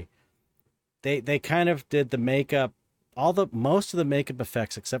commentary, they kind of did the makeup, all the most of the makeup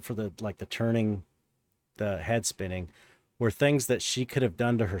effects except for the turning, the head spinning, were things that she could have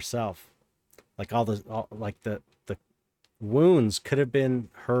done to herself. Like like the wounds could have been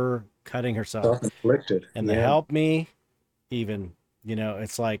her cutting herself, Self-inflicted. and the Yeah. help me even,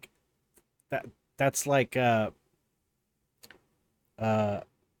 it's like that. That's like uh,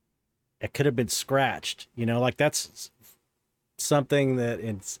 it could have been scratched. Like that's something that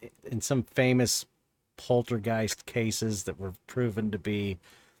in some famous poltergeist cases that were proven to be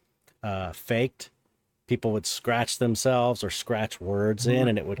faked, people would scratch themselves or scratch words in,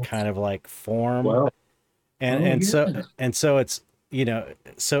 and it would kind of like form. Wow. And Oh, and yeah. so and so it's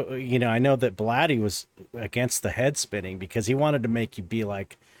I know that Blatty was against the head spinning because he wanted to make you be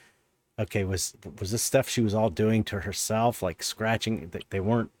like, okay, was this stuff she was all doing to herself, like scratching? They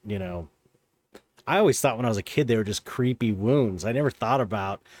weren't, I always thought when I was a kid they were just creepy wounds. I never thought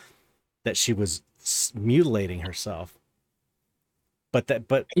about that she was mutilating herself. But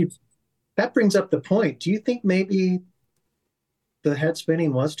Hey, that brings up the point. Do you think maybe the head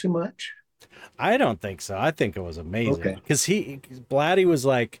spinning was too much? I don't think so. I think it was amazing Okay. because Blatty was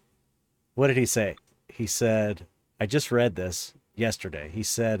like, what did he say? He said, I just read this yesterday. He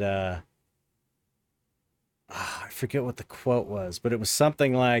said, I forget what the quote was, but it was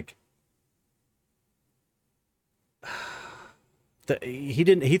something like,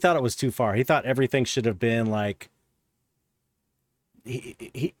 he thought it was too far. He thought everything should have been like,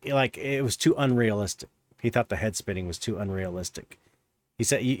 he like it was too unrealistic. He thought the head spinning was too unrealistic. He I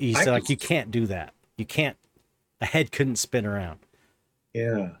said could, like, you can't do that. You can't. A head couldn't spin around.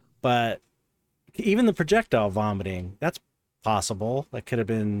 yeah. But even the projectile vomiting, that's possible. That could have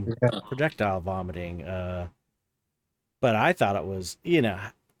been Yeah. projectile vomiting. But I thought it was,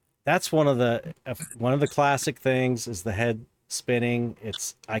 that's one of the classic things is the head spinning.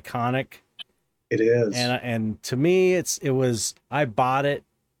 It's iconic, It and is. to me, it was. I bought it.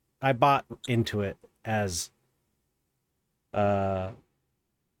 I bought into it uh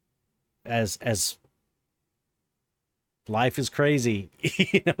as life is crazy.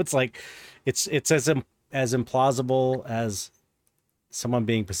 It's like it's as implausible as someone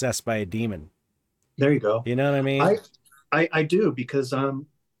being possessed by a demon. There you go. You know what I I mean? I do because I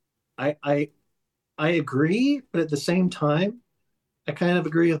I I agree, but at the same time, I kind of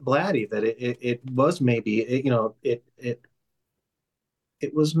agree with Blatty that it was maybe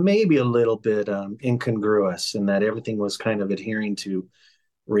it was maybe a little bit incongruous in that everything was kind of adhering to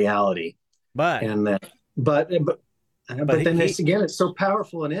reality, But and that but but but then this again, it's so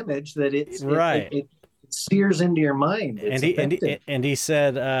powerful an image that right. it sears into your mind. It's And he and effective. he, and he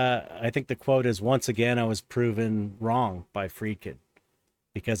said, I think the quote is, "Once again, I was proven wrong by Friedkin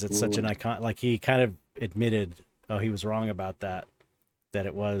because it's such an Ooh. icon." Like he kind of admitted, oh, he was wrong about that. That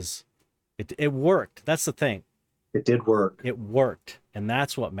it worked. That's the thing. It did work. It worked, and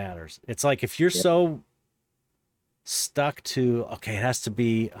that's what matters. It's like if you're Yeah. so stuck to, okay, it has to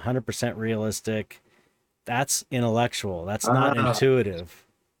be 100% realistic, that's intellectual. That's not Ah, intuitive,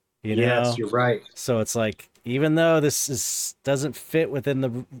 you yes, know? you're right. So it's like even though this is doesn't fit within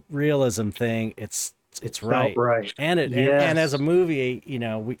the realism thing, It it's felt right. right. And as a Yes.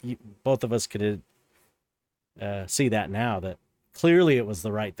 movie, both of us could see that now that clearly it was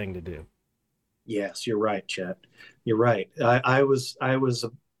the right thing to do. Yes, you're right, Chet. You're right. I was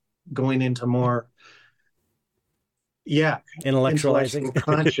going into more, yeah, Intellectualizing. intellectual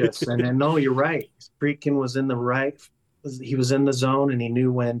conscious. And no, you're right. Friedkin was in the right, he was in the zone and he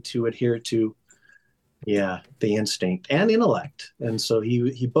knew when to adhere to, yeah, the instinct and intellect. And so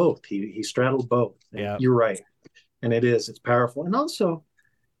he both, he straddled both. And Yeah. you're right. And it's powerful. And also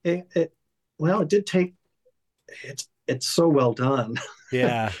it well, it did take it's so well done. I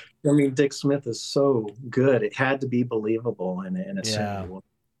Yeah. mean, Dick Smith is so good. It had to be believable, and it Yeah. certainly was.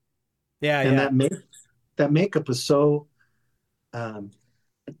 Yeah. And Yeah. that makeup is so um,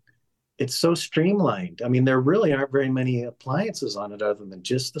 it's so streamlined. I mean, there really aren't very many appliances on it other than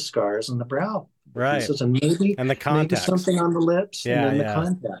just the scars and the brow, the Right. pieces, and And the maybe contacts. something on the lips, and Yeah. then the Yeah.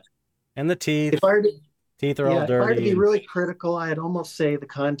 contact. And the If I teeth. were to, Teeth are all yeah, if I were to dirty be and really critical, I'd almost say the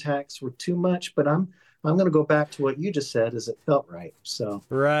contacts were too much. But I'm going to go back to what you just said, is it felt right. So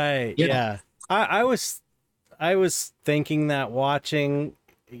right. yeah. Yeah. I was thinking that watching,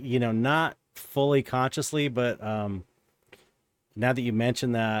 not fully consciously, but now that you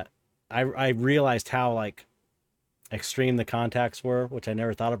mentioned that, I realized how like extreme the contacts were, which I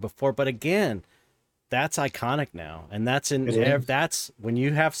never thought of before. But again, that's iconic now, and It is. that's when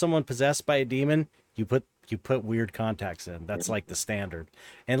you have someone possessed by a demon, you put weird contacts in. That's Yeah. like the standard.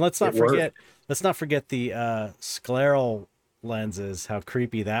 And It worked. let's not forget the scleral lenses. How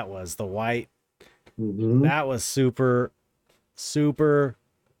creepy that was. The white, Hmm. that was super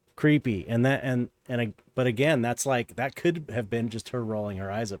creepy. And but again, that's like that could have been just her rolling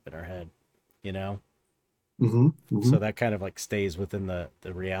her eyes up in her head, you know. Hmm. Hmm. So that kind of like stays within the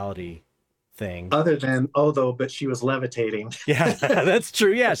reality thing. Other than, oh, though, but she was levitating. Yeah, that's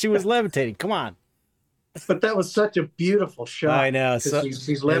true. Yeah, she was levitating. Come on. But that was such a beautiful I shot know. because So she's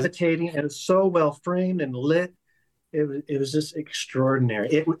is levitating and it's so well framed and lit. It was just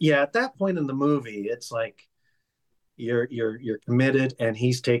extraordinary. Yeah, at that point in the movie, it's like you're committed and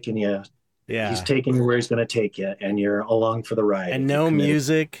he's yeah, taking you where he's going to take you, and you're along for the ride and if you're no committed.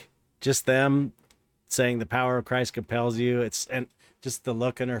 music, just them saying the power of Christ compels you. It's and just the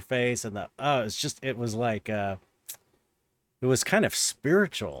look in her face and the it was like it was kind of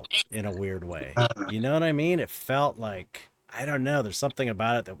spiritual in a weird way. Uh, You know what I mean? It felt like I don't know. There's something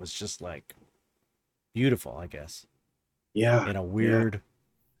about it that was just like beautiful, I guess, yeah, in a yeah. weird,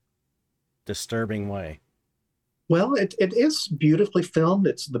 disturbing way. Well, it is beautifully filmed.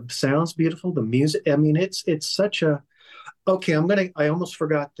 It's the sounds beautiful. The music. I mean, it's such a. Okay, I almost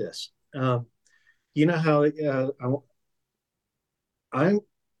forgot this. You know how I'm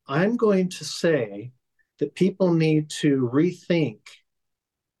I'm going to say that people need to rethink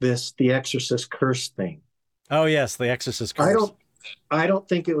the Exorcist curse thing. Oh yes, the Exorcist I curse. don't I don't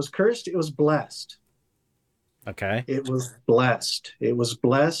think it was cursed. It was blessed. Okay, It was blessed. It was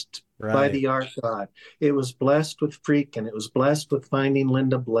blessed by right. the art god. It was blessed with Freakin'. It was blessed with finding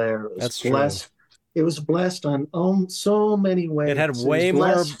Linda Blair. It was That's true. blessed. It was blessed on so many It had ways. It was way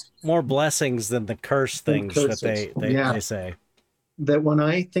blessed more blessings than the curse in things that curses. they Yeah. say. That when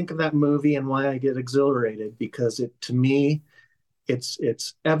I think of that movie and why I get exhilarated, because it to me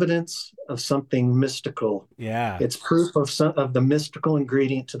it's evidence of something mystical. Yeah. It's proof of the mystical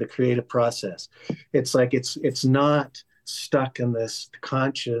ingredient to the creative process. It's like it's not stuck in this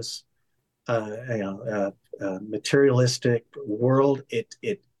conscious, materialistic world.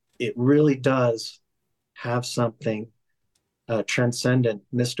 It really does have something transcendent,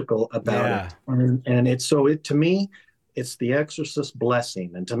 mystical about Yeah. it, and it's so it to me. It's the Exorcist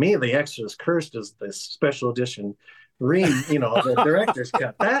blessing, and to me, the Exorcist cursed is this special edition the director's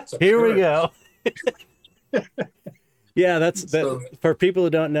cut. That's a Here we curse. go. Yeah, that's that So for people who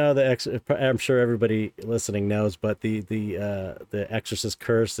don't know I'm sure everybody listening knows, but the Exorcist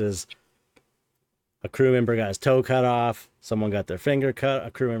curse is a crew member got his toe cut off, someone got their finger cut,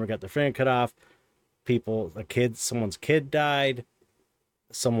 a crew member got their finger cut off, someone's kid died,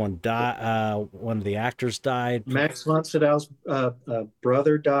 someone died, one of the actors died. Max von Sydow's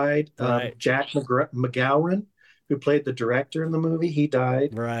brother died. Right. Jack McGowan, who played the director in the movie, he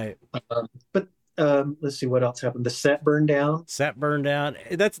died. Right. But let's see what else happened. The set burned down. Set burned down.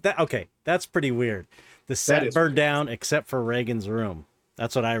 Okay. That's pretty weird. The That set is burned weird. down except for Reagan's room.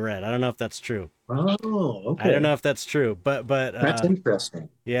 That's what I read. I don't know if that's true. Oh, I don't okay. know if that's true, but That's interesting.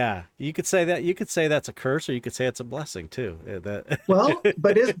 yeah, you could say that. You could say that's a curse, or you could say it's a blessing too. Well, That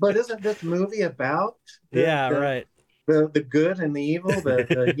but isn't this movie about the yeah, the right. the good and the evil,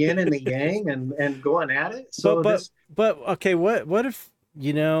 the yin and the yang, and going at it? But So but this, but okay, what if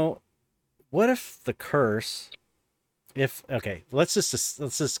what if the curse if okay, let's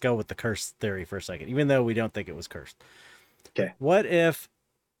just go with the curse theory for a second, even though we don't think it was cursed. okay. What if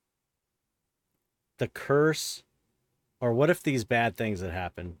the curse or what if these bad things that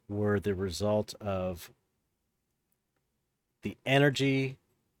happened were the result of the energy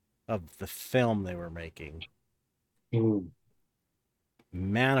of the film they were making Mm,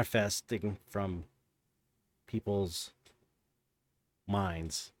 manifesting from people's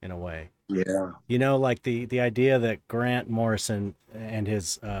minds in a way? yeah. Like the idea that Grant Morrison and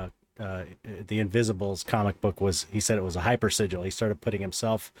his the Invisibles comic book was, he said it was a hyper sigil. He started putting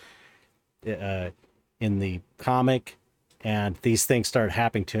himself uh, in the comic, and these things started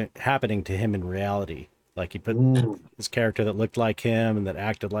happening to him in reality. Like he put Mm, this character that looked like him and that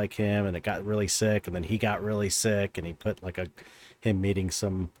acted like him, and it got really sick, and then he got really sick, and he put like a him meeting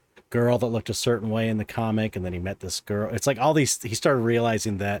some girl that looked a certain way in the comic, and then he met this girl. It's like all these. He started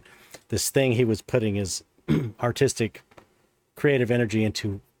realizing that this thing he was putting his artistic creative energy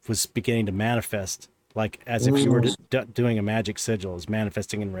into was beginning to manifest, like as if you were mm. doing a magic sigil, is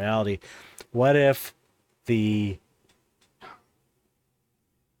manifesting in reality. What if the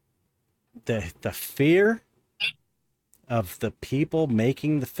the fear of the people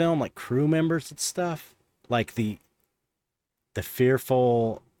making the film, like crew members and stuff, like the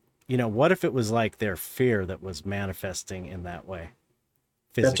fearful, what if it was like their fear that was manifesting in that way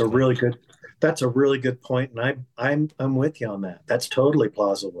That's a physically? really good. That's a really good point, and I'm with you on that. That's totally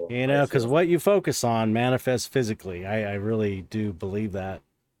plausible. I Because feel. what you focus on manifests physically. I really do believe that.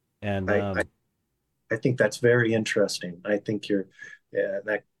 And I, I I think that's very interesting. I think you're, yeah,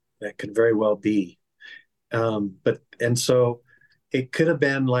 that could very well be. But and so it could have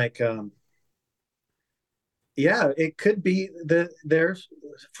been like, yeah, it could be that their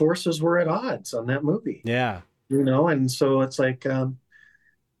forces were at odds on that movie, yeah, and so it's like,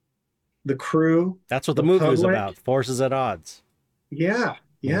 the crew, that's what the the movie was public, about. Forces at odds, yeah,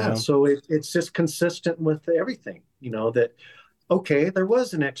 you yeah. know? So it's just consistent with everything, that okay, there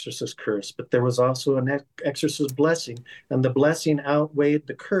was an exorcist curse, but there was also an exorcist blessing, and the blessing outweighed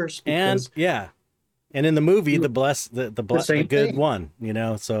the curse And because yeah, and in the movie, you the the same good thing. one,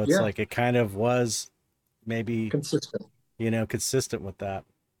 so it's Yeah, like it kind of was maybe, consistent. consistent with that.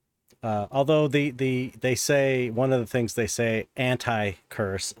 Although they say one of the things they say anti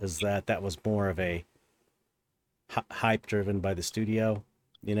curse is that was more of a hype driven by the studio,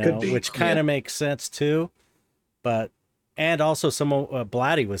 Could be. which Yeah. kind of makes sense too. But and also someone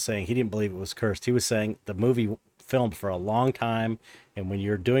Blatty was saying he didn't believe it was cursed. He was saying the movie filmed for a long time, and when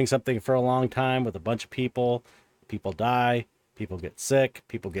you're doing something for a long time with a bunch of people, people die, people get sick,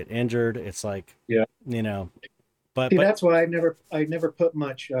 people get injured. It's like, Yeah. you know, but See, that's why I never put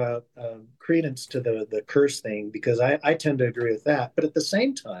much credence to the curse thing, because I tend to agree with that. But at the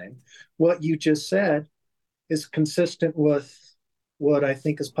same time, what you just said is consistent with what I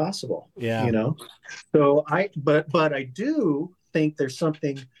think is possible. yeah, You know, so but I do think there's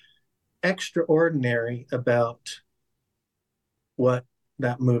something extraordinary about what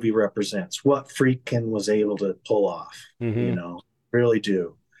that movie represents, what Friedkin was able to pull off. You mm-hmm, know, really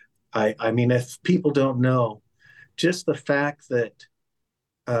do. I mean, if people don't know, just the fact that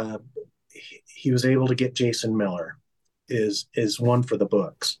uh, he was able to get Jason Miller is one for the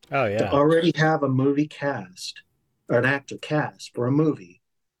books. oh To yeah, already have a movie cast, or an actor cast for a movie,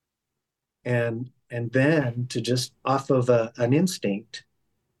 and then to just off of an instinct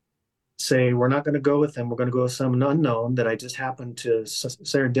say we're not going to go with him, we're going to go with some unknown that I just happened to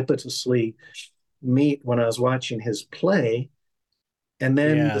serendipitously meet when I was watching his play, and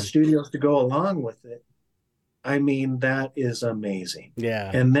then the yeah, studios to go along with it. I mean, that is amazing.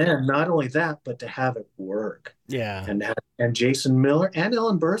 yeah, And then not only that, but to have it work, yeah, and Jason Miller and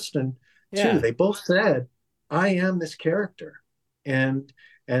Ellen Burstyn too. yeah, They both said, "I am this character," and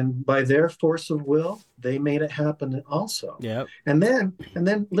and by their force of will, they made it happen also. yep, And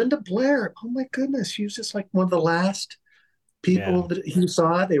then Linda Blair. Oh my goodness, she was just like one of the last yeah, people that he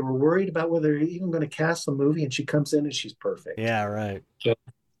saw. They were worried about whether they're even going to cast the movie, and she comes in and she's perfect. yeah, right. So,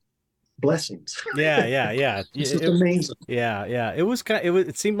 blessings. Yeah, yeah, yeah. It's just amazing. Yeah, yeah. It was kind.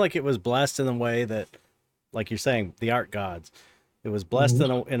 It seemed like it was blessed in the way that, like you're saying, the art gods. It was blessed Mhm.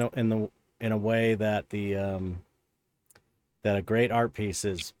 in a way that that a great art piece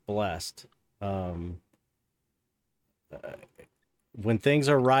is blessed. Um, when things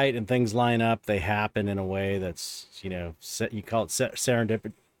are right and things line up, they happen in a way that's, you call it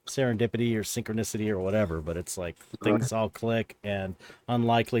serendipity or synchronicity or whatever, but it's like Right. things all click and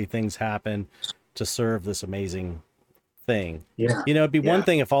unlikely things happen to serve this amazing thing. Yeah. It'd be one Yeah.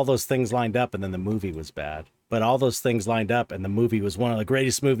 thing if all those things lined up and then the movie was bad, but all those things lined up and the movie was one of the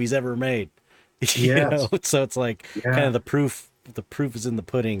greatest movies ever made. Yes. So it's like kind Yeah. of the proof is in the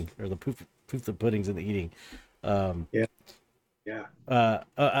pudding, or the proof the pudding's in the eating. Um, Yeah. Yeah. uh,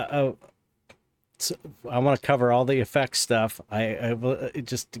 uh, uh, uh, so I want to cover all the effects stuff. I will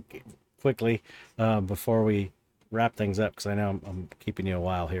just quickly before we wrap things up, because I know I'm keeping you a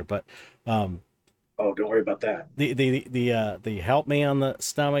while here, but um, Oh, don't worry about that. the help me on the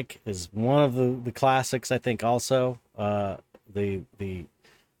stomach is one of the classics. I think also the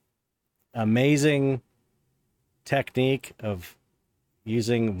amazing technique of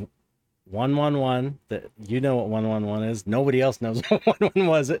using 111, that what 111 is. Nobody else knows what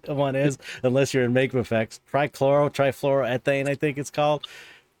 111 is unless you're in makeup effects. Trifluoroethane, I think it's called.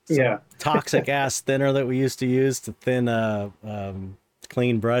 Some Yeah. toxic ass thinner that we used to use to thin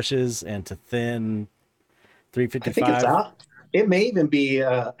clean brushes and to thin I think it's 355. out. It may even be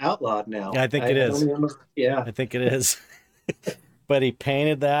outlawed now. I think it I don't is. even know. Yeah. I think it is. But he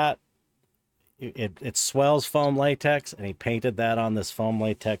painted that. It swells foam latex, and he painted that on this foam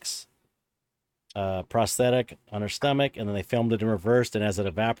latex prosthetic on her stomach, and then they filmed it in reverse. And as it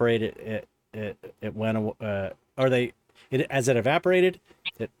evaporated, it went or they it as it evaporated,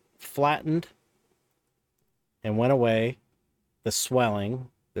 it flattened and went away. The swelling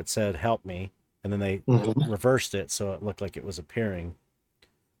that said "help me," and then they Mhm. reversed it so it looked like it was appearing,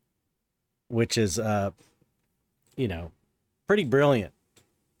 which is you know pretty brilliant.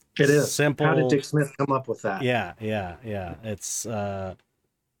 It is. How did Simple. Dick Smith come up with that? Yeah. It's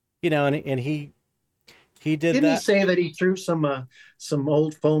and he did Didn't he that. say that he threw some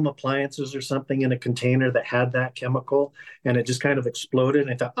old foam appliances or something in a container that had that chemical, and it just kind of exploded?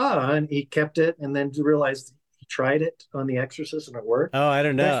 And I thought, and he kept it, and then realized he tried it on The Exorcist and it worked. Oh, I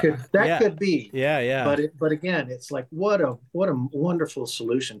don't That know. Yeah. could be, Yeah. but again, it's like what a wonderful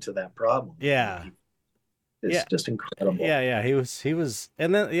solution to that problem. Yeah. It's Yeah. just incredible. Yeah. He was,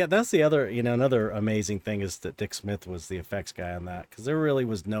 and then yeah, that's the other, another amazing thing is that Dick Smith was the effects guy on that, because there really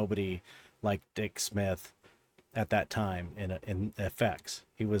was nobody like Dick Smith at that time in effects.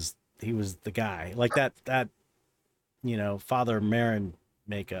 He was the guy, like that Father Marin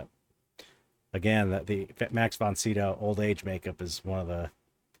makeup. Again, that the Max von Sydow old age makeup is one of the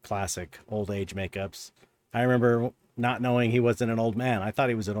classic old age makeups. I remember not knowing he wasn't an old man. I thought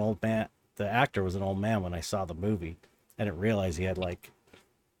he was an old man. The actor was an old man when I saw the movie. I didn't realize he had like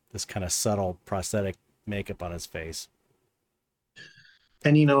this kind of subtle prosthetic makeup on his face.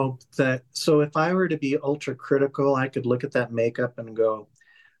 And that, so if I were to be ultra critical, I could look at that makeup and go,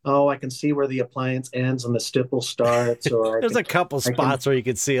 oh, I can see where the appliance ends and the stipple starts, or There's a couple I can, spots where you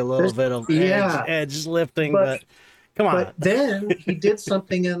could see a little there's, bit of edge yeah, edge lifting, but but come but on. then he did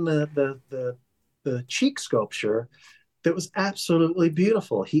something in the cheek sculpture that was absolutely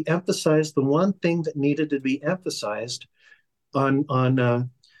beautiful. He emphasized the one thing that needed to be emphasized on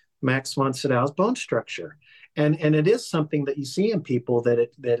Max von Sydow's bone structure, and it is something that you see in people that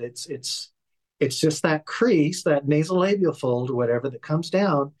it's just that crease, that nasolabial fold or whatever that comes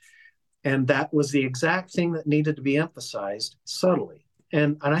down, and that was the exact thing that needed to be emphasized subtly.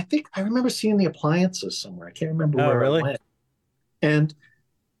 And I think I remember seeing the appliances somewhere. I can't remember Oh, where it really? went. And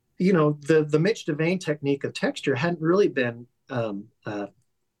the Mitch Devane technique of texture hadn't really been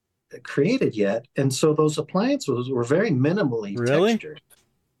created yet, and so those appliances were very minimally Really? textured.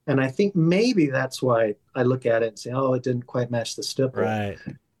 And I think maybe that's why I look at it and say, oh, it didn't quite match the stipple. Right.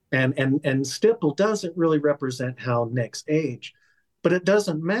 And stipple doesn't really represent how Nick's age, but it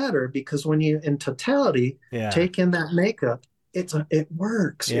doesn't matter because when you in totality Yeah. take in that makeup, it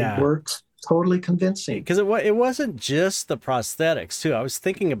works. It Yeah. works totally convincing. Because it wasn't just the prosthetics too. I was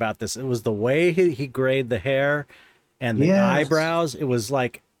thinking about this. It was the way he grayed the hair and the Yes. eyebrows. It was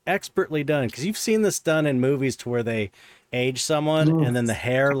like expertly done, because you've seen this done in movies to where they age someone Mm, and then the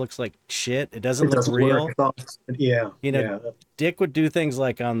hair looks like shit. It doesn't it look doesn't work real. at all. Yeah, You know, yeah, Dick would do things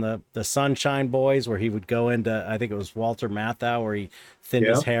like on the Sunshine Boys, where he would go into, I think it was Walter Matthau, where he thinned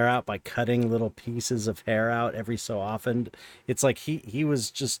yeah. his hair out by cutting little pieces of hair out every so often. It's like he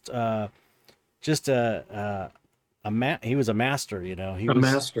was just he was a master. He A was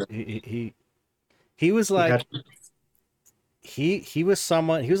master. he was He like had, he was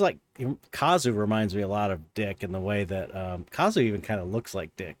someone. He was like Kazu reminds me a lot of Dick in the way that Kazu even kind of looks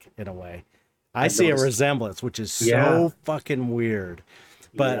like Dick in a way. I I've see a noticed. resemblance, which is Yeah, so fucking weird.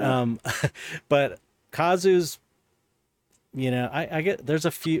 But yeah. but Kazu's I get there's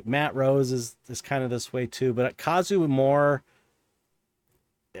a few. Matt Rose is kind of this way too, but Kazu more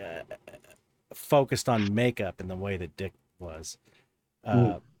focused on makeup in the way that Dick was.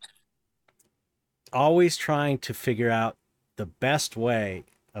 Mm. Uh, Always trying to figure out the best way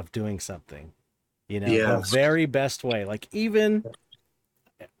of doing something. The Yes. very best way. Like even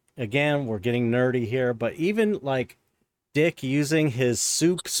again, we're getting nerdy here, but even like Dick using his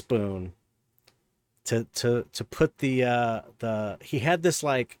soup spoon to put the he had this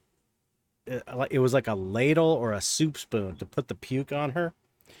like it was like a ladle or a soup spoon to put the puke on her.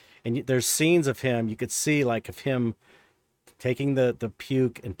 And there's scenes of him you could see like of him taking the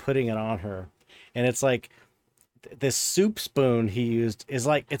puke and putting it on her, and it's like this soup spoon he used is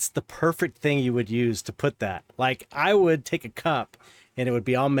like it's the perfect thing you would use to put that. Like I would take a cup and it would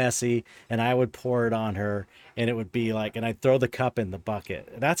be all messy and I would pour it on her and it would be like and I'd throw the cup in the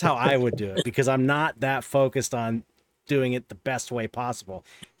bucket. That's how I would do it because I'm not that focused on doing it the best way possible.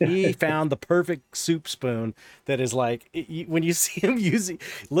 He found the perfect soup spoon that is like when you see him using,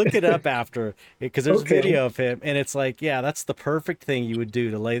 look it up after because there's Okay. video of him and it's like, yeah, that's the perfect thing you would do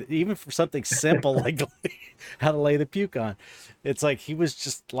to lay even for something simple like how to lay the puke on. It's like he was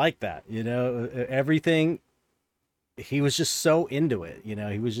just like that, everything. He was just so into it,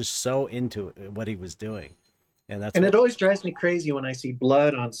 he was just so into it, what he was doing. And that's And what, it always drives me crazy when I see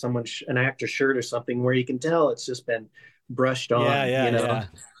blood on an actor's shirt or something where you can tell it's just been brushed yeah, on, yeah, yeah.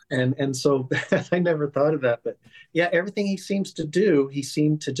 And so I never thought of that, but yeah, everything he seems to do, he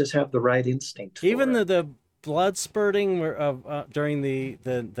seemed to just have the right instinct Even for it. the blood spurting of during the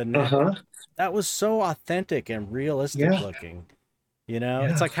neck, Uh-huh. that was so authentic and realistic Yeah. looking.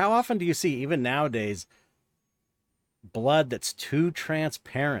 It's Yeah. like how often do you see even nowadays blood that's too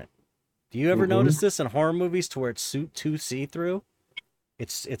transparent? Do you ever Hmm. notice this in horror movies to where it's too see through?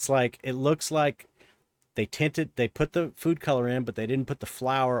 It's like it looks like they put the food color in, but they didn't put the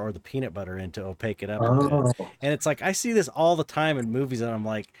flour or the peanut butter in to opaque it up a bit. Oh, And it's like I see this all the time in movies, and I'm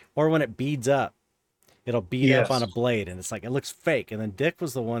like, or when it beads up, it'll bead up on yes. a blade, and it's like it looks fake. And then Dick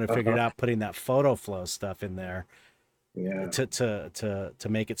was the one who figured Uh-huh. out putting that photo flow stuff in there Yeah. to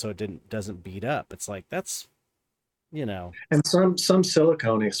make it so it doesn't bead up. It's like that's you know And some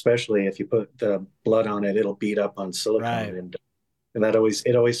silicone, especially if you put the blood on it, it'll beat up on silicone, right, and that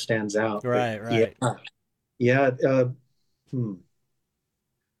always stands out. But right, yeah, right. yeah. Hmm.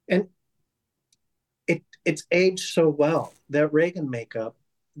 And it's aged so well. That Reagan makeup,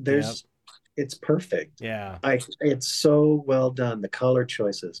 Yep, there's it's perfect. yeah, It's so well done. The color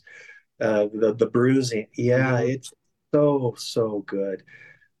choices, the bruising. Yeah, mm-hmm. it's so good.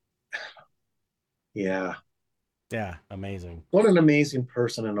 Yeah. Yeah, amazing. What an amazing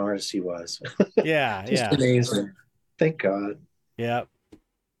person and artist he was. Yeah, Just yeah, amazing. Thank God. yeah,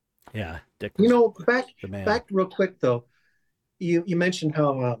 yeah. Dick You was know, back the man. back real quick though. You mentioned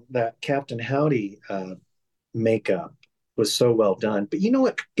how that Captain Howdy makeup was so well done, but you know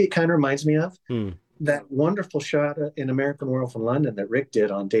what it kind of reminds me of? Hmm. That wonderful shot in American Werewolf in London that Rick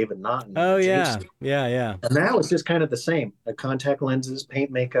did on David Naughton in Oh the James yeah, scene. yeah, yeah. And that was just kind of the same. The contact lenses,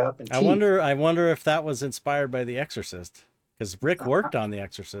 paint, makeup, and I teeth. wonder. I wonder if that was inspired by The Exorcist, because Rick worked on The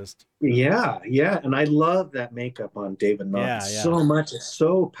Exorcist. Yeah, yeah. And I love that makeup on David Naughton Yeah, yeah, so much. It's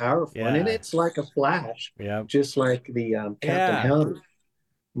so powerful. And yeah, it's like a flash, yeah, just like the Captain yeah. Howdy.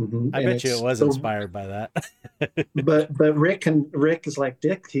 Hmm. I And bet you it it's was so, inspired by that. but Rick is like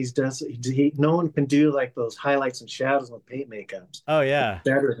Dick. No one can do like those highlights and shadows with paint makeups Oh yeah,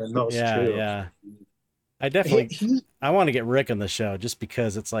 better than those yeah, two. yeah. I He, definitely. he I want to get Rick on the show just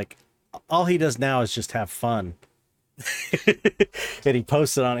because it's like all he does now is just have fun. And he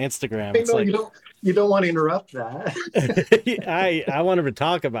posted on Instagram. I It's know like you don't want to interrupt that. I want him to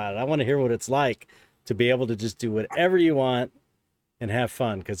talk about it. I want to hear what it's like to be able to just do whatever you want and have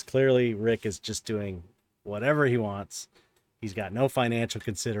fun because clearly Rick is just doing whatever he wants. He's got no financial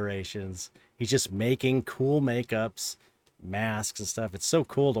considerations. He's just making cool makeups, masks and stuff. It's so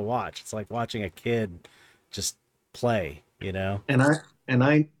cool to watch. It's like watching a kid just play. and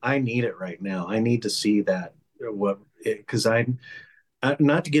I need it right now. I need to see that what because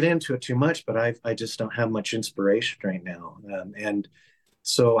not to get into it too much, but I just don't have much inspiration right now, and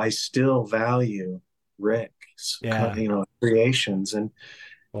so I still value Rick's Yeah. creations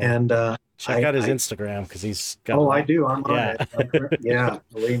Well, and check out his I Instagram because he's got a oh I lot. do I'm on Yeah. it. Yeah,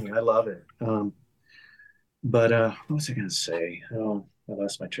 believe me, I love it. But what was I going to say? Oh, I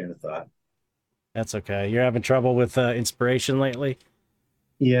lost my train of thought. That's okay. You're having trouble with inspiration lately?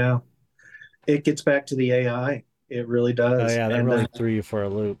 Yeah, it gets back to the AI. It really Oh, does, yeah. That really threw you for a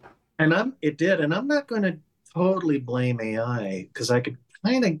loop. and I'm not going to totally blame AI because I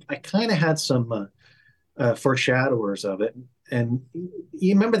kind of had some. foreshadowers of it. And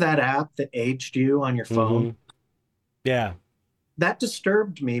you remember that app that aged you on your phone? Mm-hmm. Yeah. That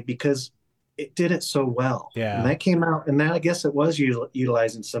disturbed me because it did it so well. And Yeah. that came out, and that I guess it was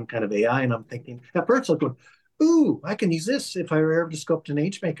utilizing some kind of AI. And I'm thinking, at first I was going, ooh, I can use this if I were ever to sculpt an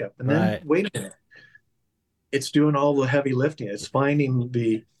age makeup. And then Right. wait a minute, it's doing all the heavy lifting. It's finding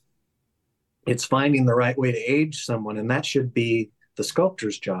the right way to age someone, and that should be the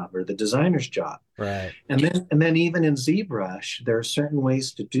sculptor's job or the designer's job. Right. And then even in ZBrush, there are certain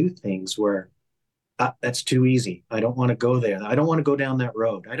ways to do things where that's too easy. I don't want to go there. I don't want to go down that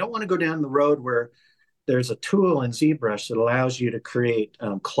road. I don't want to go down the road where there's a tool in ZBrush that allows you to create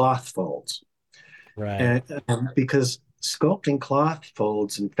cloth folds. Right. And because sculpting cloth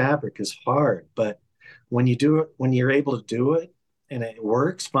folds and fabric is hard, but when you do it, when you're able to do it and it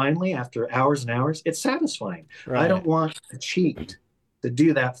works finally after hours and hours, it's satisfying. I don't Right. want to cheat to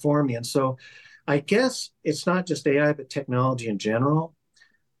do that for me. And so I guess it's not just AI, but technology in general.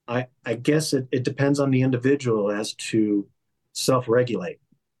 I guess it depends on the individual as to self-regulate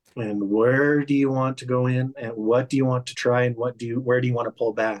and where do you want to go in and what do you want to try and where do you want to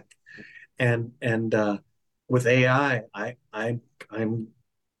pull back and with AI I'm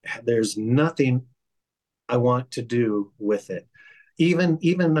there's nothing I want to do with it, even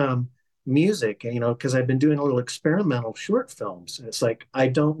music, because I've been doing a little experimental short films. It's like I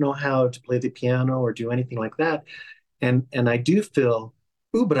don't know how to play the piano or do anything like that, and I do feel,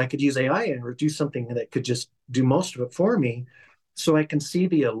 ooh, but I could use AI or do something that could just do most of it for me, so I can see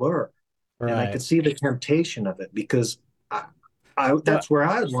the allure and I could Right. see the temptation of it because I, What? that's where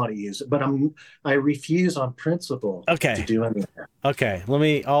I would want to use it, but I refuse on principle to Okay. do any of that. Okay.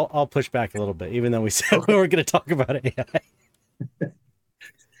 I'll push back a little bit, even though we said we Okay, were going to talk about AI.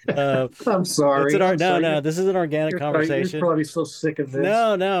 I'm It's an sorry. art. I'm No, sorry. no, this is an organic You're conversation. probably so sick of this.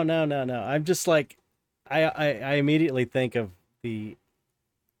 No, no, no, no, no. I'm just like, I immediately think of the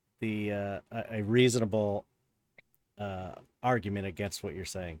a reasonable uh, argument against what you're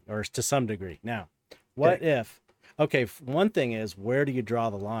saying, or to some degree. Now, what Okay. if? Okay, one thing is where do you draw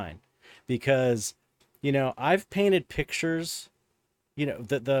the line? Because I've painted pictures.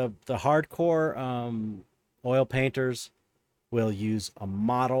 The hardcore oil painters will use a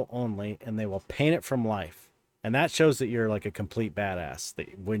model only, and they will paint it from life. And that shows that you're like a complete badass.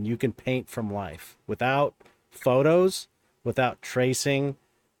 That when you can paint from life without photos, without tracing,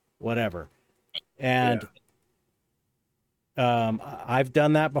 whatever. Yeah. And I've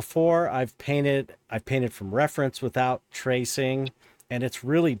done that before. I've painted from reference without tracing, and it's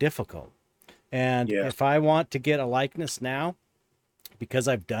really difficult. And Yeah. if I want to get a likeness now, because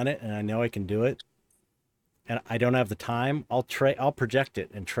I've done it and I know I can do it, and I don't have the time, I'll project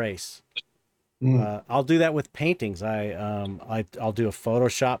it and trace. Mm. I'll do that with paintings. I'll do a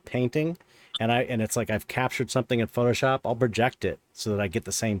Photoshop painting, and it's like I've captured something in Photoshop. I'll project it so that I get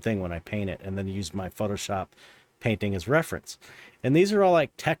the same thing when I paint it, and then use my Photoshop painting as reference. And these are all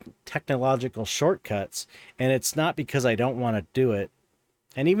like technological shortcuts, and it's not because I don't want to do it.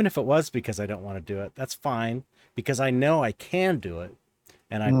 And even if it was because I don't want to do it, that's fine because I know I can do it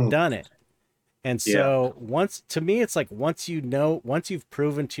and I've Mm. done it. And Yeah. so to me, it's like once you've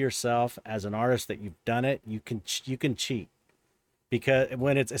proven to yourself as an artist that you've done it, you can cheat because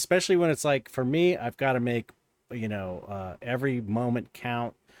especially when it's like for me, I've got to make, every moment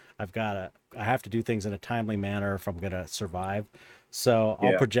count. I have to do things in a timely manner if I'm going to survive. So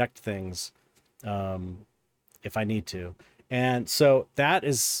I'll Yeah. project things, um, if I need to. And so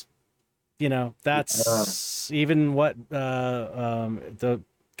Uh, that's even what the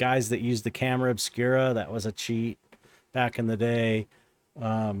guys that used the camera obscura, that was a cheat back in the day.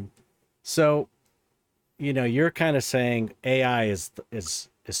 Um, so you're kind of saying AI is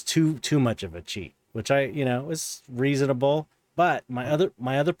too much of a cheat, which is reasonable. But my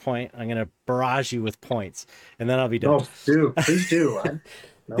other point, I'm gonna barrage you with points, and then I'll be done. no, do please do. I'm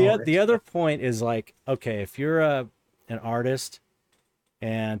no, The it's other point is like, okay, if you're an artist,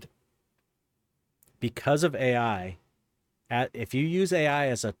 and because of AI, if you use AI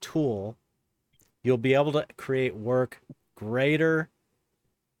as a tool, you'll be able to create work greater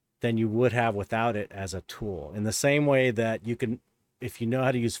than you would have without it as a tool. In the same way that you can, if you know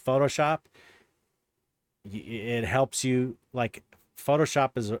how to use Photoshop, it helps you. Like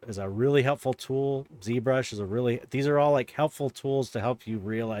Photoshop is a really helpful tool. ZBrush is these are all like helpful tools to help you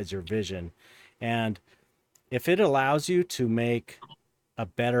realize your vision. And if it allows you to make a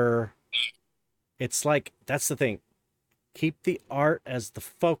better, it's like, that's the thing. Keep the art as the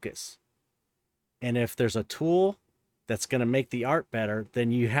focus. And if there's a tool that's going to make the art better,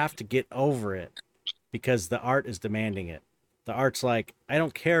 then you have to get over it because the art is demanding it. The art's like, I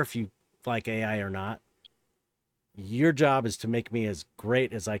don't care if you like AI or not. Your job is to make me as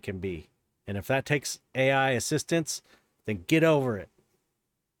great as I can be. And if that takes AI assistance, then get over it.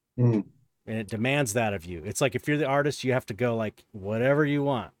 Mm. And it demands that of you. It's like if you're the artist, you have to go like whatever you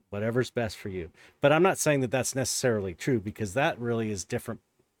want, whatever's best for you. But I'm not saying that that's necessarily true, because that really is different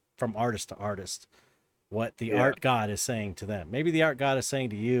from artist to artist. What the Yeah. art god is saying to them. Maybe the art god is saying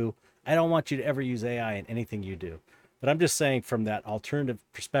to you, I don't want you to ever use AI in anything you do. But I'm just saying from that alternative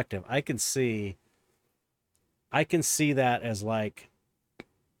perspective, I can see that as like,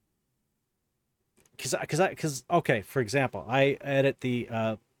 because okay, for example, I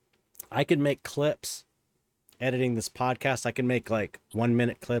can make clips editing this podcast. I can make like 1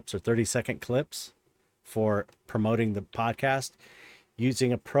 minute clips or 30-second clips for promoting the podcast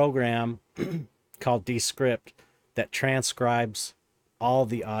using a program called Descript that transcribes all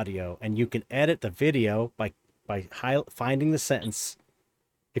the audio, and you can edit the video by finding the sentence.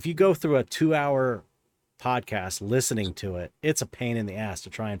 If you go through a 2 hour podcast listening to it, it's a pain in the ass to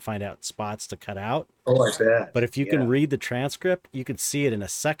try and find out spots to cut out. Oh, I bet. But if you can Yeah. read the transcript, you can see it in a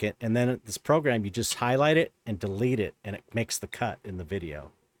second. And then this program, you just highlight it and delete it, and it makes the cut in the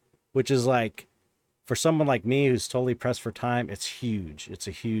video, which is like, for someone like me who's totally pressed for time, it's huge. It's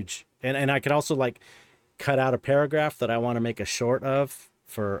a huge, and I could also like cut out a paragraph that I want to make a short of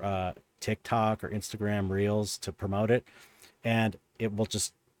for TikTok or Instagram Reels to promote it. And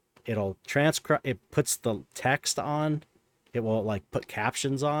it'll transcribe, it puts the text on, it will like put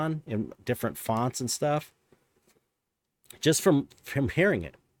captions on in different fonts and stuff just from hearing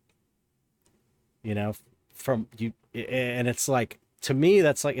it, you know, from you. And it's like, to me,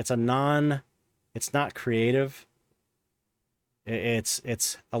 that's like, it's not creative.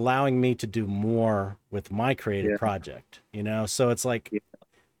 It's allowing me to do more with my creative Yeah. project, you know? So it's like, Yeah.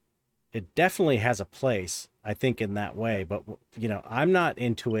 it definitely has a place, I think, in that way. But, I'm not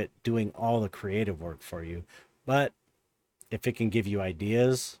into it doing all the creative work for you. But if it can give you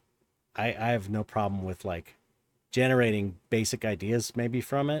ideas, I have no problem with like generating basic ideas maybe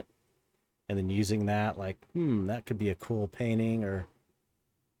from it, and then using that, like, that could be a cool painting or.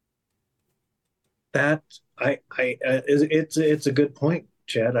 That it's a good point,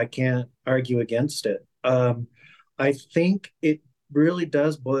 Chad. I can't argue against it. I think it really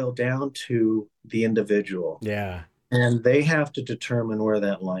does boil down to the individual, Yeah, and they have to determine where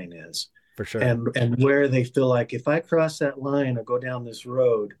that line is, for sure. and where they feel like if I cross that line or go down this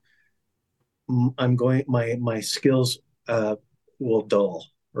road, I'm going my skills will dull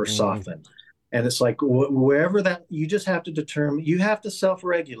or Mm, soften. And it's like wherever that you just have to determine, you have to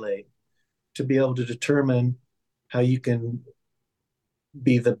self-regulate to be able to determine how you can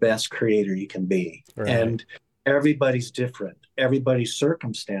be the best creator you can be. right. And everybody's different. Everybody's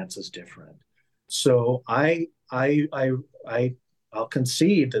circumstance is different. So I I'll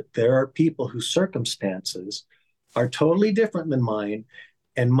concede that there are people whose circumstances are totally different than mine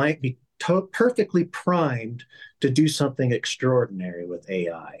and might be perfectly primed to do something extraordinary with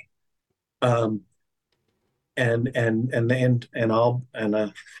AI. Um, and I'll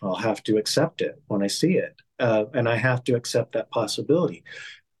have to accept it when I see it, and I have to accept that possibility.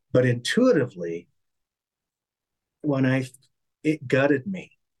 But intuitively, when I it gutted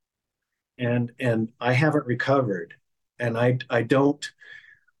me, and I haven't recovered, and I don't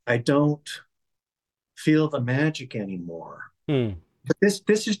feel the magic anymore. Hmm. But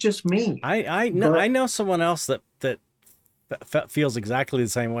this is just me. I But know someone else that feels exactly the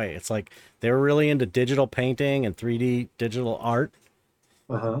same way. It's like they were really into digital painting and 3D digital art,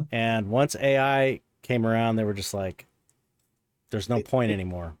 uh-huh. and once AI came around, they were just like, "There's no it, point it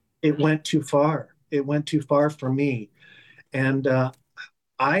anymore." it went too far. It went too far for me, and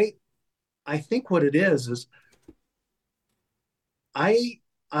I I think what it is I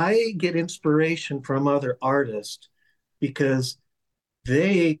I get inspiration from other artists because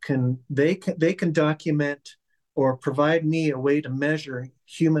they can document or provide me a way to measure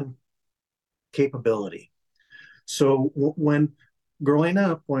human capability. So when growing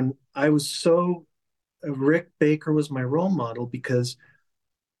up, when I was so Rick Baker was my role model because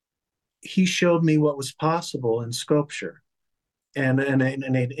he showed me what was possible in sculpture, and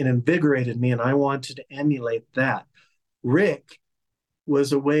it invigorated me, and I wanted to emulate that. Rick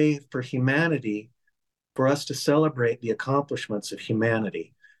was a way for humanity, for us to celebrate the accomplishments of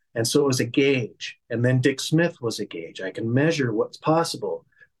humanity. And so it was a gauge. And then Dick Smith was a gauge. I can measure what's possible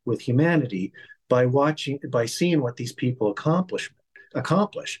with humanity by seeing what these people accomplish.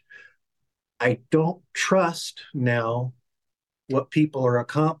 I don't trust now what people are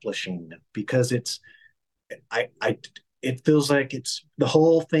accomplishing because I it feels like it's the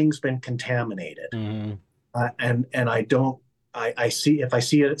whole thing's been contaminated. Hmm. And I don't I see if I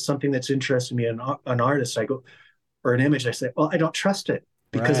see it, something that's interesting me in an artist, I go, or an image, I say, well, I don't trust it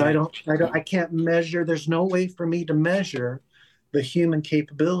because Right. I can't measure. There's no way for me to measure the human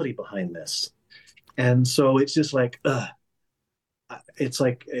capability behind this. And so it's just like,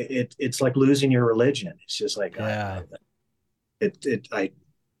 it's like losing your religion. It's just like, Yeah. I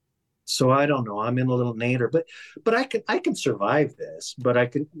so I don't know. I'm in a little nader, but I can survive this. But I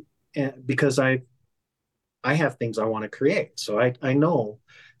can because I have things I want to create. So I know.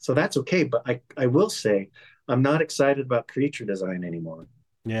 So that's okay. But I will say I'm not excited about creature design anymore.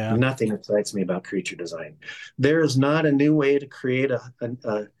 Yeah. Nothing excites me about creature design. There is not a new way to create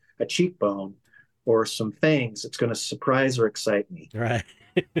a cheekbone or some things that's going to surprise or excite me. Right.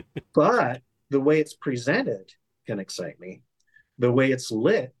 But the way it's presented can excite me. The way it's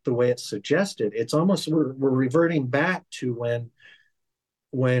lit, the way it's suggested, it's almost we're reverting back to when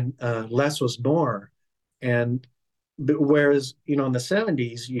less was more, and whereas in the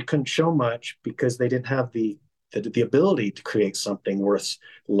 70s you couldn't show much because they didn't have the ability to create something worth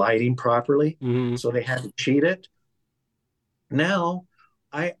lighting properly, Hmm. so they had to cheat it. Now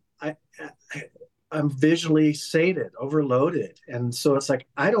I I, I I'm visually sated, overloaded, and so it's like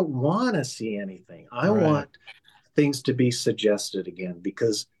I don't want to see anything. I Right. want things to be suggested again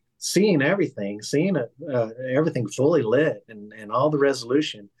because seeing everything fully lit and all the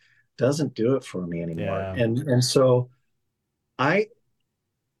resolution doesn't do it for me anymore. Yeah. And so I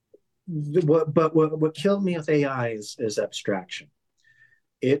what killed me with AI is abstraction.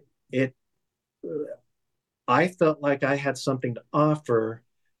 It I felt like I had something to offer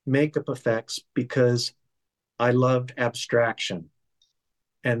makeup effects because I loved abstraction.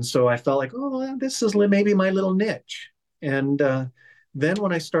 And so I felt like, oh, this is maybe my little niche. And then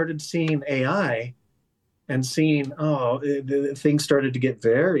when I started seeing AI and seeing, things started to get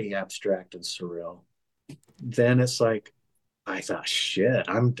very abstract and surreal, then it's like, I thought, shit,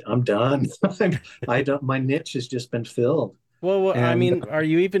 I'm done. I don't. My niche has just been filled. Well, I And mean, were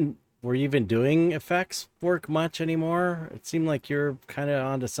you even doing effects work much anymore? It seemed like you're kind of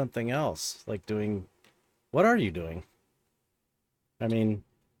onto something else, like doing. What are you doing? I mean,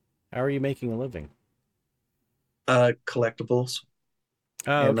 how are you making a living? collectibles,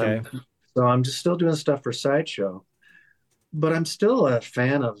 Oh, and okay. I'm just still doing stuff for Sideshow. But I'm still a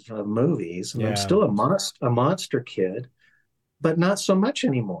fan of movies, and I'm Yeah. still a monster kid, but not so much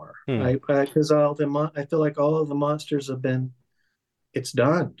anymore. Hmm. I because I feel like all of the monsters have been. It's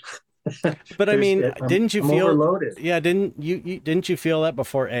done. But I mean, didn't you I'm feel? overloaded. Yeah, didn't you feel that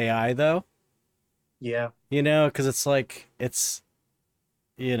before AI though? Yeah, Because it's like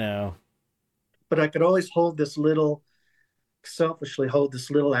you know, but I could always selfishly hold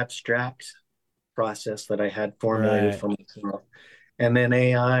this little abstract process that I had formulated right. for myself, and then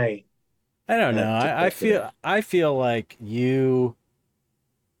AI I don't know. took I over it. feel like you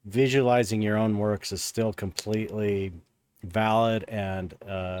visualizing your own works is still completely valid and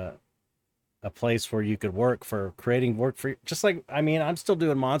a place where you could work for creating work for just like I mean I'm still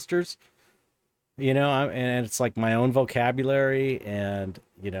doing monsters, and it's like my own vocabulary, and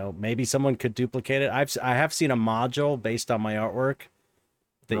maybe someone could duplicate it. I have seen a module based on my artwork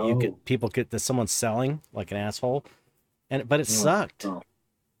that you Oh, could people could that someone's selling like an asshole, but it oh, sucked. oh.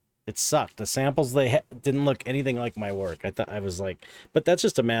 It sucked. The samples didn't look anything like my work. I thought I was like, but that's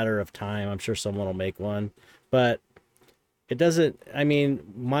just a matter of time. I'm sure someone will make one, but it doesn't. I mean,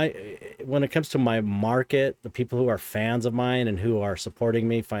 my when it comes to my market, the people who are fans of mine and who are supporting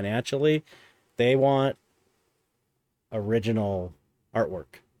me financially, they want original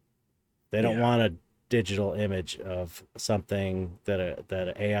artwork. They don't Yeah, want a digital image of something that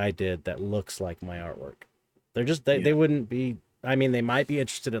a AI did that looks like my artwork. They yeah, wouldn't be. I mean, they might be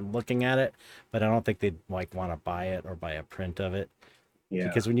interested in looking at it, but I don't think they'd like want to buy it or buy a print of it.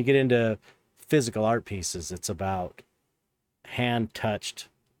 yeah, Because when you get into physical art pieces, it's about hand touched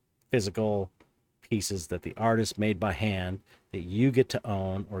physical pieces that the artist made by hand that you get to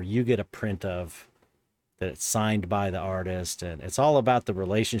own or you get a print of that it's signed by the artist, and it's all about the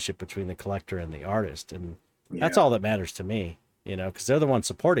relationship between the collector and the artist, and that's yeah. all that matters to me, because they're the ones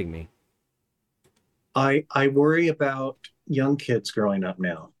supporting me. I worry about young kids growing up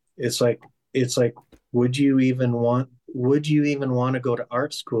now. It's like would you even want to go to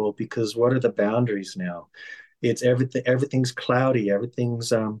art school because what are the boundaries now? It's everything's cloudy,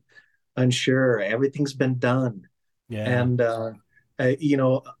 everything's unsure, everything's been done. Yeah. And uh, you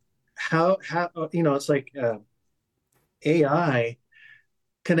know how it's like AI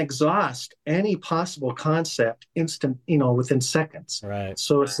can exhaust any possible concept within seconds. Right.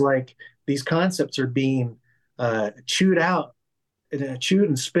 So it's like these concepts are being chewed out, chewed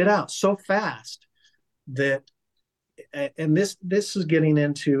and spit out so fast that and this is getting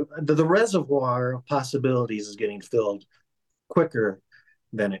into the reservoir of possibilities is getting filled quicker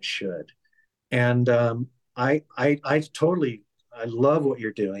than it should. And I totally, I love what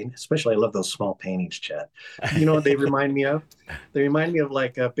you're doing. Especially, I love those small paintings, Chad. You know what they remind me of? They remind me of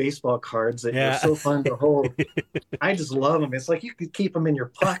like baseball cards that were Yeah. so fun to hold. I just love them. It's like you could keep them in your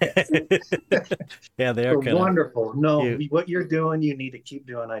pocket. Yeah, they are They're kind of wonderful. No, cute. what you're doing, you need to keep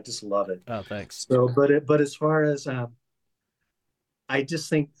doing. I just love it. Oh, thanks. So, but as far as I just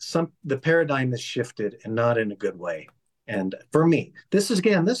think the paradigm has shifted and not in a good way. And for me, this is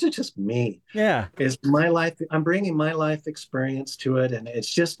just me. Yeah. Is my life? I'm bringing my life experience to it, and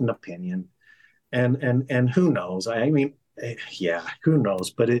it's just an opinion. And who knows? I mean, yeah, who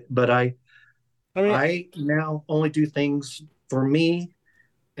knows? I mean, I now only do things for me,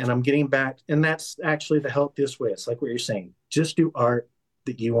 and I'm getting back, and that's actually the healthiest way. It's like what you're saying. Just do art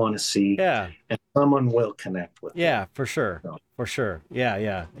that you want to see, yeah. and someone will connect with it. Yeah, for sure. So, For sure. Yeah,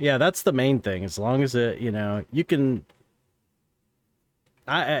 yeah. Yeah, that's the main thing. As long as it, you can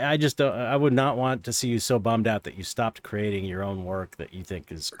I just don't I would not want to see you so bummed out that you stopped creating your own work that you think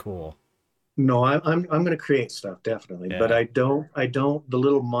is cool. no, I'm going to create stuff definitely, but Yeah. I don't. The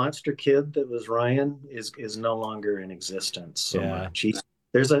little monster kid that was Ryan is no longer in existence so Yeah. much.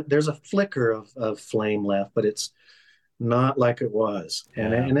 There's a flicker of flame left, but it's not like it was,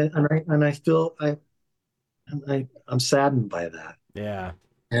 Yeah. and I feel I'm saddened by that, Yeah.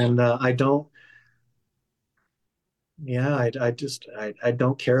 and I don't. Yeah, I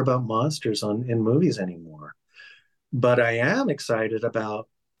don't care about monsters on in movies anymore. But I am excited about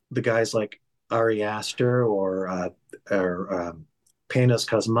the guys like Ari Aster or Panos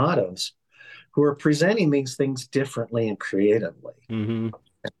Cosmatos who are presenting these things differently and creatively. Mhm.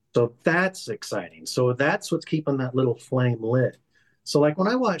 So that's exciting. So that's what's keeping that little flame lit. So like when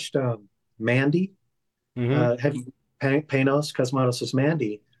I watched Mandy, Mhm. have you Panos Cosmatos'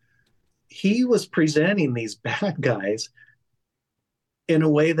 Mandy? He was presenting these bad guys in a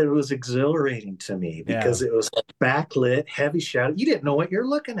way that was exhilarating to me Yeah. because it was backlit, heavy shadow. You didn't know what you're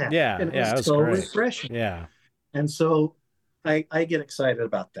looking at, Yeah. and it Yeah, was it was so great. refreshing. Yeah. And so I get excited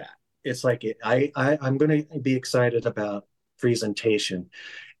about that. It's like I'm going to be excited about presentation,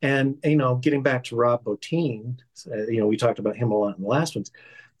 and getting back to Rob Bottin, we talked about him a lot in the last ones.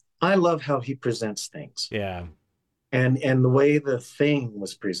 I love how he presents things, Yeah. and the way the thing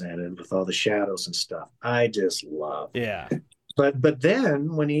was presented with all the shadows and stuff. I just love. Yeah. But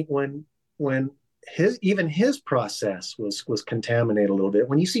then when his process was contaminated a little bit.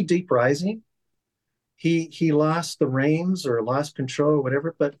 When you see Deep Rising, he lost the reins or lost control or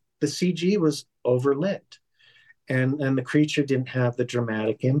whatever, but the CG was overlit and the creature didn't have the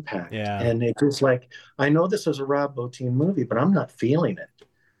dramatic impact. Yeah. And it was like, I know this is a Rob Bottin movie, but I'm not feeling it.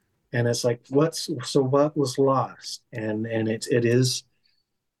 And it's like, what was lost? And it is,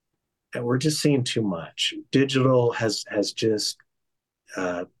 and we're just seeing too much. Digital has just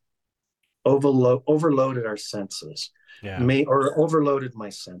uh, overloaded our senses, Yeah. may or overloaded my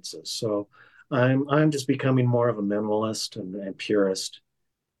senses. So I'm just becoming more of a minimalist and purist,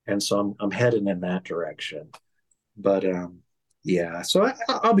 and so I'm headed in that direction. But yeah, so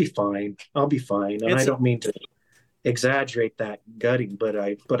I'll be fine. I'll be fine, and I It's don't mean to exaggerate that gutting, but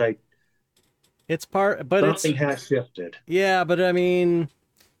I it's part but it's something has shifted. yeah, but I mean,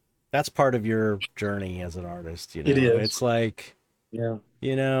 that's part of your journey as an artist, It is, It's like, yeah.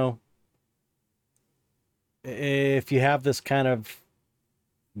 you know, if you have this kind of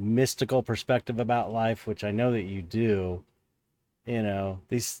mystical perspective about life, which I know that you do,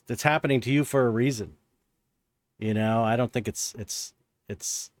 these it's happening to you for a reason. I don't think it's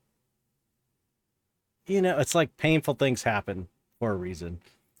it's like painful things happen for a reason.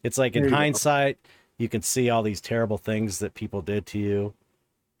 It's like in There you go. hindsight, you can see all these terrible things that people did to you,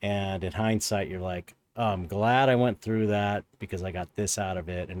 and in hindsight, you're like, oh, I'm glad I went through that because I got this out of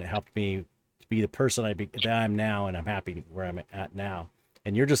it, and it helped me to be the person that I'm now, and I'm happy where I'm at now.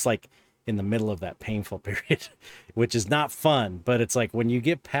 And you're just like in the middle of that painful period, which is not fun. But it's like when you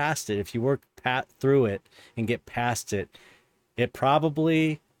get past it, if you work through it and get past it, it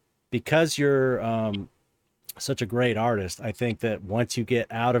probably because you're such a great artist. I think that once you get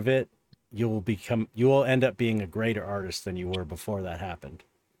out of it, you will end up being a greater artist than you were before that happened.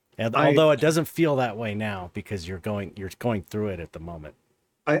 And I, although it doesn't feel that way now because you're going through it at the moment.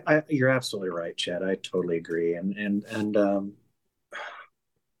 you're absolutely right, Chad. I totally agree, and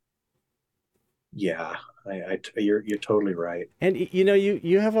yeah, you're totally right. And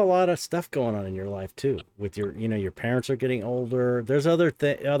you have a lot of stuff going on in your life too. With your parents are getting older. There's other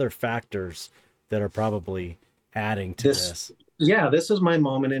factors that are probably adding to This this. yeah, this is my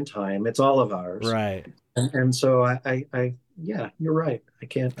moment in time. It's all of ours. Right. And so yeah, you're right.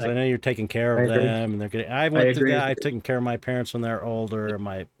 Because I know you're taking care I of agree. them, and they're getting. I I went through agree that. with I you. taken care of my parents when they're older.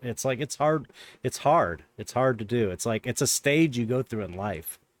 It's like it's hard. It's hard. It's hard to do. It's like it's a stage you go through in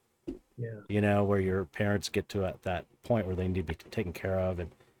life. Yeah. Where your parents get to at that point where they need to be taken care of,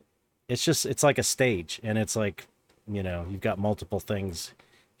 and it's like a stage, and it's like, you've got multiple things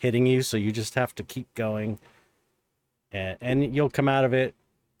hitting you, so you just have to keep going, and you'll come out of it,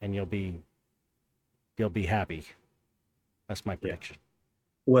 and you'll be happy. That's my Yeah. prediction.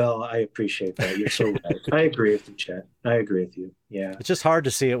 Well, I appreciate that. You're so right. I agree with you, Chet. I agree with you. Yeah. It's just hard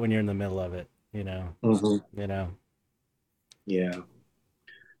to see it when you're in the middle of it, you know. Hmm. You know. Yeah.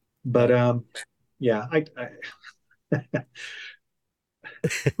 But But yeah,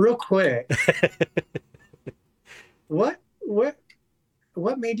 real quick, what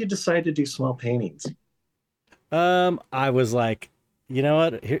what made you decide to do small paintings? I was like, you know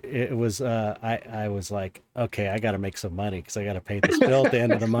what? It was I was like, okay, I got to make some money because I got to pay this bill at the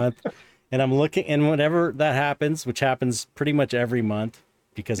end of the month. And I'm looking, and whenever that happens, which happens pretty much every month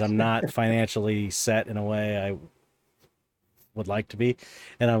because I'm not financially set in a way I would like to be.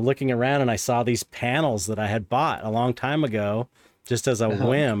 And I'm looking around and I saw these panels that I had bought a long time ago just as a Uh-huh.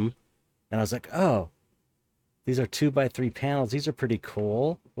 whim. And I was like, oh, these are 2x3 panels. These are pretty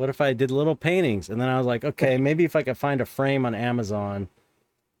cool. What if I did little paintings? And then I was like, okay, maybe if I could find a frame on Amazon,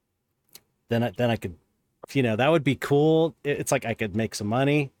 then I could, that would be cool. It's like I could make some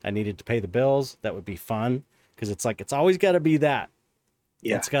money. I needed to pay the bills. That would be fun because it's like it's always got to be that.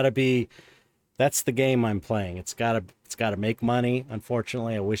 Yeah. It's got to be that's the game I'm playing. It's got to make money.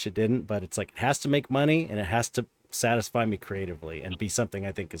 Unfortunately, I wish it didn't, but it's like it has to make money and it has to satisfy me creatively and be something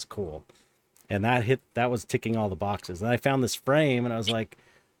I think is cool. And that was ticking all the boxes. And I found this frame and I was like,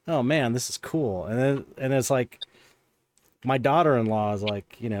 "Oh man, this is cool." And it's like my daughter-in-law is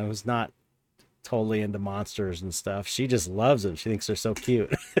like, who's not totally into monsters and stuff. She just loves them. She thinks they're so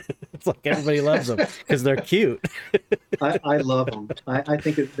cute. It's like everybody loves them because they're cute. I love them. I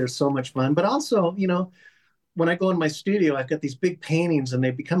think they're so much fun. But also, when I go in my studio, I've got these big paintings and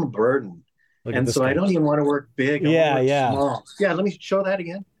they become a burden. Look at And this so I guy. don't even want to work big. I want to Yeah, work yeah. small. Yeah, let me show that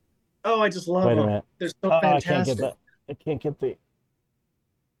again. Oh, I just love Wait a them. minute. They're so Oh, I can't get fantastic. that. I can't get the.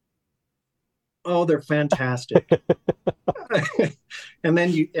 Oh, they're fantastic. And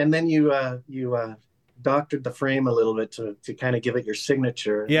then you doctored the frame a little bit to kind of give it your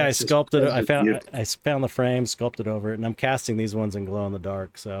signature, and Yeah, I it's just sculpted it. it's I just found beautiful. I found the frame, sculpted over it, and I'm casting these ones in glow in the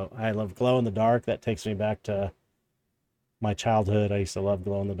dark. So I love glow in the dark. That takes me back to my childhood. I used to love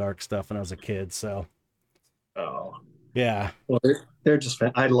glow in the dark stuff when I was a kid. So Oh, yeah. well, they're just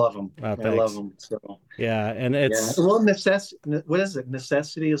I love them. Oh, I love thanks. them. So Yeah, and yeah. it's Well, what is it?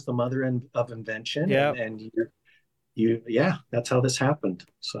 Necessity is the mother of invention, yeah, and yeah, that's how this happened.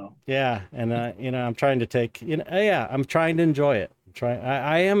 So yeah, and I'm trying to take yeah, I'm trying to enjoy it. I'm trying.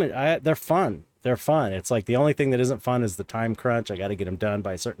 I am. They're fun. They're fun. It's like the only thing that isn't fun is the time crunch. I got to get them done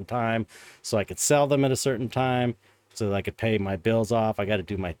by a certain time, so I could sell them at a certain time, so that I could pay my bills off. I got to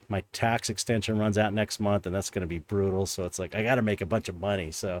do my tax extension runs out next month, and that's going to be brutal. So it's like I got to make a bunch of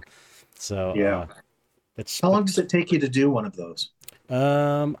money. So yeah. it's How but long does it take you to do one of those?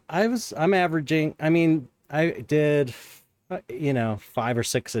 I'm averaging. I mean, I did 5 or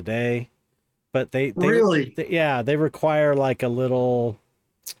 6 a day, but Really? yeah, they require like a little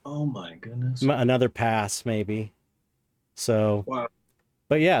Oh my goodness. another pass maybe. So, Wow.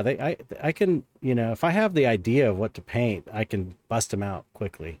 but yeah, I can, if I have the idea of what to paint, I can bust them out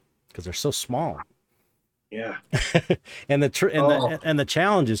quickly because they're so small. Yeah. And Oh, the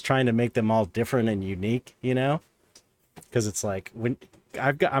challenge is trying to make them all different and unique, because it's like when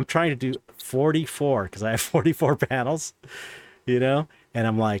I'm trying to do 44 because I have 44 panels, and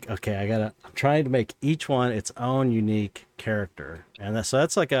I'm like, okay, I'm trying to make each one its own unique character. And so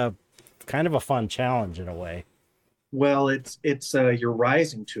that's like a kind of a fun challenge in a way. well, it's you're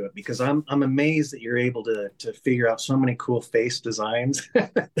rising to it because I'm amazed that you're able to figure out so many cool face designs. I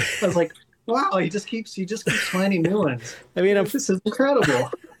was like, wow, he just keeps finding new ones. I mean, This is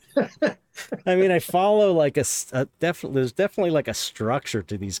incredible. I follow like there's definitely like a structure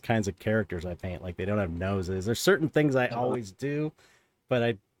to these kinds of characters I paint. Like they don't have noses. There's certain things I Uh, always do,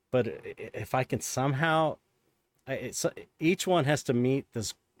 but if I can somehow, each one has to meet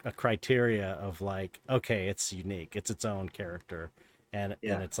this a criteria of like, okay, it's unique, it's its own character, and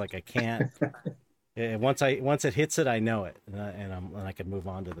yeah, it's like I can't. Once it hits it, I know it, and I can move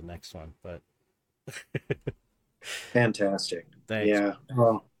on to the next one. But fantastic. thanks. Yeah.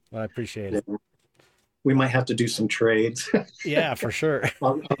 Well, Well, I appreciate yeah. it. We might have to do some trades. Yeah, for sure.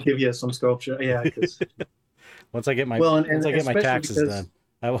 I'll give you some sculpture. Yeah, because Well, and once I get my especially taxes because done,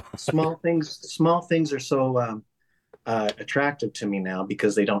 I will. small things are so attractive to me now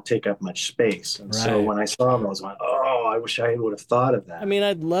because they don't take up much space. And so Right. when I saw those, I went, "Oh, I wish I would have thought of I that." mean,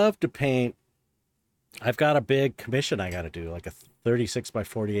 I'd love to paint. I've got a big commission I got to do, like a 36 by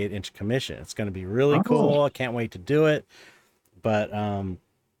 48-inch commission. It's going to be really Oh, cool. I can't wait to do it. But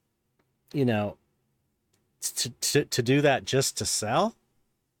you know, to do that just to sell,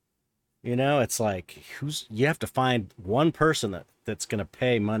 it's like you have to find one person that's going to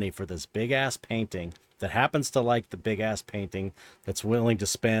pay money for this big ass painting that happens to like the big ass painting that's willing to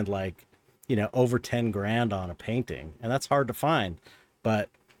spend like, over 10 grand on a painting. And that's hard to find. But,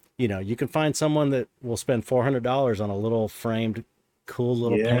 you can find someone that will spend $400 on a little framed, cool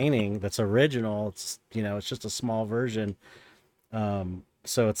little yeah. painting that's original. It's just a small version.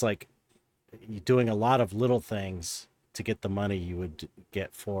 So it's like you're doing a lot of little things to get the money you would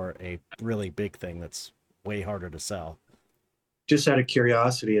get for a really big thing that's way harder to sell. Just out of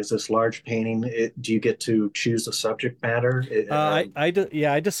curiosity, is this large painting? Do you get to choose the subject matter?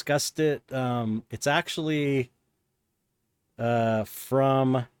 Yeah, I discussed it. It's actually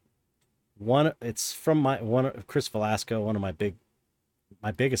from one. It's from my one Chris Velasco, one of my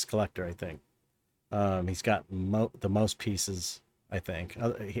biggest collector, I think. He's got the most pieces. I think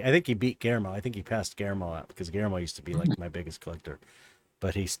he beat Guillermo. I think he passed Guillermo out because Guillermo used to be like my biggest collector,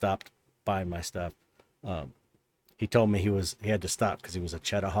 but he stopped buying my stuff. Um, he told me he had to stop because he was a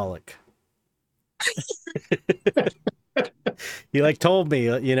Chetaholic. He like told me,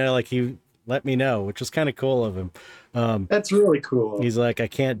 like he let me know, which was kind of cool of him. Um, That's really cool. he's like, I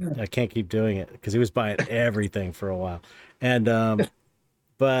can't keep doing it because he was buying everything for a while, and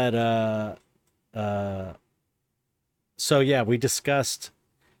but uh, so yeah, we discussed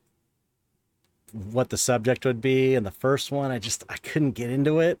what the subject would be, and the first one I couldn't get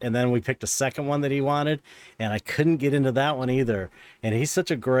into it, and then we picked a second one that he wanted, and I couldn't get into that one either. And he's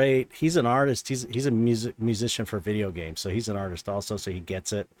an artist. He's a musician for video games, so he's an artist also, so he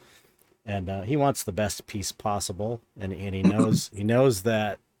gets it. And he wants the best piece possible, and he knows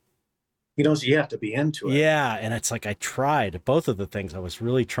that. He knows you have to be into it. Yeah, and it's like I tried both of the things. I was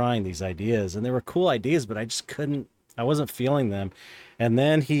really trying these ideas, and they were cool ideas, but I just couldn't. I wasn't feeling them. And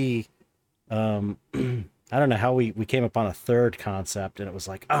then I don't know how we came upon a third concept, and it was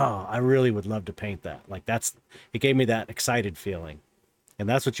like, oh, I really would love to paint that. Like it gave me that excited feeling, and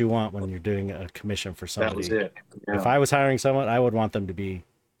that's what you want when you're doing a commission for That was somebody. it. If Yeah. I was hiring someone, I would want them to be,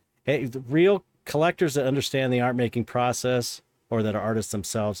 hey, the real collectors that understand the art making process or that are artists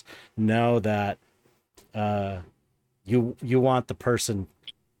themselves know that uh, you want the person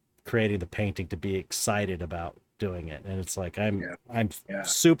creating the painting to be excited about doing it, and it's like Yeah. I'm Yeah.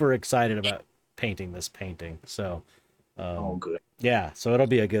 super excited about painting this painting. So Oh, um, good. yeah, so it'll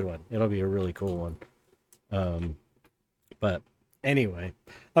be a good one. It'll be a really cool one. Um, but anyway,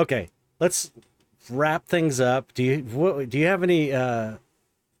 okay, let's wrap things up. Do you have any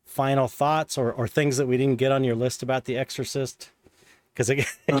final thoughts or things that we didn't get on your list about The Exorcist? Because again,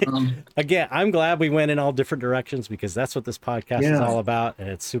 Um, again, I'm glad we went in all different directions because that's what this podcast is yeah. all about, and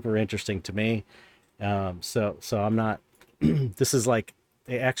it's super interesting to me. So I'm not. This is like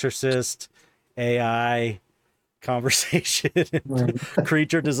The Exorcist, AI conversation, Well,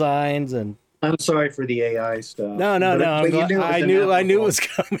 creature designs, and I'm sorry for the AI stuff, no, no, but no. I'm you glad. knew it was I knew it inevitable. was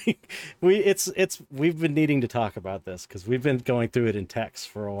coming. We've been needing to talk about this because we've been going through it in text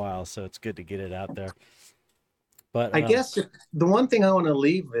for a while, so it's good to get it out there. But I guess the one thing I want to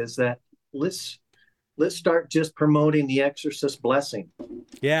leave is that let's let's start just promoting the Exorcist blessing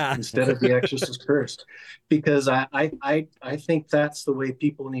yeah, instead of the Exorcist curse, because I think that's the way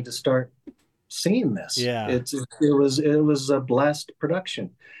people need to start seeing this. yeah, It was a blessed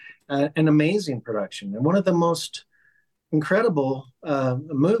production, an amazing production, and one of the most incredible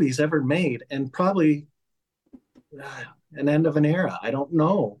movies ever made, and probably an end of an era. I don't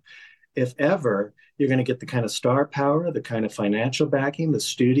know if ever you're going to get the kind of star power, the kind of financial backing, the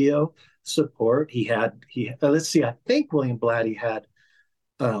studio support let's see, I think William Blatty had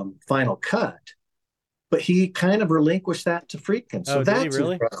Final Cut, but he kind of relinquished that to Friedkin. So oh, did he that's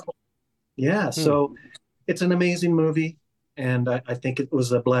really? incredible. Yeah, Hmm. so it's an amazing movie, and I think it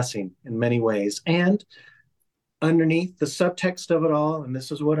was a blessing in many ways. And underneath the subtext of it all, and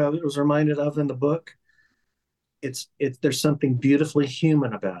this is what I was reminded of in the book, it's there's something beautifully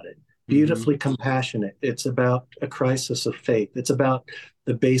human about it, Mm-hmm. beautifully compassionate. It's about a crisis of faith. It's about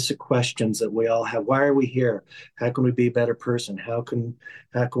the basic questions that we all have. Why are we here? How can we be a better person? How can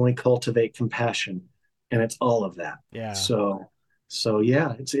we cultivate compassion? And it's all of that. Yeah. So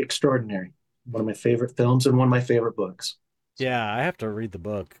yeah, it's extraordinary. One of my favorite films and one of my favorite books. Yeah, I have to read the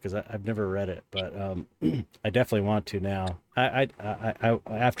book because I've never read it, but I definitely want to now.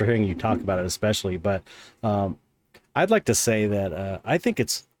 After hearing you talk about it, especially. But um, I'd like to say that I think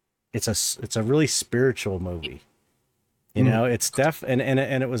it's a really spiritual movie. You Mm, know, it's and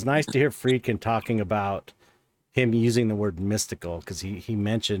it was nice to hear Friedkin talking about him using the word mystical because he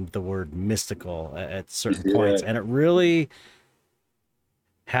mentioned the word mystical at certain points, yeah. and it really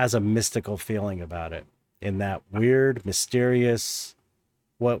has a mystical feeling about it in that weird, mysterious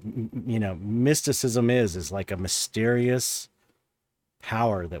what mysticism is like a mysterious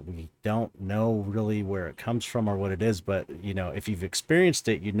power that we don't know really where it comes from or what it is, but if you've experienced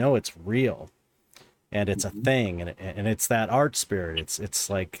it, it's real and it's a Mhm. thing, and it's that art spirit. It's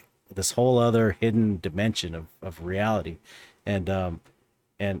like this whole other hidden dimension of reality, and the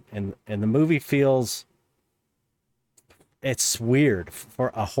movie feels, it's weird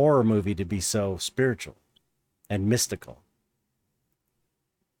for a horror movie to be so spiritual and mystical.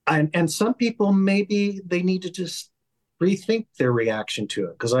 And some people, maybe they need to just rethink their reaction to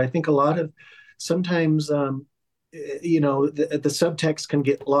it, because I think a lot of sometimes the subtext can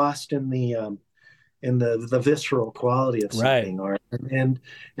get lost in the visceral quality of Right. something, or and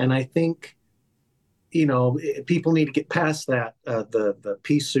I think people need to get past that the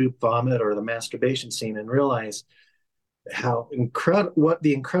pea soup vomit or the masturbation scene and realize how incredible, what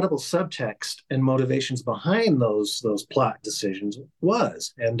the incredible subtext and motivations behind those plot decisions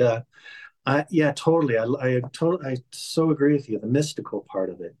was. And yeah, totally. I so agree with you. The mystical part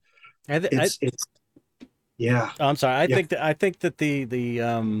of it. It's yeah, I'm sorry. yeah. I think that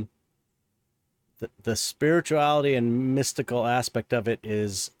the spirituality and mystical aspect of it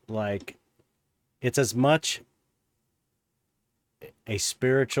is like, it's as much a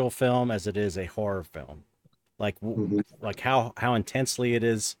spiritual film as it is a horror film. Like Hmm. like how intensely it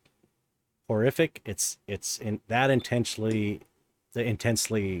is horrific. It's in that intensely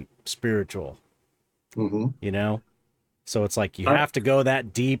spiritual. Hmm. You know, so it's like you have to go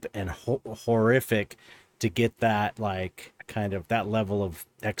that deep and horrific to get that, like, kind of that level of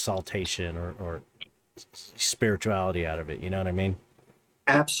exaltation or spirituality out of it. You know what I mean?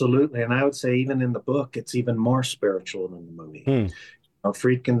 Absolutely, and I would say even in the book, it's even more spiritual than the movie. Hmm.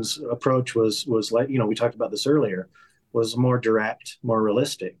 Friedkin's approach was like, we talked about this earlier, was more direct, more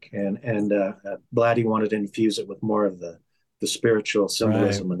realistic, and Blatty wanted to infuse it with more of the spiritual Right.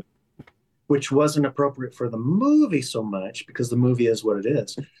 symbolism, which wasn't appropriate for the movie so much because the movie is what it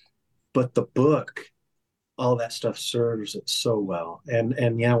is. But the book, all that stuff serves it so well.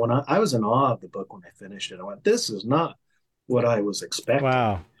 And yeah, when I was in awe of the book when I finished it, I went, "This is not what I was expecting."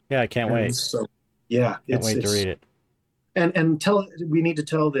 Wow. Yeah, I can't And wait. so, yeah, Can't it's wait to it's read it. and tell we need to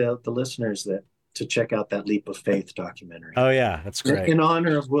tell the listeners that to check out that Leap of Faith documentary Oh yeah, that's great. in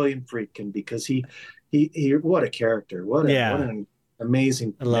honor of William Friedkin, because he what a character, what Yeah, an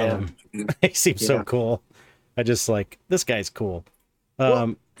amazing I love man. him. He seems so Yeah. cool. I just like, this guy's cool. Well,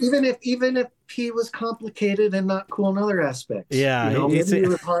 Um, even if he was complicated and not cool in other aspects, yeah, maybe he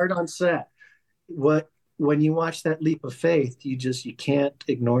was hard on set. What When you watch that Leap of Faith, you can't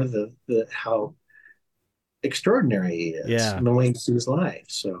ignore the how extraordinary he is yeah. and the way he sees life.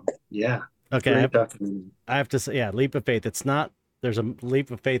 So yeah, Okay, great documentary. I have to say, yeah, Leap of Faith. It's not. There's a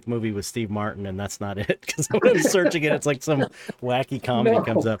Leap of Faith movie with Steve Martin, and that's not it. Because when I was searching it, it's like some wacky comedy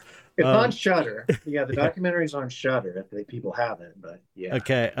comes No, up. it's on Um, Shutter. Yeah, the yeah. documentary's on Shutter if people haven't. But yeah,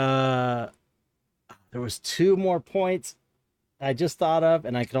 Okay. There was two more points I just thought of,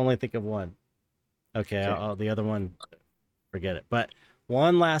 and I can only think of one. Okay, okay. the other one, forget it. But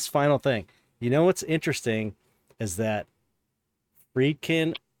one last final thing. You know what's interesting is that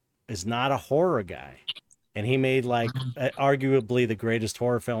Friedkin is not a horror guy, and he made, like, arguably the greatest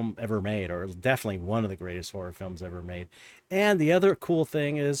horror film ever made, or definitely one of the greatest horror films ever made. And the other cool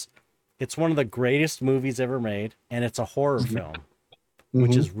thing is, it's one of the greatest movies ever made, and it's a horror film, which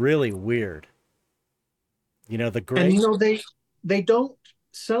Mm-hmm. is really weird. The And great, they don't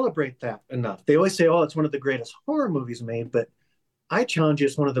celebrate that enough. They always say, "Oh, it's one of the greatest horror movies made," but I challenge you,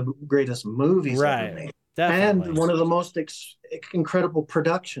 it's one of the greatest movies ever right? made, and Definitely. one of the most incredible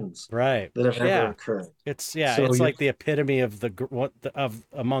productions Right. that have ever Yeah. occurred. Yeah, So it's you're like the epitome of of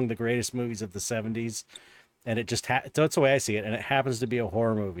among the greatest movies of the 70s, and it just that's the way I see it, and it happens to be a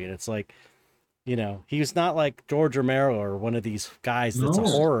horror movie, and it's like, he's not like George Romero or one of these guys that's a no,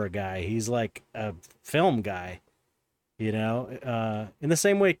 horror guy. He's like a film guy, in the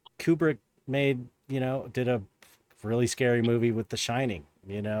same way Kubrick made, did a really scary movie with The Shining.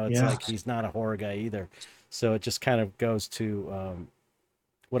 It's yeah, like he's not a horror guy either. So it just kind of goes to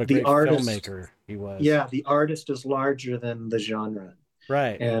what a the great artist, filmmaker he was. yeah, the artist is larger than the genre,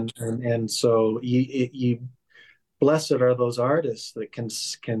 Right. and so you blessed are those artists that can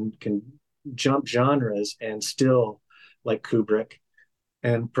jump genres and still, like Kubrick,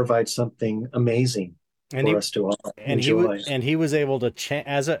 and provide something amazing And for he us to all enjoy. and he was able to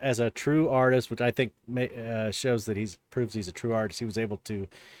as a true artist, which I think shows that he's proves he's a true artist. He was able to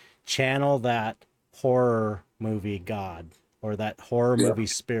channel that horror movie god, or that horror Yeah, movie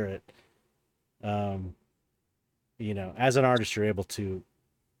spirit. Um, as an artist, you're able to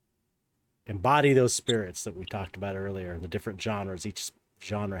embody those spirits that we talked about earlier. The different genres, each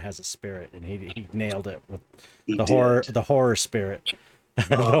genre has a spirit, and he nailed it with he did. the horror spirit,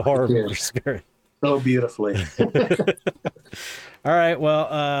 the Oh, he horror did movie spirit. so beautifully. All right,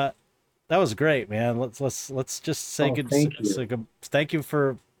 well, that was great, man. Let's just say Oh, good. thank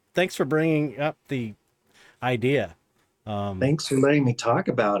you. Thanks for bringing up the idea. Um, Thanks for letting me talk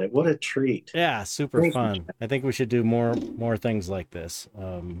about it. What a treat. yeah, super Thank you. fun. I think we should do more things like this,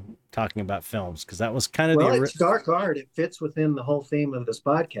 talking about films, because that was kind of Well, it's dark art. It fits within the whole theme of this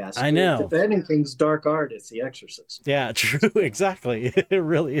podcast. I know. If anything's dark art, it's The Exorcist. Yeah, true. Exactly. It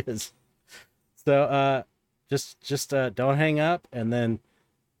really is. So, just don't hang up, and then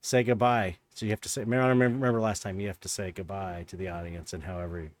say goodbye. So you have to say. Remember last time, you have to say goodbye to the audience, and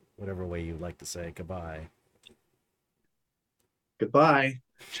whatever way you like to say goodbye. Goodbye.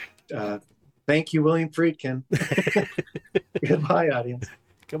 Uh, Thank you, William Friedkin. Goodbye, audience.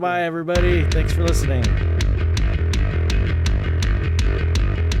 Goodbye, everybody. Thanks for listening.